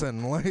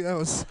person. Like,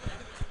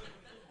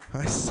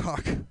 I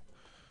suck.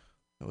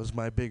 That was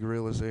my big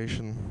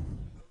realization.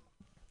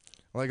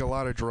 Like a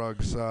lot of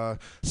drugs.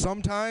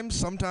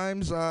 Sometimes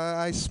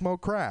I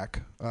smoke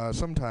crack.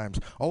 Sometimes.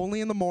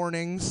 Only in the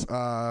mornings,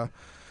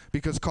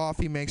 because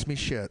coffee makes me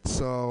shit.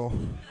 So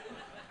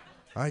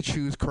I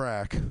choose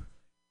crack.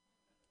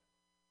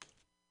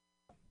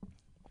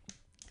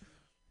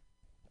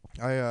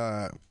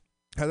 I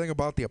think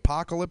about the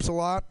apocalypse a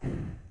lot.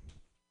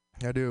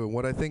 I do.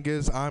 What I think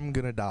is I'm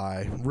gonna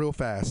die real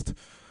fast.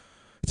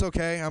 It's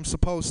okay. I'm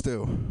supposed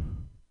to.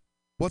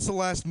 What's the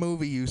last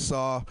movie you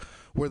saw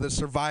where the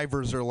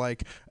survivors are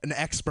like an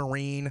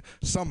ex-Marine,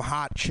 some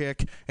hot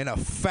chick, and a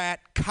fat,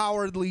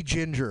 cowardly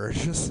ginger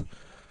just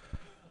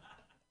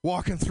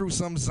walking through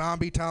some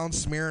zombie town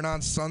smearing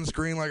on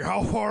sunscreen like,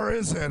 how far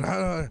is it?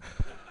 I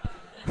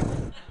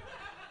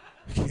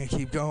can't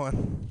keep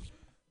going.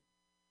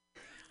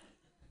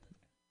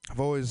 I've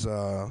always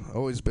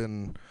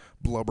been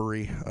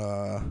blubbery,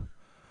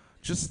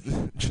 just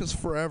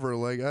forever.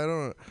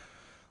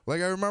 I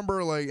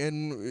remember,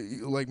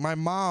 my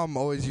mom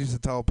always used to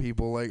tell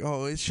people, like,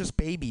 oh, it's just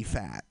baby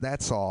fat.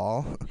 That's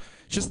all.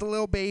 Just a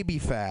little baby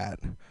fat.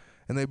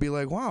 And they'd be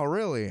like, wow,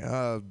 really?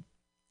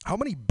 How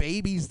many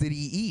babies did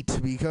he eat?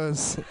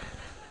 Because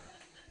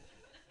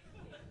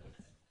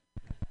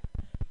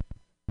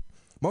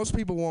most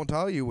people won't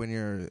tell you when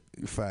you're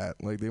fat.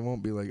 Like, they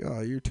won't be like,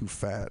 oh, you're too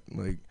fat.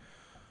 Like,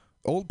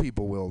 old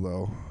people will,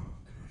 though.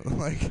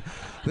 Like,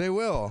 they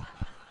will.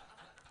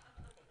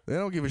 They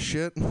don't give a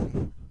shit.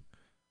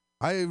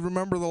 I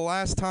remember the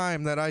last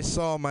time that I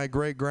saw my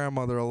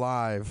great-grandmother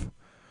alive.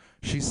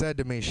 She said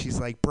to me, she's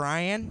like,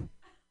 Brian,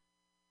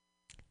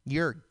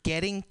 you're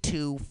getting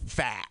too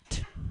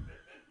fat.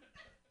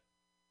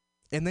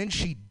 And then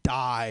she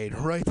died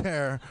right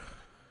there.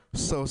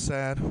 So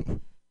sad.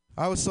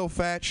 I was so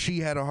fat, she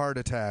had a heart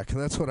attack.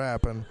 That's what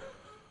happened.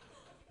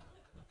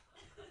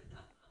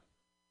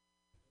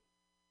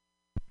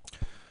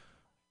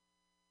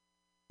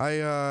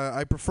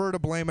 I prefer to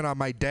blame it on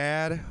my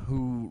dad,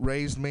 who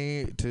raised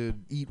me to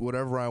eat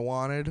whatever I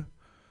wanted.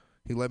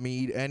 He let me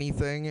eat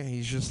anything.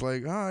 He's just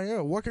like, oh,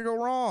 yeah, what could go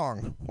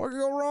wrong? What could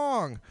go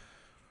wrong?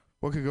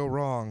 What could go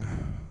wrong?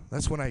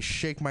 That's when I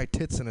shake my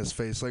tits in his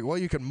face. Like, well,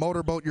 you can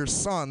motorboat your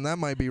son. That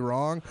might be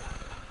wrong.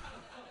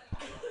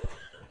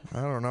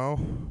 I don't know.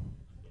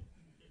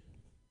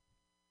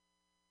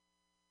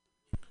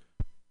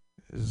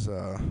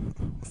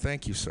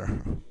 Thank you,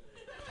 sir.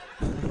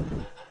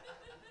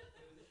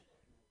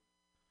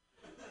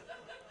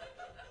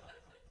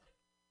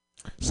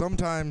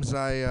 Sometimes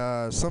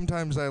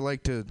I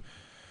like to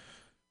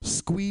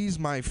squeeze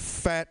my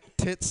fat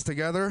tits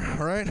together,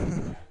 right?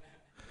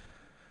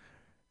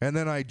 And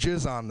then I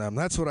jizz on them.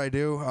 That's what I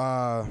do.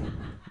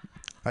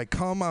 I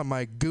come on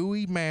my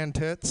gooey man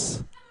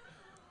tits,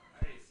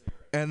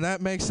 and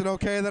that makes it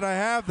okay that I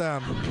have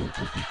them.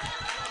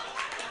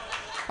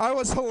 I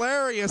was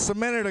hilarious a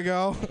minute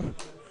ago.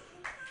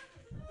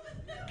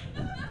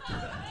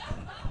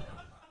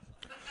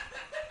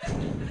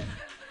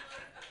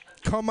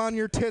 Come on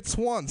your tits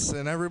once,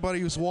 and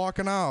everybody was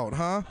walking out,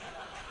 huh?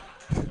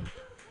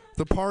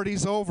 The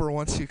party's over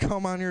once you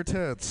come on your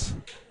tits.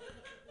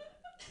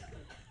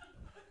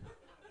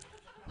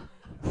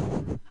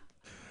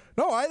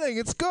 No, I think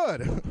it's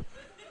good.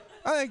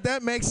 I think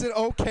that makes it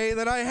okay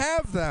that I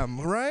have them,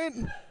 right?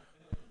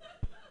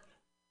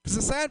 Because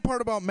the sad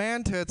part about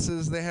man tits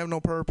is they have no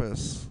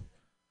purpose.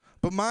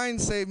 But mine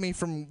saved me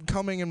from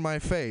coming in my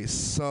face,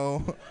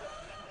 so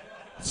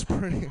it's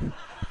pretty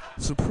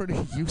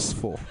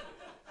useful.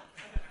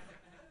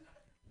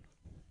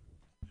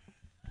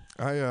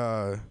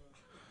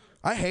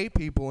 I hate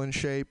people in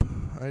shape.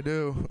 I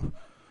do.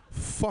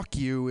 Fuck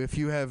you if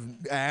you have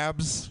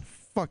abs.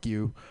 Fuck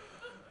you.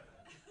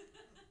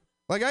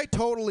 Like, I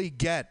totally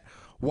get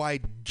why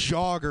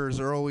joggers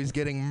are always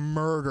getting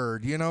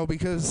murdered, you know,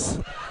 because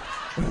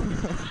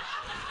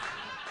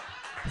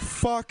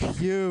fuck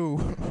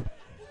you.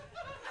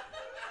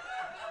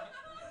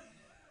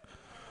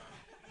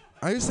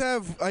 I used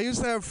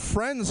to have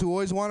friends who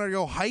always wanted to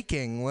go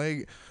hiking,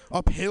 like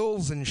up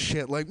hills and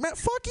shit. Like, man,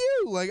 fuck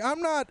you. Like,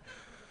 I'm not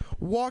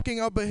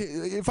walking up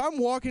if I'm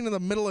walking in the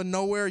middle of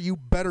nowhere, you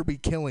better be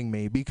killing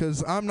me,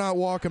 because I'm not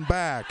walking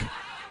back.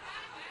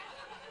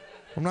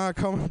 I'm not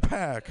coming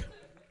back.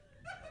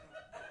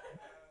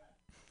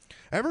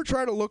 Ever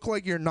try to look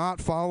like you're not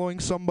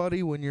following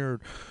somebody when you're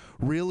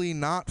really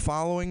not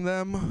following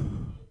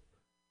them?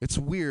 It's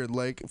weird.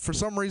 Like, for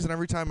some reason,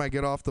 every time I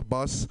get off the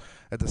bus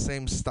at the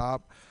same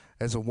stop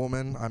as a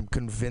woman, I'm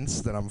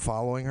convinced that I'm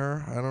following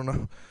her. I don't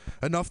know.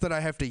 Enough that I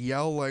have to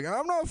yell, like,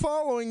 I'm not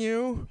following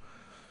you.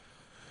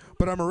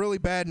 But I'm a really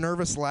bad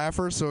nervous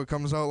laugher, so it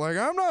comes out like,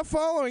 I'm not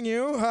following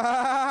you.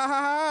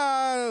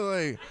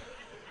 Like,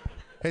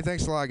 hey,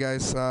 thanks a lot,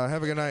 guys.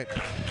 Have a good night.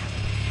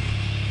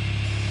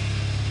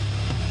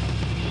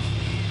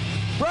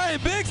 Brian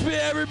Bixby,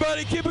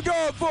 everybody. Keep it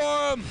going for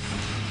him.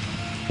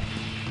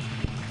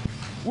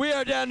 We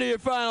are down to your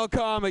final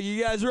comic.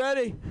 You guys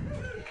ready?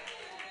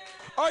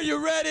 Are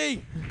you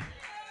ready?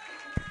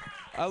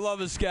 I love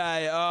this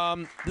guy.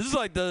 This is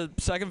like the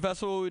second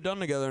festival we've done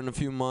together in a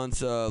few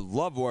months.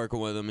 Love working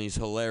with him. He's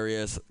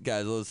hilarious.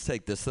 Guys, let's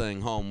take this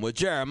thing home with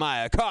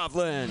Jeremiah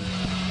Coughlin.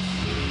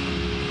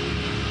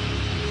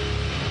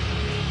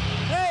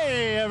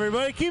 Hey,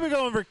 everybody. Keep it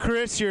going for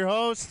Chris, your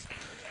host.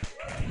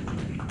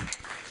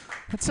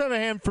 Let's have a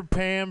hand for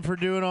Pam for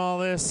doing all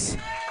this.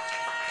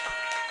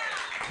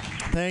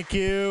 Thank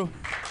you.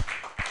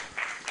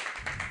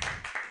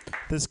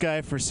 This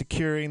guy for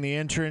securing the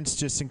entrance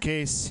just in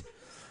case.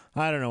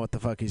 I don't know what the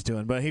fuck he's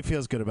doing, but he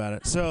feels good about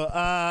it. So,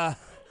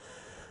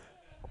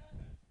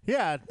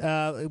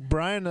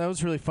 Brian, that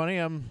was really funny.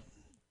 I'm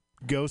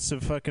ghosts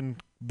of fucking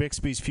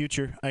Bixby's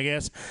future, I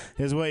guess,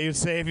 is what you'd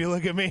say if you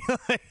look at me.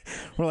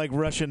 We're like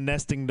Russian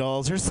nesting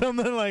dolls or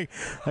something. Like,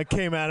 I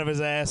came out of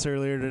his ass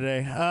earlier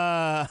today.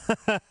 I'm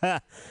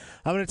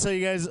going to tell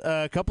you guys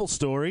a couple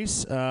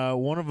stories.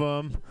 One of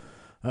them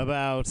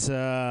about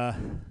the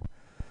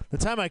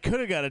time I could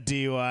have got a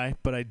DUI,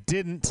 but I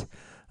didn't.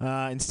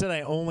 Instead,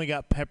 I only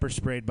got pepper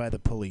sprayed by the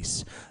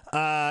police.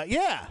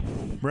 Yeah,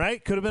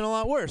 right? Could have been a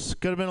lot worse.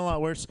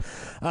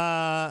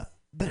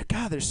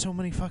 God, there's so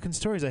many fucking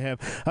stories I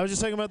have. I was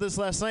just talking about this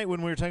last night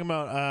when we were talking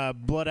about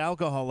blood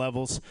alcohol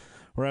levels,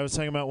 where I was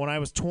talking about when I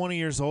was 20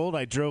 years old,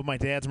 I drove my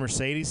dad's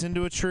Mercedes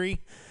into a tree.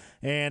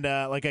 And,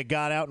 I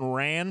got out and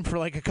ran for,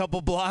 like, a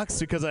couple blocks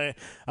because I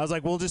was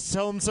like, well, just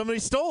tell them somebody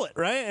stole it,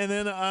 right? And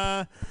then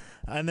I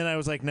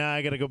was like, nah,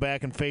 I got to go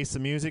back and face the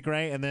music,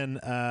 right? And then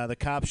the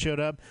cops showed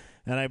up,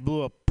 and I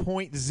blew a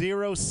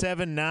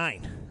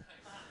 .079.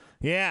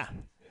 Yeah.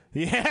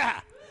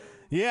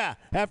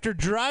 After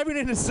driving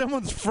into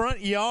someone's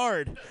front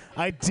yard,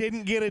 I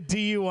didn't get a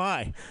DUI.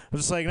 I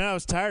was just like, no, I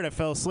was tired. I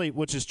fell asleep,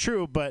 which is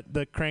true, but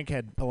the crank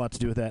had a lot to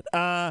do with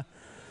that.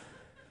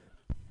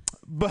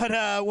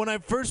 But when I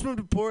first moved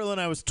to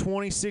Portland, I was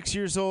 26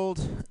 years old.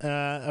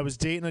 I was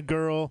dating a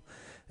girl,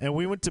 and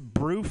we went to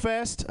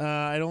Brewfest.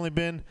 I'd only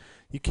been.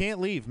 You can't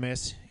leave,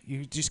 miss.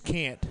 You just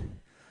can't.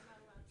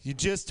 You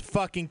just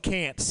fucking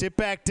can't. Sit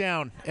back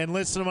down and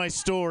listen to my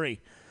story.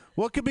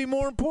 What could be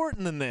more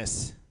important than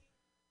this?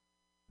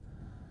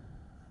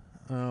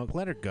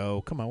 Let her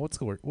go. Come on, what's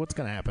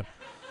gonna happen?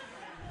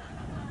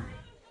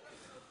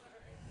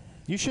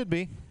 You should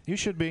be. You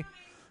should be.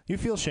 You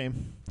feel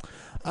shame.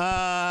 When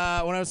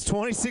I was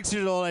 26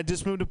 years old, I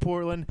just moved to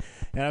Portland,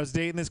 and I was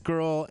dating this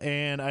girl,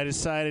 and I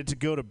decided to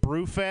go to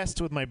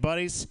Brewfest with my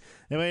buddies.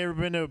 Anybody ever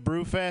been to a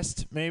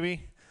Brewfest,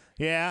 maybe?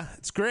 Yeah,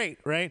 it's great,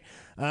 right?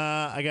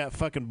 I got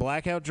fucking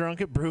blackout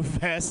drunk at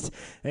Brewfest,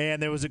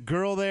 and there was a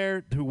girl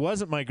there who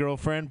wasn't my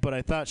girlfriend, but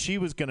I thought she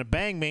was going to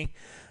bang me.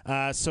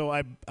 So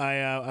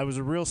I was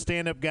a real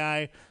stand-up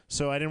guy,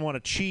 so I didn't want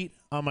to cheat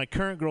on my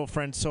current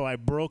girlfriend, so I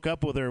broke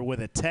up with her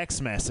with a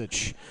text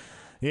message.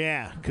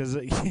 Yeah,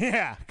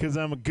 because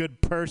I'm a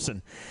good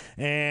person.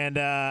 And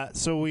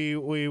so we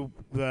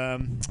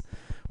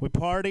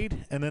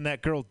partied, and then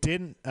that girl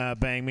didn't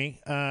bang me.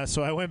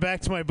 So I went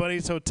back to my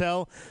buddy's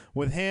hotel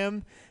with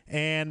him,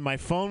 and my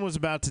phone was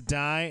about to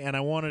die, and I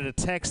wanted to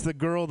text the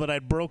girl that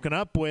I'd broken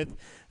up with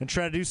and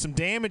try to do some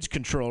damage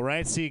control,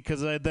 right? See,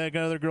 because that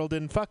other girl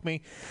didn't fuck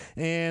me.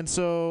 And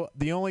so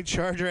the only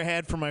charger I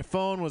had for my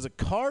phone was a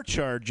car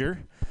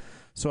charger.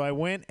 So I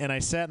went and I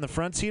sat in the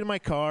front seat of my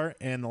car,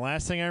 and the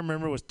last thing I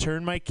remember was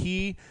turn my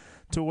key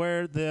to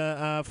where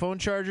the phone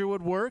charger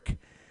would work,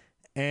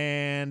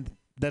 and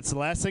that's the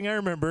last thing I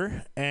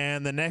remember.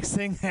 And the next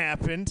thing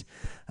happened,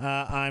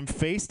 I'm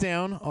face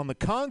down on the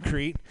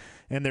concrete,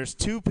 and there's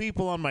two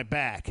people on my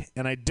back,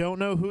 and I don't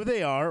know who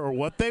they are or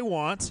what they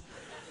want.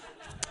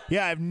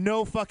 Yeah, I have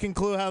no fucking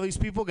clue how these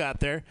people got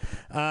there.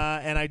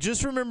 And I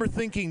just remember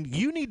thinking,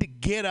 you need to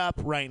get up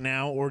right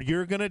now or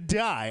you're going to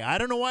die. I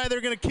don't know why they're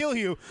going to kill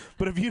you,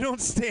 but if you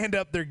don't stand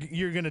up,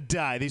 you're going to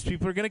die. These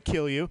people are going to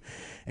kill you.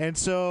 And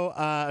so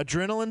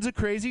adrenaline's a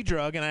crazy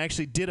drug, and I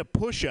actually did a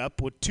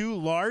push-up with two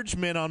large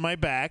men on my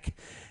back.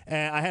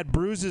 And I had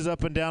bruises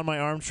up and down my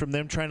arms from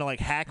them trying to, like,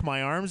 hack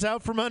my arms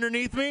out from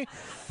underneath me.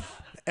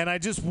 And I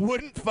just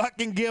wouldn't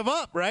fucking give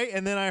up, right?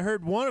 And then I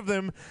heard one of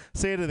them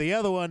say to the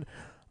other one,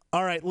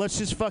 all right, let's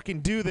just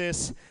fucking do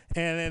this.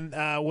 And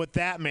then what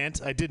that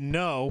meant, I didn't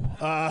know,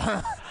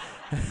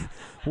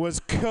 was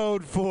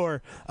code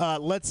for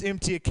let's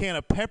empty a can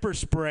of pepper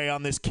spray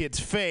on this kid's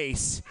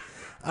face.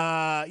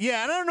 Yeah,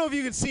 and I don't know if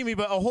you can see me,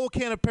 but a whole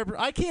can of pepper.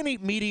 I can't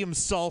eat medium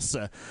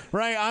salsa,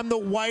 right? I'm the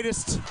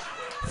whitest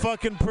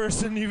fucking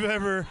person you've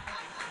ever.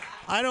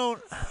 I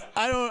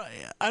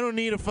don't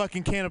need a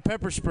fucking can of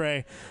pepper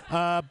spray.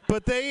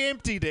 But they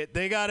emptied it.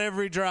 They got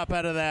every drop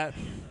out of that.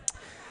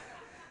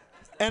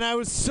 And I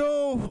was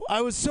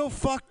so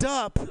fucked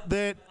up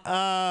that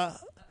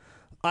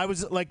I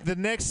was like, the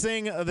next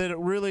thing that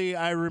really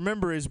I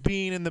remember is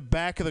being in the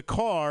back of the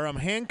car. I'm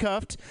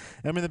handcuffed.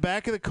 I'm in the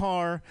back of the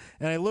car,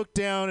 and I look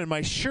down, and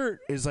my shirt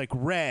is like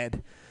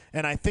red,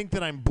 and I think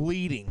that I'm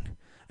bleeding.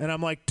 And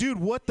I'm like, dude,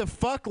 what the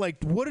fuck?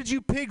 Like, what did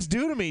you pigs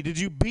do to me? Did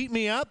you beat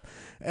me up?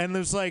 And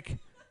there's like,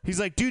 he's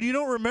like, dude, you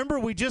don't remember?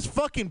 We just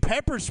fucking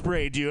pepper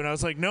sprayed you. And I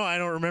was like, no, I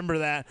don't remember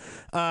that,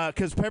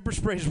 because pepper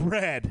spray's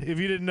red, if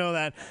you didn't know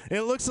that.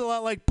 It looks a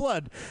lot like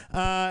blood.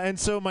 And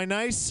so my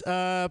nice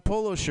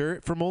polo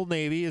shirt from Old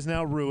Navy is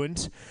now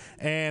ruined.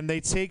 And they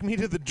take me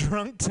to the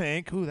drunk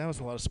tank. Ooh, that was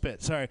a lot of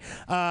spit. Sorry.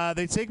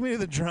 They take me to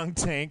the drunk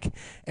tank.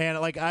 And,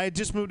 like, I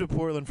just moved to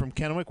Portland from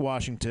Kennewick,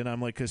 Washington.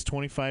 I'm like this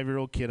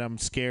 25-year-old kid. I'm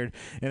scared.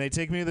 And they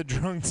take me to the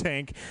drunk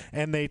tank.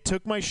 And they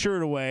took my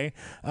shirt away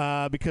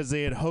because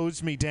they had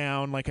hosed me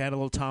down. Like, I had a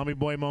little Tommy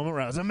Boy moment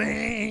where I was a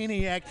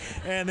maniac.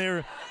 And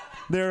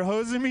they're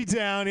hosing me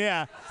down.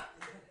 Yeah.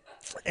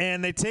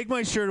 And they take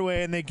my shirt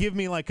away, and they give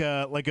me like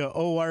a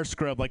OR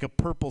scrub, like a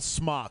purple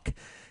smock.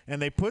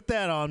 And they put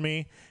that on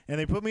me, and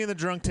they put me in the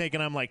drunk tank,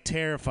 and I'm, like,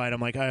 terrified.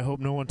 I'm like, I hope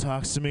no one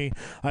talks to me.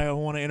 I don't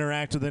want to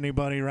interact with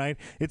anybody, right?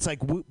 It's, like,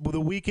 the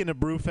weekend of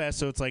Brewfest,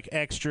 so it's, like,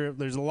 extra.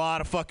 There's a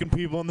lot of fucking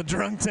people in the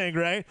drunk tank,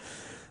 right?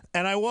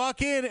 And I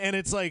walk in, and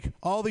it's, like,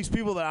 all these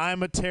people that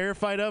I'm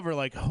terrified of are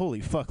like,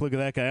 holy fuck, look at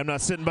that guy. I'm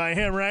not sitting by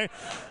him, right?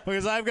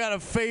 Because I've got a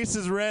face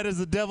as red as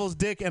the devil's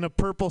dick and a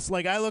purple,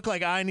 like, I look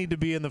like I need to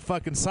be in the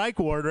fucking psych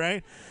ward,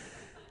 right?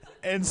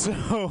 And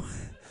so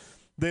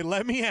they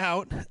let me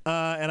out,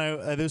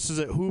 and this is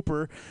at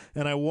Hooper,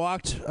 and I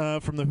walked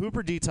from the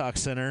Hooper Detox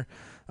Center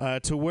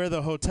to where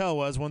the hotel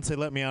was once they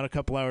let me out a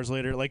couple hours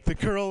later. Like, the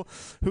girl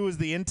who was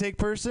the intake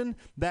person,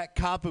 that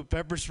cop who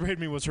pepper sprayed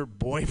me was her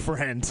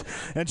boyfriend.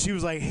 And she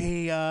was like,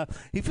 hey,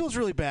 he feels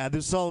really bad.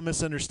 This is all a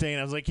misunderstanding.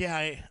 I was like,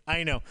 yeah,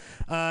 I know.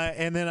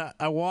 And then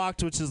I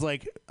walked, which is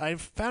like, I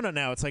found out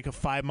now, it's like a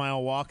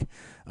 5-mile walk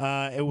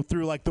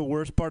through, like, the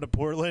worst part of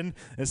Portland.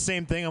 And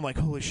same thing. I'm like,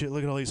 holy shit,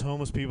 look at all these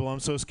homeless people.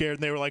 I'm so scared.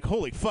 And they were like,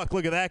 holy fuck,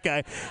 look at that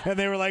guy. And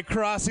they were, like,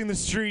 crossing the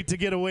street to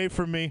get away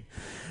from me.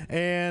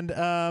 And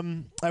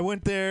I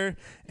went there,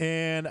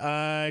 and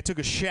I took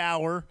a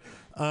shower.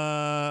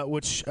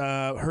 which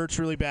hurts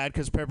really bad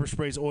because pepper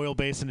spray is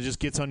oil-based and it just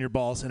gets on your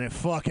balls, and it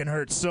fucking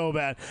hurts so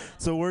bad.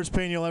 It's the worst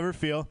pain you'll ever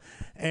feel.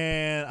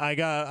 And I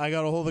got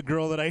a hold of the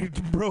girl that I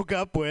broke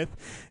up with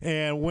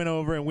and went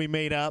over and we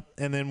made up,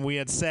 and then we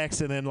had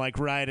sex, and then like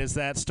right as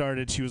that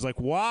started, she was like,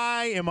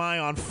 "Why am I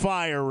on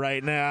fire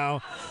right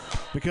now?"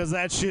 Because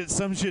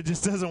some shit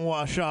just doesn't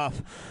wash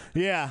off.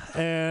 Yeah,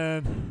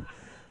 and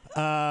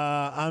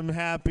I'm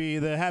happy.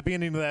 The happy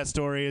ending to that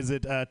story is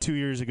that 2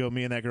 years ago,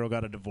 me and that girl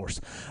got a divorce.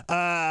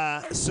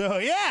 So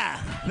yeah,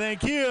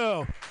 thank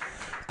you.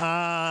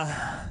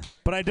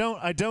 But I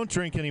don't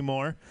drink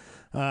anymore.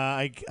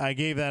 I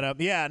gave that up.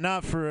 Yeah, I'm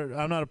not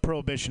a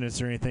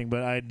prohibitionist or anything,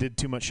 but I did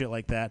too much shit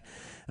like that.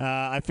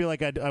 I feel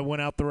like I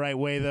went out the right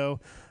way though.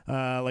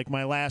 Like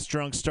my last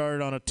drunk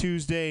started on a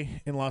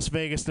Tuesday in Las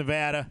Vegas,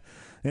 Nevada,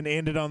 and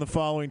ended on the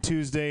following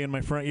Tuesday in my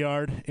front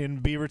yard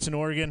in Beaverton,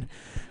 Oregon.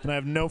 And I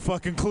have no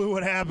fucking clue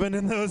what happened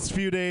in those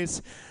few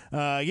days.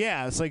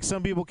 Yeah, it's like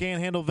some people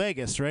can't handle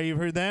Vegas, right? You've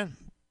heard that?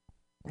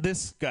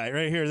 This guy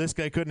right here, this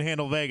guy couldn't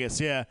handle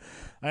Vegas. Yeah,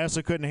 I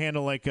also couldn't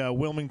handle like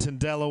Wilmington,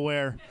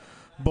 Delaware,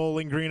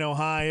 Bowling Green,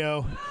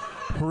 Ohio,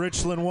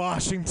 Richland,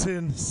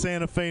 Washington,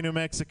 Santa Fe, New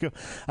Mexico.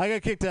 I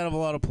got kicked out of a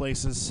lot of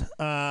places.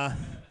 I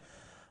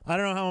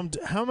don't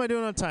know how am I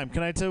doing on time?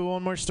 Can I tell you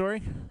one more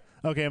story?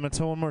 Okay, I'm going to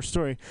tell one more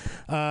story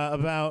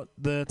about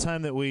the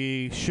time that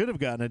we should have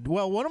gotten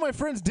well, one of my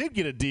friends did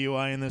get a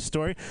DUI in this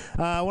story.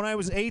 When I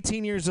was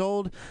 18 years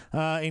old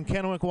in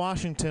Kennewick,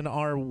 Washington,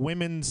 our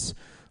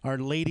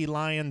Lady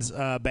Lions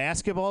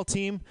basketball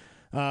team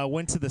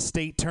went to the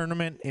state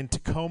tournament in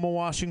Tacoma,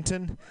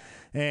 Washington.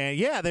 And,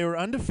 yeah, they were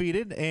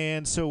undefeated,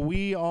 and so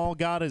we all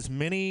got as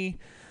many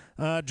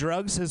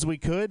drugs as we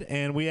could,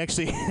 and we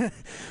actually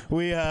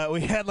we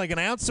had like an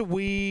ounce of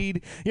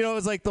weed. You know, it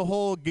was like the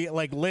whole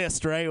like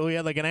list, right? We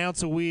had like an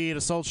ounce of weed,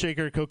 a salt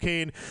shaker,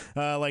 cocaine,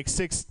 like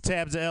 6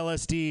 tabs of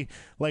LSD.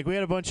 Like we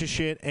had a bunch of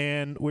shit,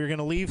 and we were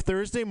gonna leave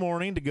Thursday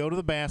morning to go to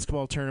the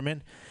basketball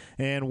tournament.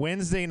 And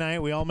Wednesday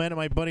night, we all met at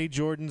my buddy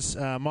Jordan's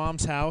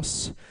mom's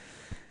house.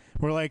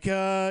 We're like,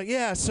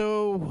 yeah.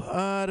 So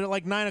at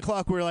like 9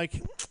 o'clock, we were like,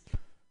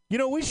 you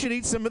know, we should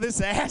eat some of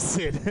this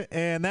acid.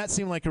 And that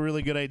seemed like a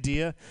really good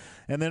idea.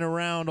 And then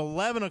around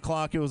 11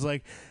 o'clock, it was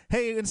like,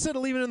 hey, instead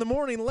of leaving in the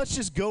morning, let's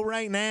just go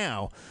right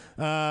now.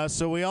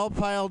 So we all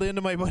piled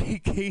into my buddy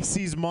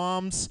Casey's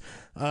mom's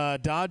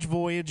Dodge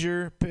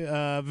Voyager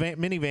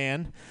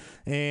minivan.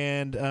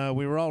 And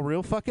we were all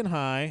real fucking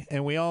high.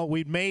 And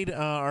we'd made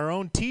our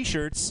own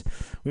T-shirts.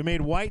 We made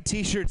white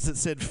T-shirts that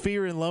said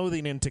Fear and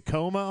Loathing in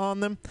Tacoma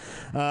on them.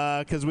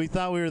 Because we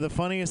thought we were the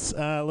funniest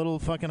little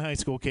fucking high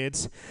school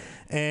kids.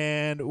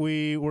 And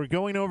we were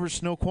going over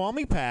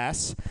Snoqualmie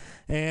Pass,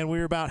 and we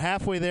were about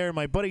halfway there.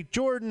 My buddy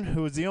Jordan,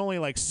 who was the only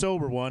like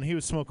sober one, he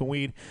was smoking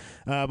weed,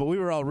 but we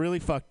were all really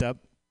fucked up.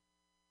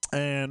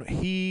 And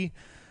he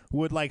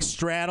would like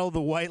straddle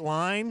the white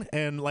line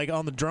and like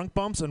on the drunk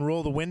bumps and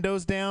roll the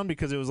windows down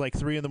because it was like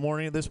 3 a.m.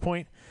 at this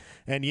point,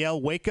 and yell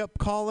 "wake up"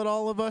 call at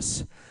all of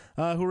us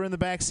who were in the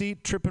back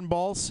seat tripping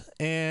balls.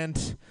 And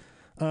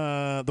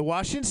the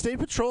Washington State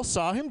Patrol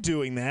saw him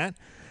doing that.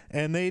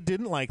 And they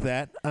didn't like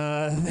that.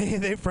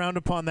 They frowned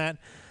upon that.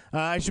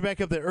 I should back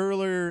up that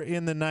earlier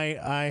in the night,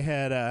 I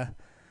had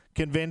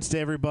convinced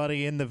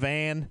everybody in the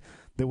van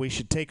that we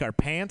should take our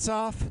pants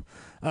off.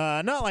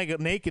 Not like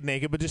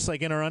naked, but just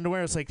like in our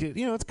underwear. It's like,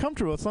 you know, it's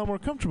comfortable. It's a lot more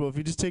comfortable if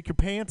you just take your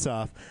pants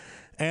off.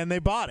 And they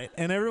bought it.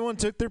 And everyone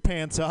took their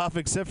pants off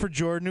except for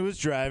Jordan, who was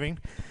driving.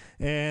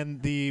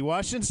 And the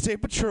Washington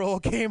State Patrol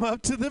came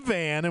up to the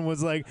van and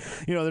was like,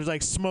 you know, there's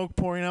like smoke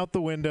pouring out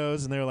the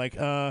windows. And they were like,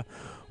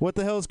 what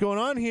the hell is going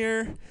on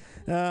here?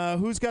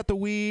 Who's got the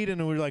weed?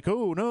 And we were like,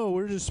 oh, no,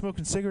 we're just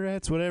smoking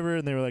cigarettes, whatever.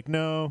 And they were like,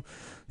 no,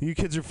 you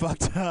kids are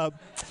fucked up.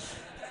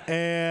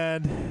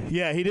 And,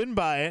 yeah, he didn't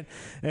buy it.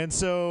 And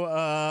so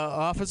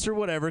Officer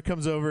whatever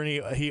comes over,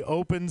 and he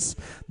opens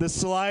the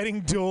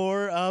sliding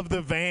door of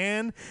the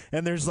van,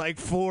 and there's like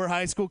 4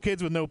 high school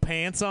kids with no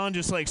pants on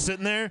just like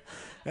sitting there.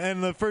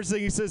 And the first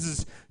thing he says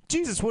is,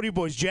 Jesus, what are you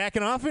boys,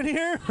 jacking off in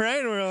here? Right?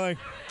 And we're like,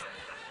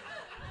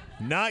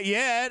 not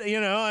yet.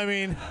 You know, I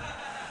mean,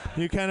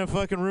 you kind of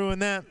fucking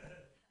ruined that.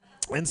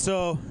 And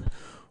so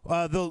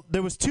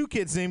there was 2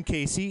 kids named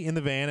Casey in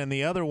the van, and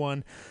the other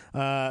one,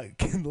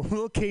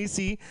 little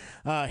Casey,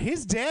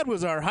 his dad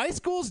was our high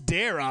school's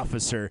DARE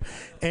officer.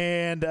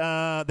 And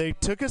they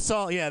took us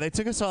all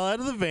out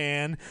of the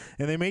van,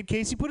 and they made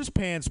Casey put his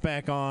pants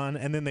back on,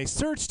 and then they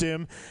searched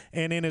him,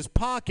 and in his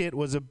pocket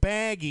was a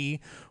baggie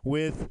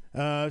with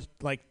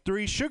like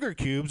 3 sugar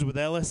cubes with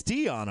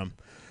LSD on them.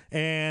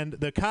 And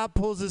the cop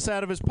pulls this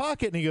out of his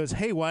pocket, and he goes,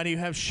 hey, why do you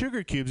have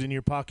sugar cubes in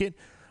your pocket?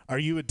 Are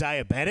you a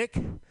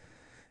diabetic?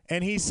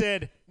 And he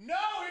said, no,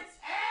 it's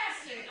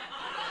acid.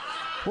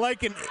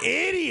 Like an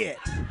idiot.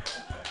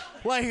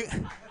 Like,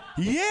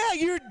 yeah,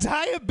 you're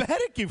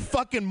diabetic, you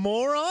fucking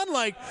moron.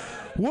 Like,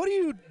 what are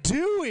you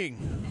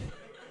doing?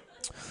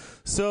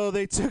 So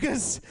they took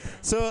us.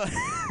 So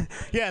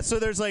yeah. So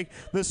there's like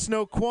the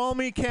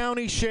Snoqualmie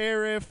County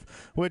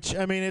Sheriff, which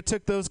I mean, it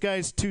took those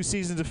guys 2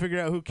 seasons to figure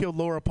out who killed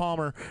Laura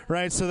Palmer,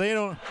 right? So they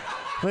don't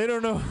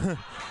know.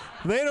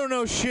 They don't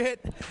know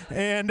shit.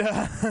 And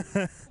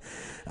the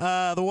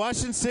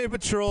Washington State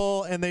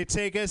Patrol, and they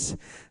take us,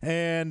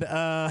 and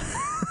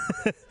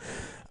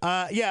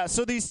yeah,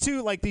 so these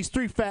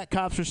 3 fat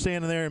cops are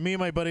standing there, and me and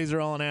my buddies are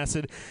all on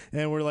acid,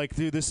 and we're like,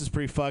 dude, this is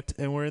pretty fucked.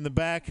 And we're in the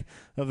back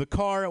of the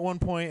car at one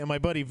point, and my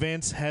buddy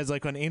Vince has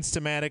like an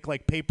Instamatic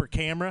like paper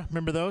camera.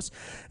 Remember those?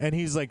 And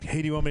he's like,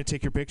 hey, do you want me to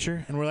take your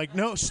picture? And we're like,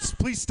 no,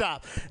 please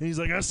stop. And he's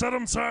like, I said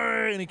I'm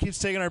sorry. And he keeps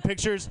taking our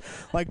pictures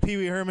like Pee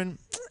Wee Herman.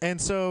 And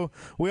so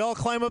we all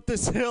climb up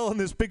this hill, and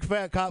this big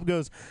fat cop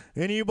goes,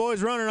 any of you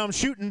boys running, I'm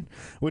shooting,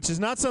 which is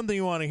not something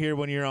you want to hear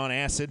when you're on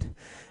acid.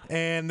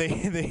 And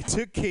they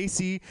took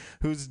Casey,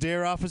 whose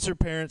dare officer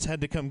parents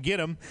had to come get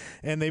him,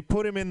 and they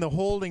put him in the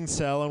holding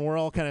cell, and we're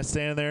all kind of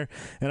standing there,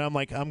 and I'm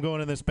like, I'm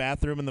going in this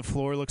bathroom, and the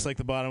floor looks like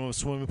the bottom of a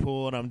swimming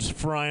pool, and I'm just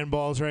frying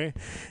balls, right?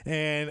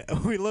 And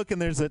we look,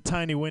 and there's a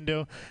tiny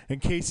window,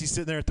 and Casey's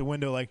sitting there at the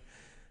window like,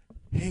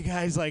 hey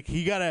guys, like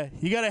you gotta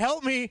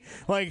help me,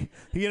 like,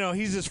 you know,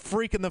 he's just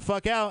freaking the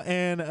fuck out.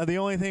 And the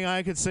only thing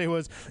I could say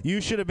was, you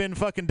should have been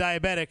fucking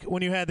diabetic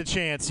when you had the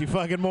chance, you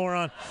fucking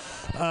moron.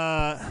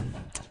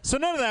 So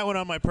none of that went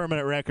on my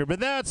permanent record, but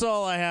that's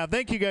all I have.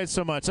 Thank you guys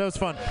so much. That was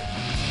fun.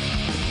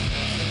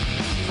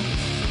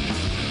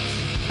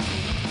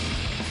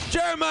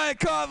 Jeremiah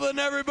Coughlin,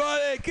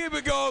 everybody, keep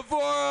it going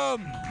for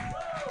him.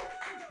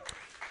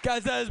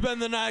 Guys, that has been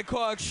the 9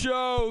 o'clock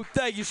show.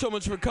 Thank you so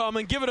much for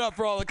coming. Give it up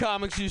for all the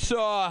comics you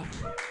saw.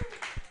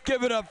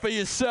 Give it up for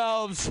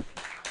yourselves.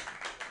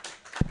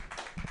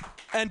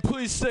 And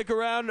please stick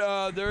around.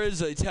 There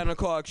is a 10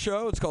 o'clock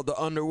show. It's called The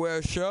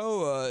Underwear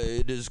Show.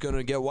 It is going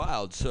to get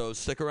wild, so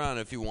stick around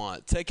if you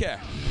want. Take care.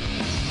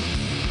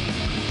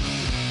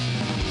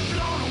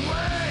 Blown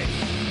away.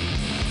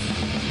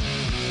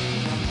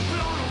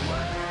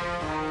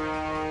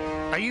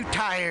 Are you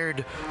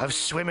tired of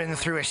swimming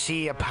through a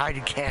sea of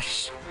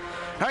podcasts?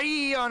 Are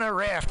ye on a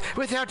raft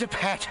without a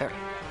paddle?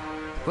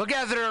 Well,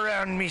 gather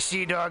around me,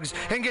 sea dogs,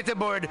 and get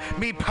aboard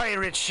me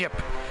pirate ship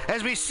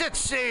as we set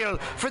sail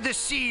for the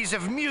seas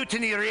of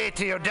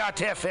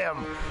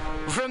MutinyRadio.fm.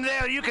 From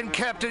there, you can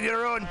captain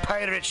your own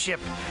pirate ship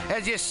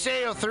as you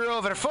sail through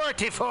over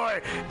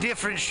 44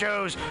 different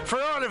shows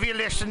for all of your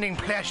listening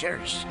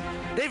pleasures.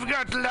 They've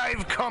got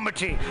live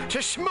comedy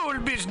to small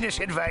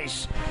business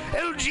advice,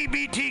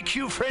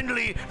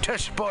 LGBTQ-friendly to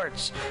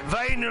sports,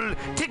 vinyl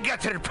to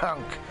gutter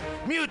punk.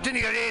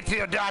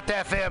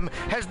 MutinyRadio.fm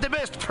has the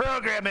best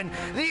programming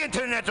the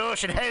internet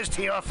ocean has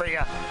to offer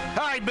you.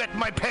 I bet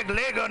my peg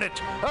leg on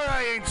it, or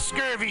I ain't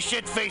scurvy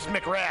shit-faced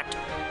McRat.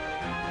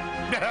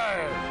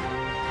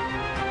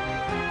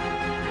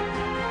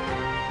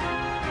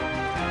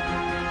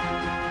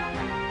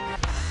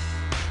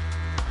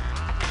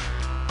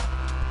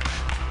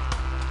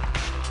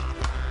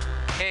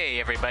 Hey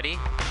everybody,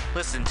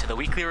 listen to the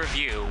Weekly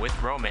Review with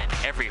Roman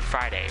every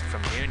Friday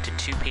from noon to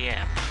 2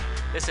 p.m.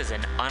 This is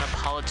an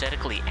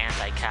unapologetically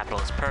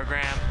anti-capitalist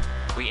program.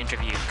 We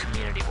interview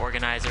community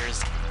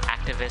organizers,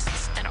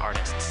 activists, and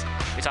artists.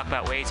 We talk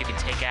about ways you can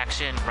take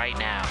action right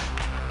now.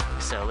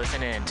 So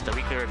listen in to the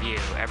Weekly Review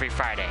every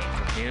Friday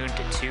from noon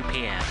to 2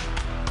 p.m.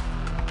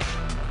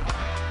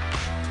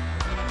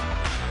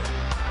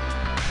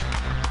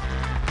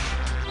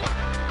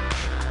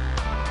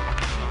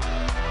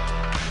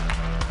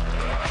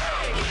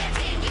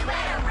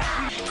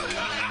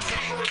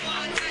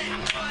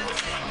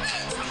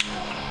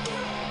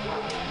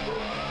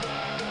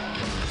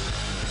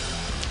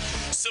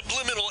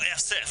 Subliminal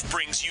SF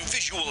brings you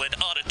visual and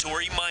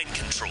auditory mind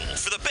control.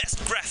 For the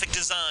best graphic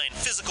design,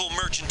 physical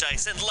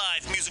merchandise, and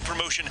live music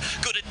promotion,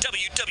 go to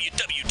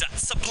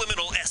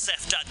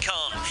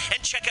www.subliminalsf.com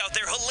and check out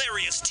their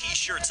hilarious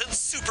t-shirts and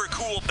super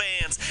cool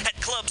bands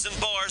at clubs and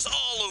bars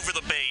all over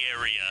the Bay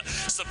Area.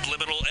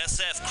 Subliminal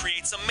SF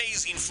creates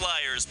amazing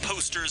flyers,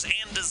 posters,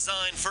 and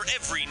design for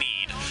every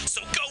need.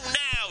 So go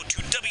now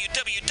to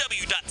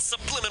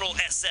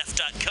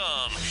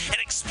www.subliminalsf.com and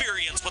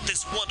experience what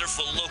this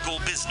wonderful local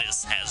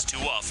business has to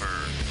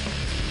offer.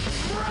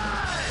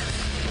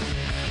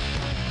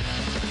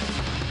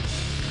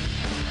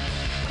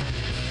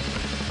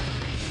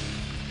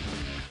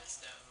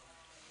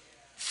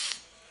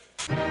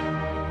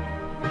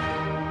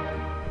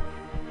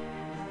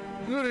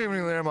 Good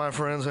evening there, my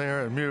friends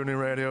here at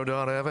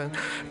MutinyRadio.fm.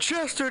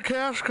 Chester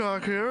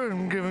Cashcock here,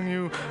 and giving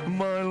you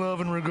my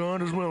love and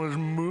regard as well as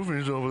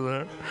movies over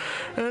there.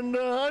 And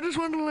I just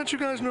wanted to let you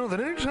guys know that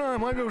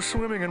anytime I go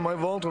swimming in my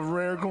vault of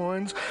rare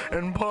coins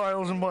and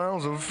piles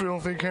of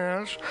filthy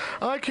cash,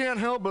 I can't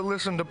help but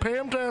listen to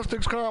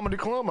Pamtastic's Comedy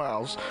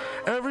Clubhouse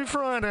every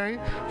Friday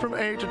from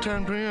 8 to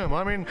 10 p.m.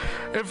 I mean,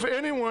 if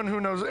anyone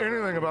who knows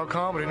anything about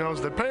comedy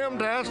knows that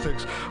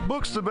Pamtastic's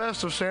books the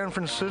best of San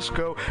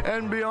Francisco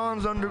and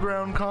beyond's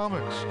underground comics.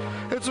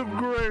 It's a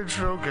great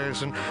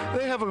showcase, and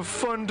they have a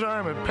fun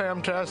time at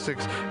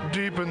Pamtastic's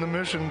deep in the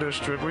Mission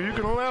District, where you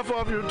can laugh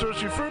off your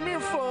tushy for a mere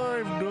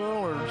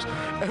 $5.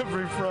 drops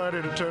every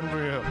Friday to 10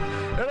 p.m.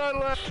 And I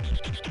laugh.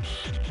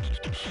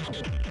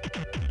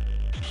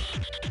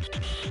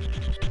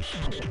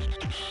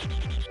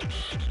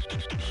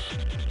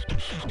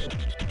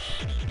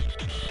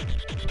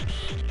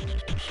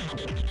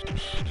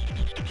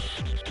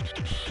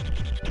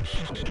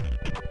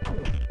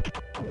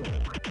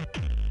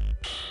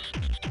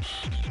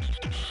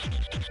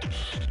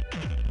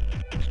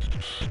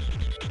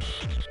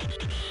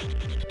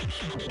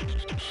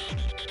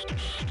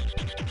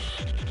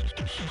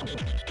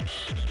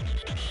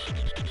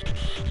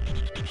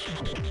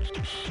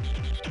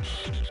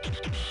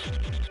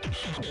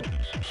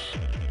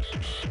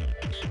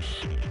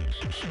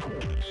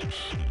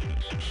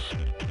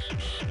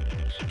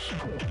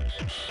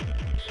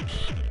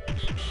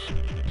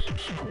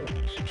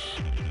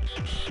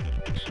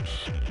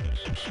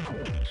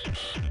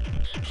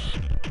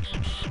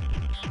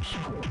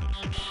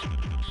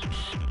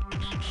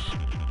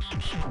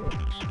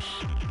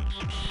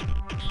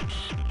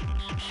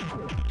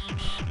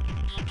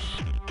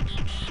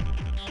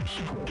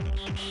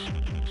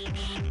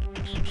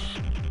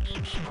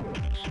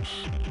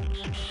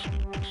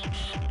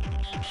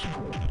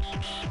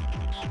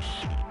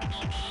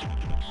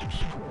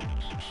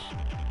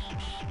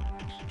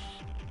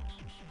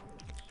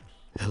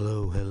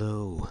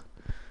 Hello.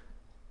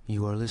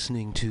 You are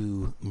listening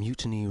to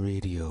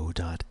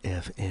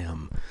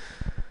MutinyRadio.fm,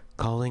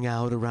 calling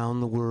out around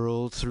the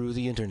world through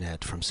the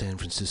internet from San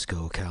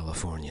Francisco,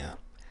 California.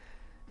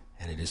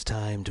 And it is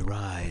time to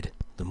ride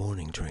the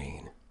morning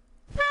train.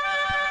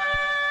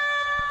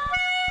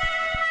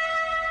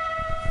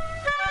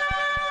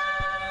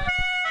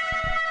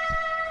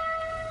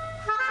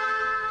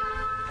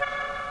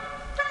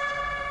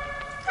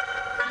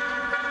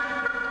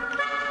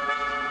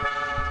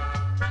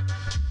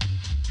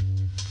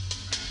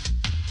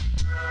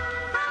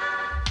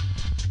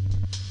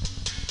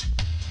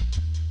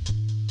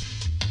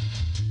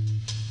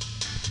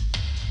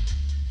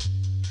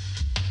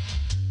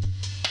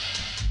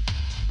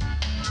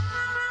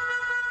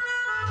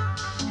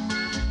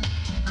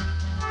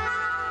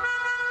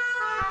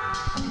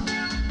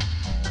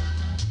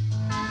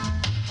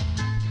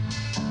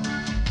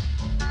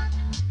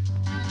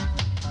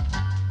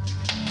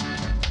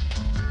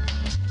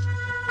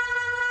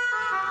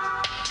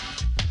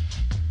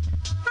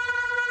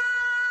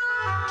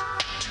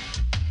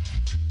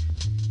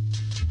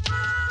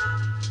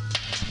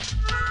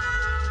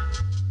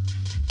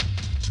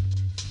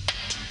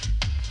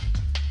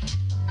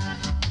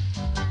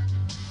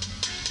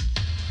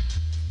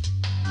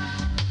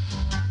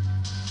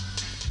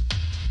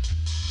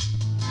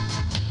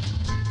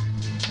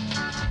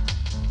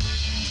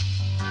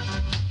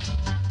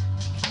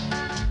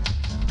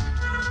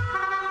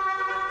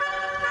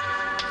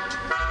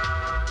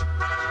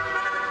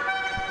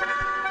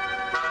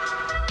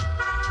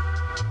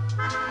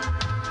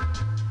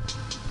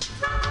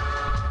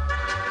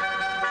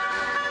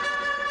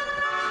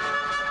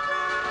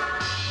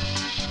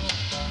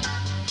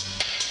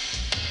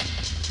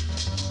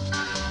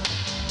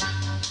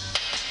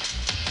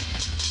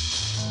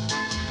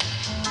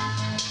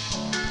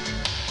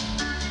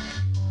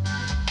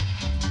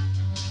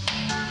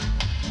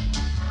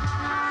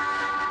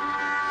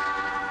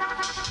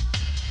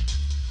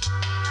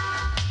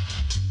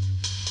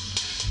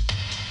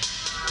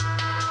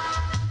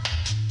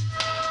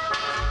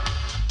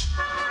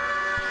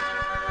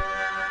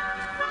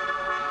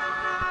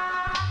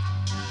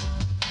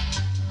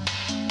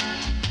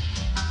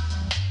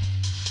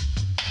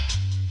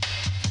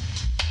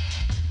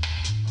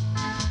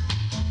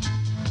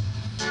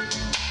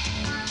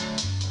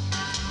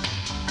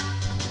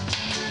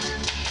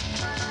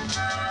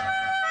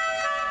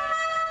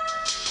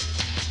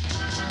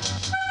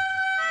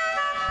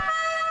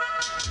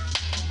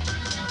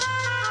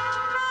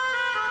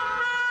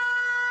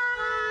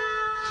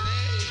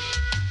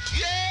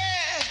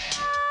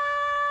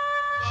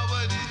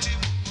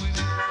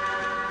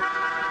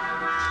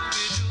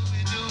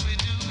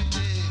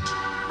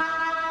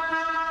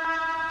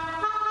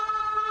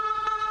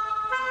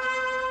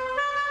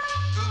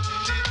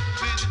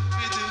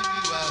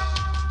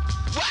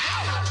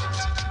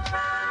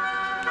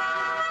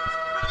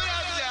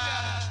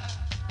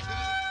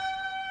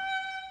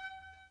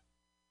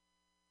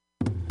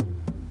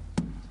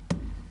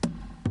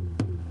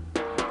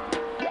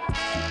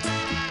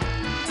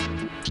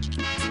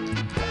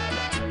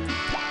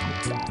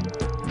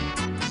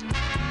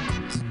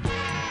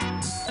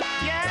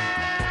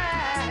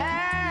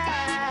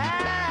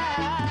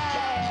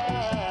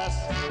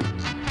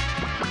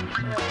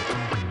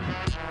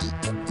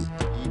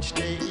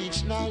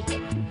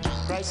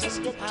 Prices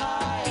get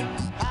higher,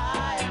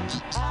 higher,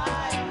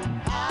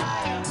 higher,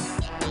 higher.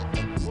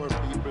 Poor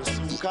people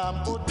soon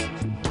can't put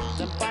them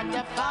on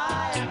the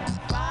fire,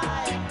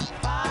 fire,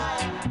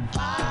 fire,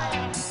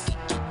 fire.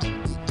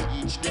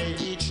 Each day,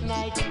 each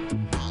night,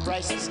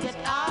 prices get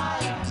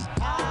higher,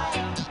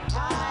 higher,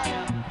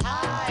 higher,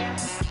 higher.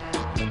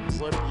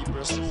 Poor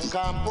people soon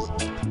can't put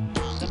them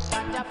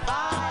on the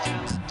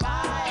fire,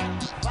 fire,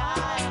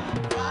 fire,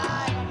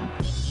 fire.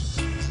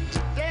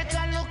 Take a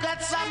look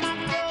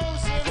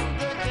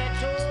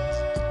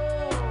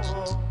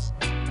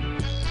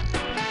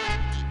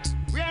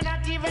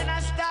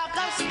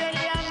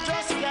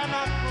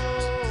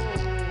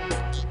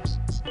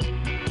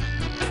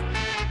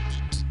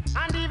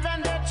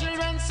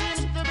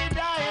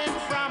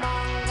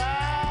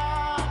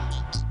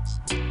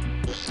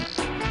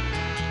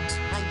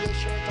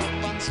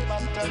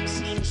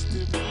seems to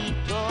be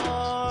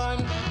torn.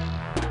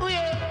 Oh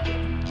yeah.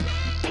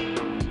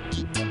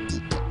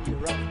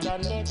 You're after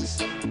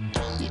next.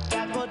 It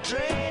a go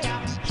trader,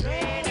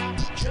 trader,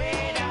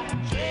 trader,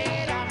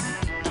 trader.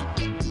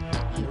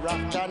 You're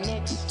after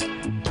next.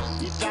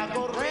 It a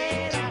go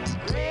raider,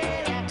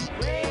 raider,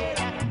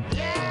 raider.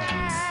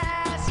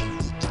 Yes.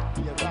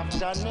 You're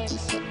after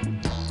next.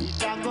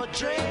 It a go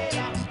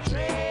trader,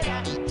 trader,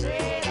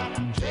 trader,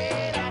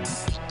 trader.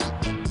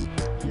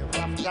 You're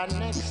after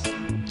next.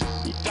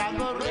 It a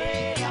go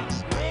raider,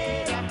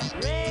 raider,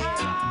 raider,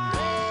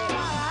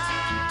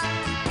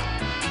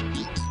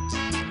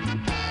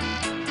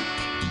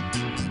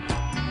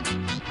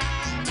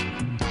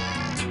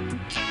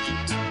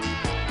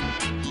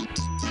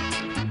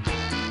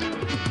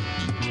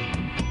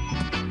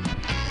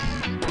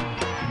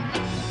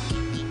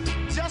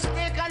 Just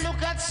take a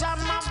look at some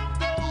of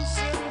those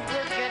in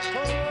the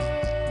ghetto,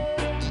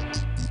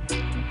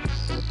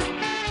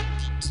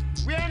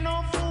 where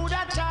no food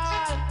at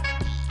all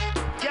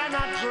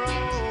cannot grow.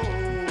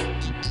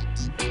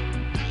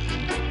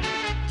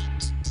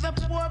 The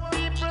poor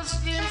people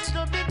seems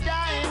to be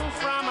dying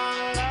from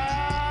hunger,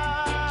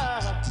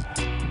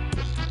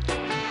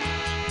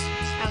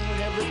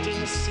 and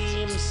everything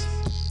seems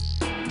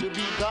to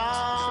be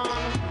gone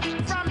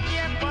from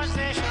their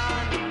possession.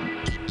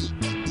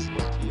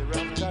 You're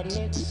after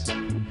next.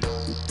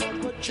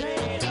 Go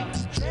trader,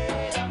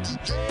 trader,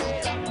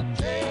 trader,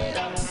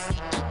 trader.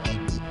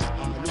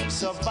 All who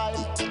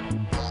survive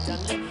can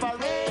live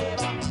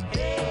forever,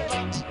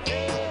 ever,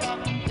 ever,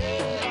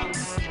 ever.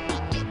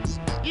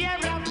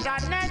 You're after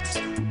next.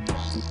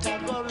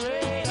 Go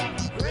raider,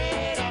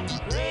 raider,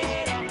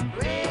 raider,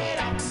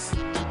 raider.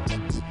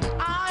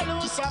 All who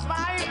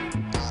survive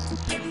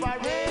live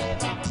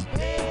forever,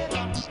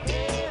 ever,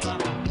 ever,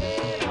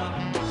 ever.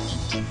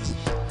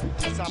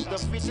 Just of the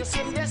fittest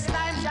in this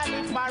time shall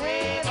live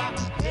forever,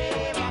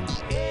 ever,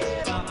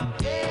 ever,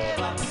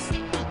 ever.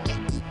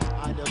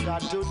 All you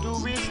got to do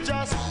is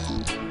just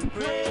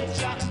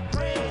praise ya,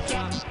 praise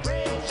ya,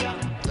 praise ya,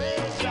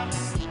 praise ya.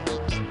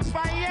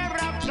 Fire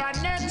after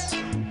next,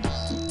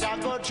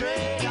 go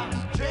trader,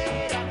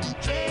 trader,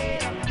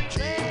 trader,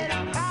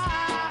 trader.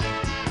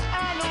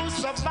 All who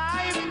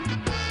survive,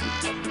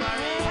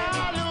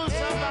 all who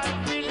survive,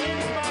 will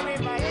live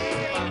forever,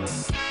 ever.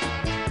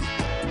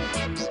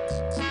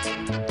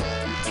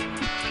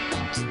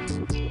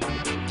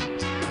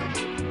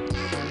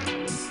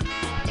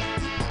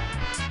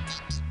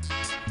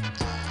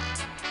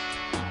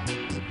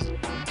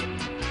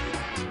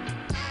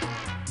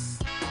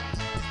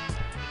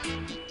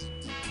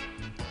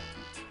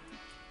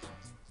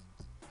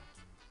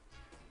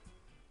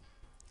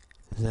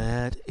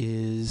 That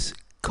is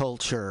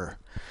Culture.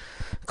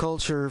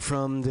 Culture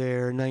from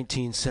their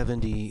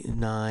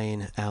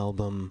 1979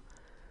 album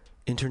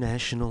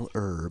International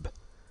Herb.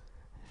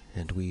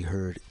 And we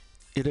heard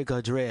It A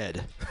Ga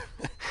Dread.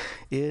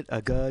 It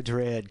A Ga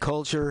Dread.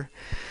 Culture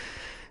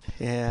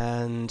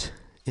and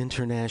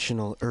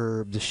International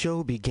Herb. The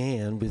show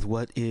began with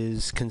what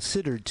is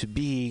considered to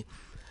be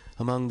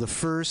among the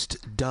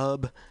first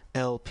dub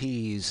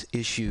LPs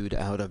issued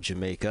out of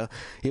Jamaica.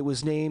 It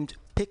was named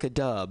Pick a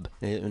Dub,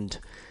 and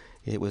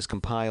it was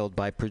compiled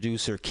by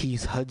producer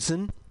Keith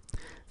Hudson.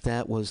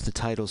 That was the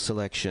title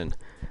selection,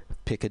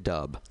 Pick a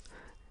Dub.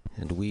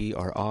 And we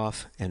are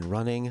off and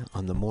running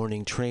on the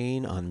morning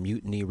train on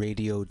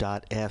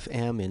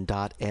MutinyRadio.fm and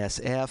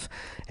 .sf,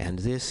 and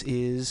this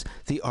is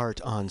the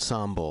Art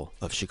Ensemble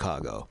of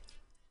Chicago.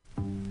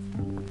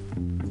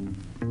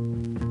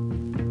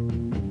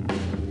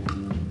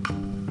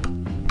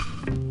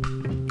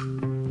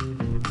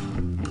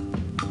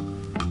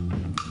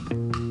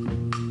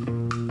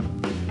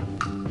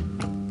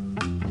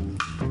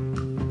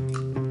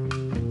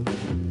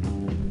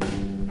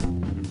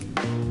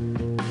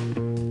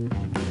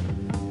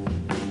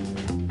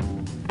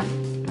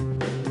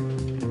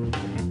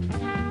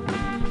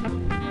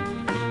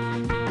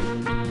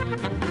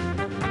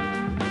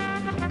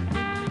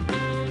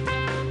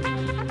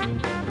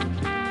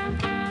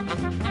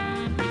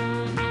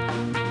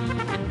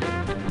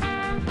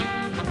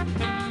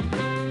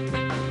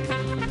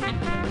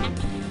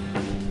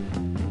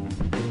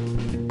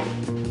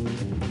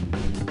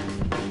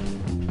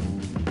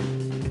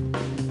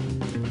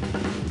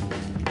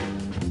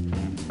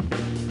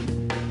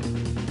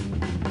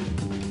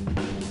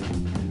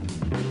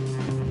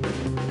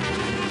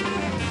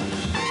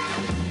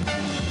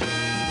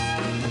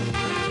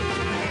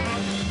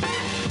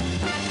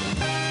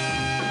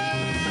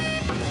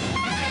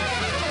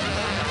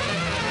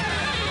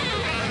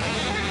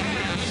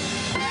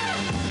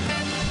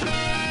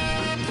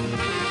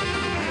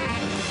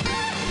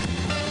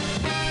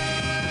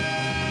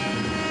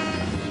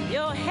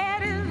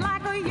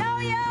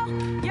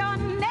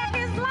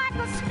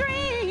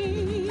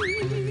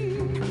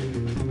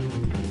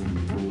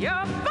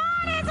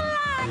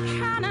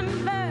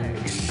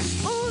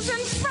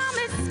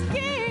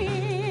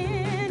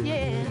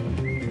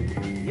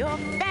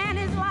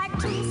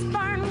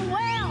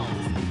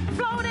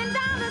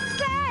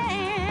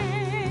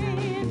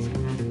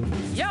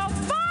 Your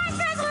voice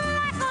is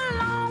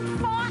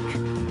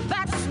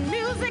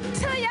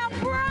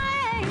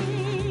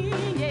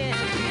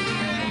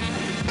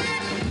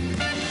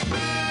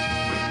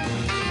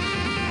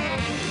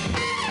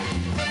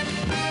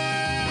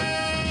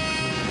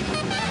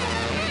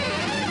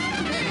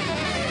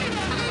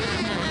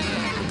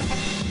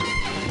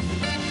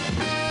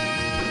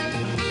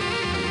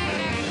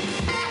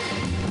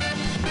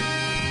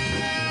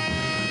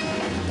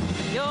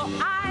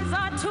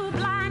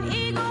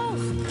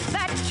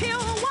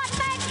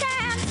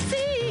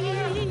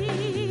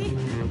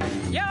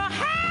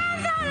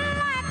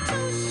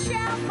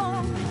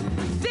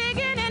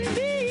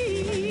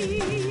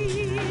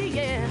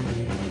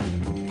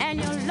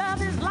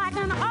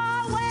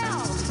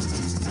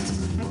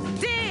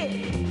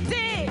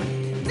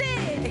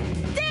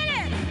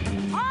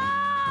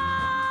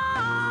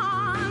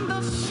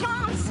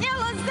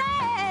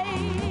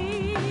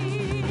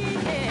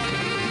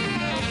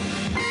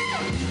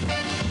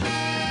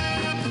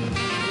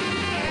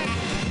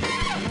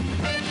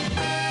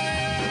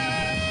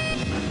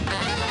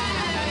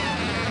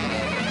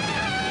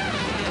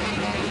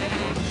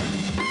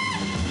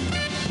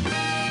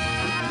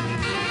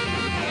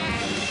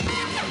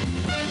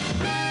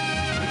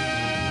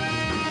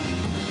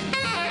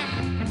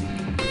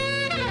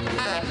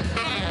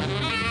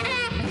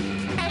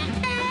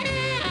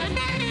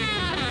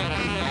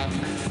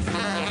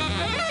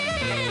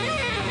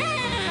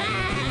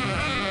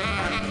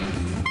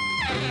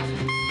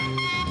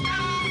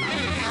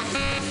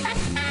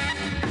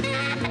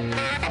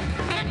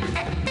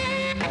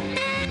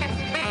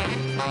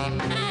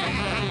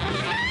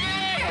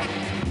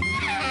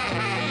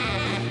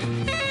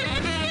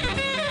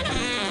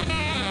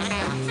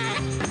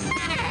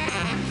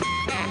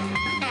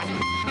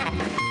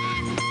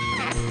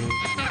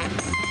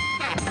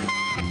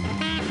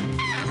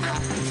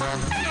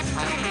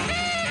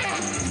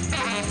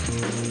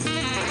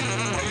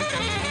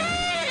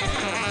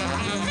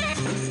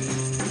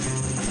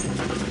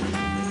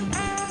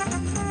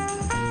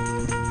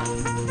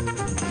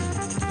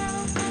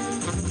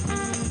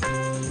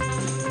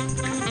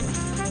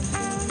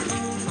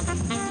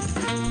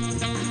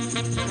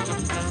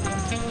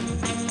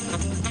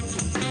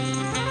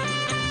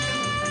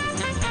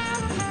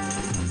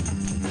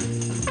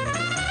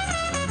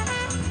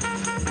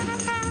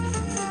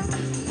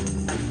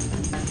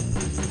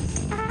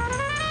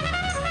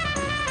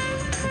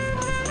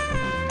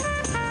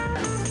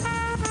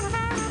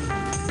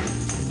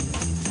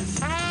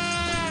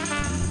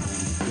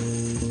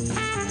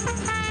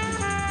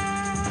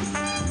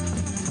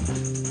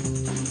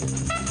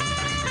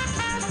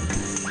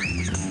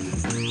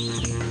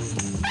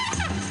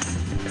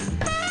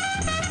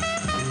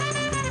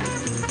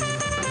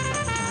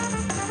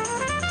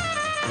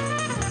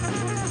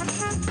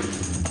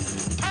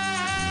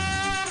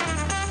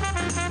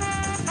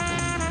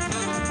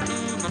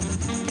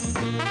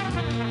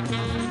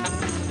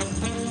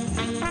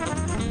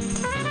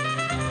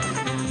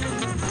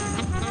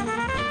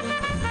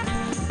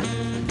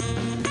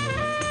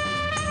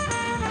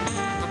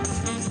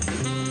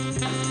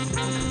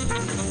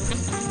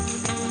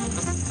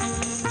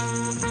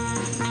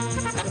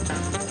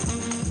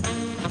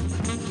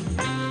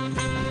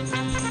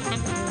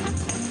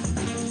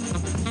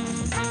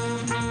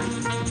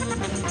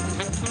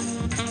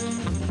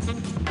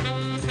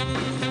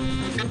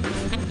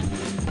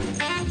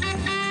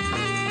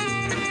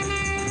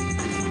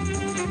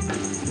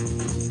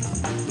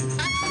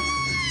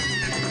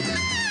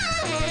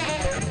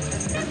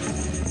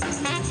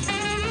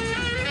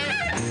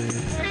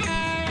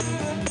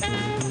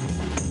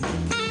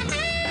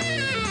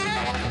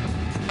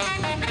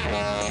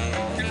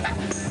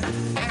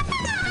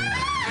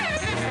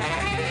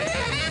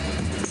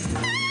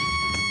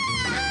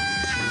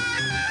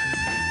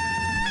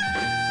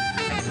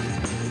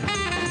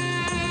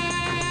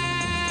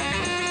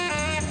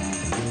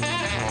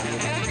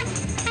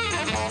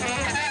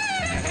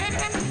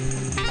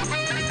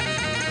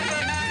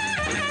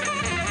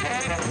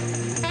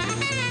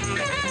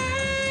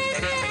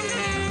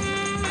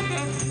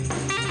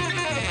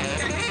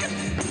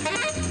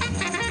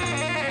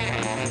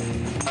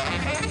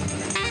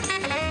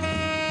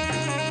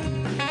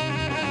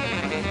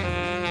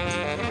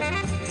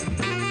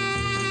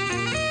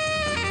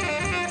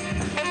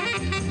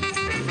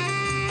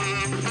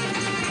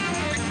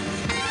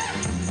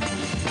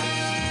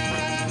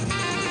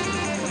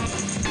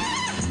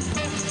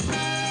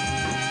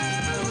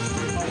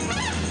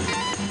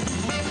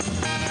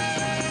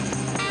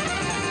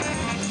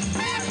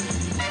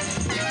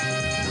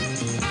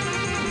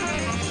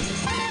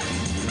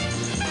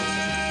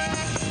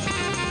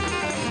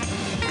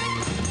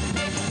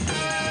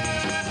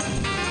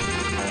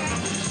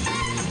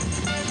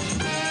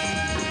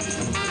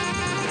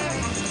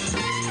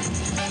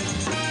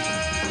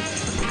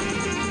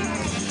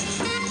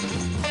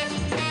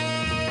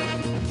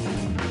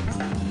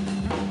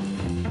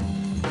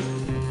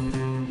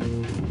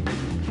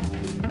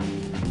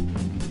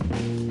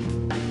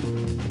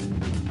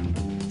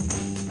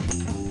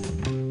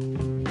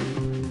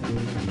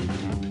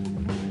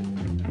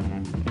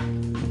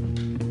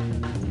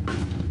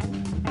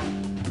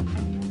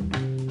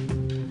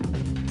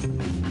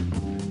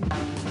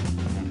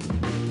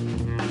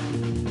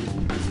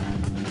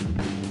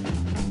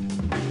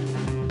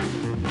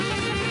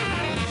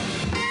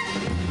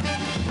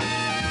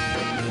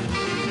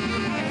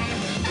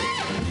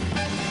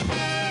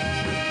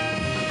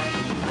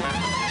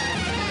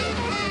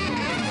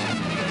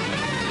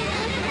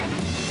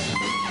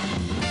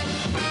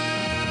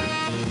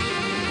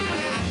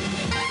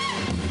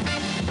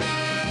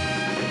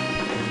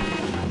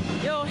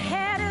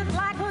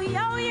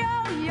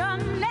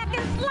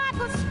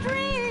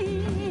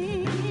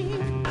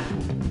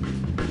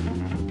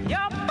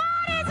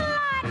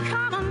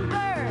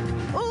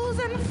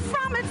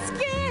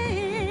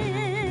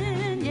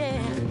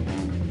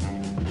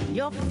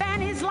Your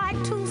fanny's like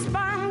two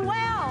sperm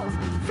wells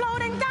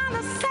floating down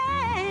the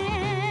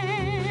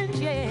sand,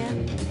 yeah.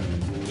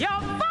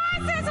 Your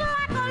voice is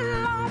like a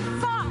long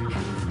fart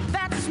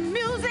that's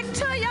music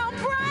to your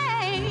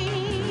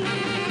brain.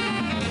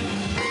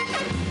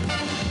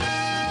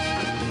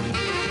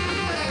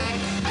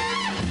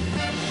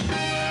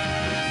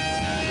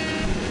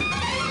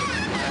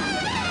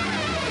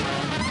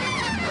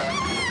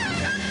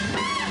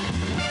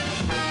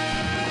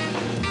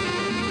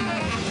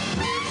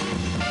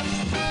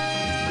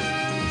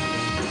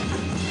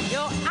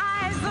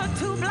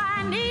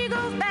 flying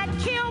eagles that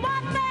kill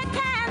what they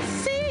can't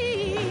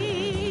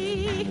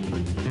see.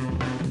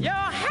 Your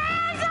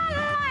hands are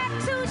like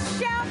two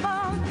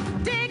shovels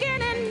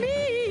digging in me,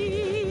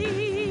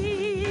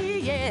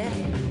 yeah.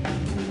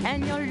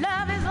 And your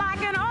love is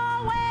like an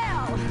oil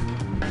well.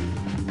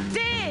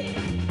 Dig,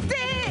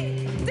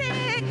 dig,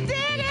 dig,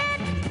 dig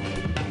it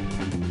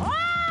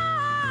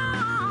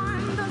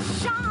on the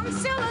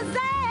Champs-Élysées.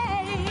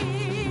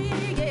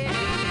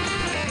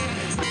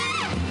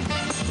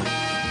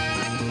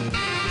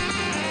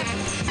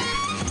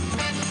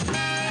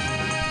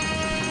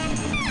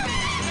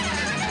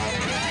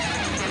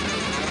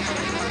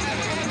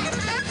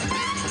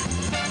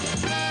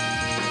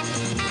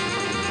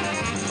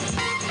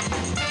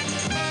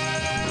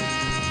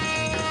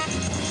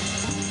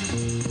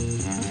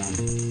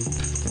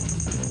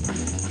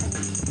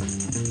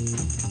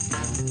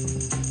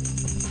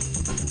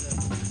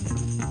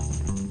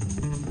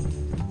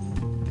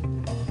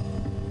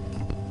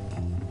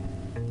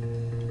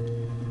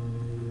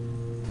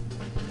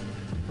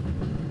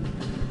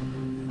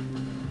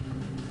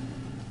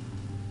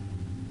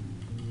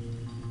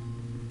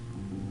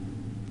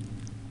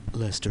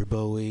 Lester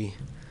Bowie,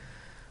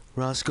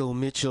 Roscoe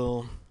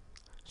Mitchell,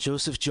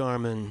 Joseph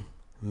Jarman,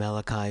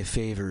 Malachi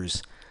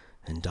Favors,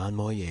 and Don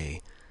Moyer.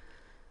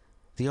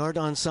 The Art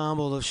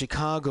Ensemble of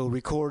Chicago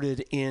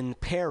recorded in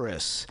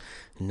Paris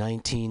in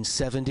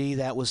 1970.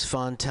 That was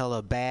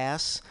Fontella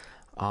Bass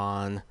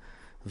on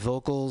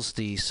vocals.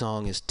 The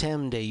song is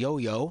Thème de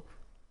Yo-Yo.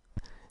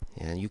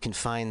 And you can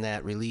find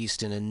that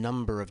released in a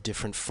number of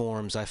different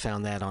forms. I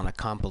found that on a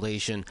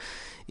compilation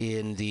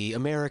in the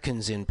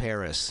Americans in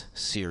Paris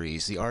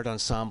series. The Art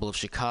Ensemble of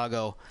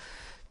Chicago,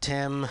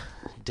 Thème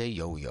de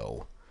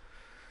Yo-Yo.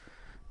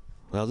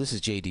 Well, this is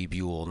J.D.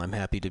 Buell, and I'm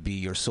happy to be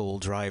your sole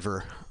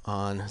driver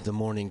on the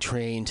morning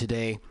train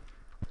today.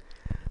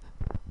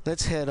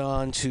 Let's head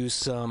on to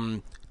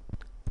some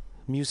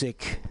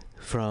music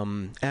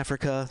from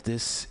Africa.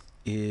 This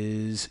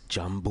is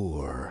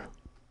Jambour.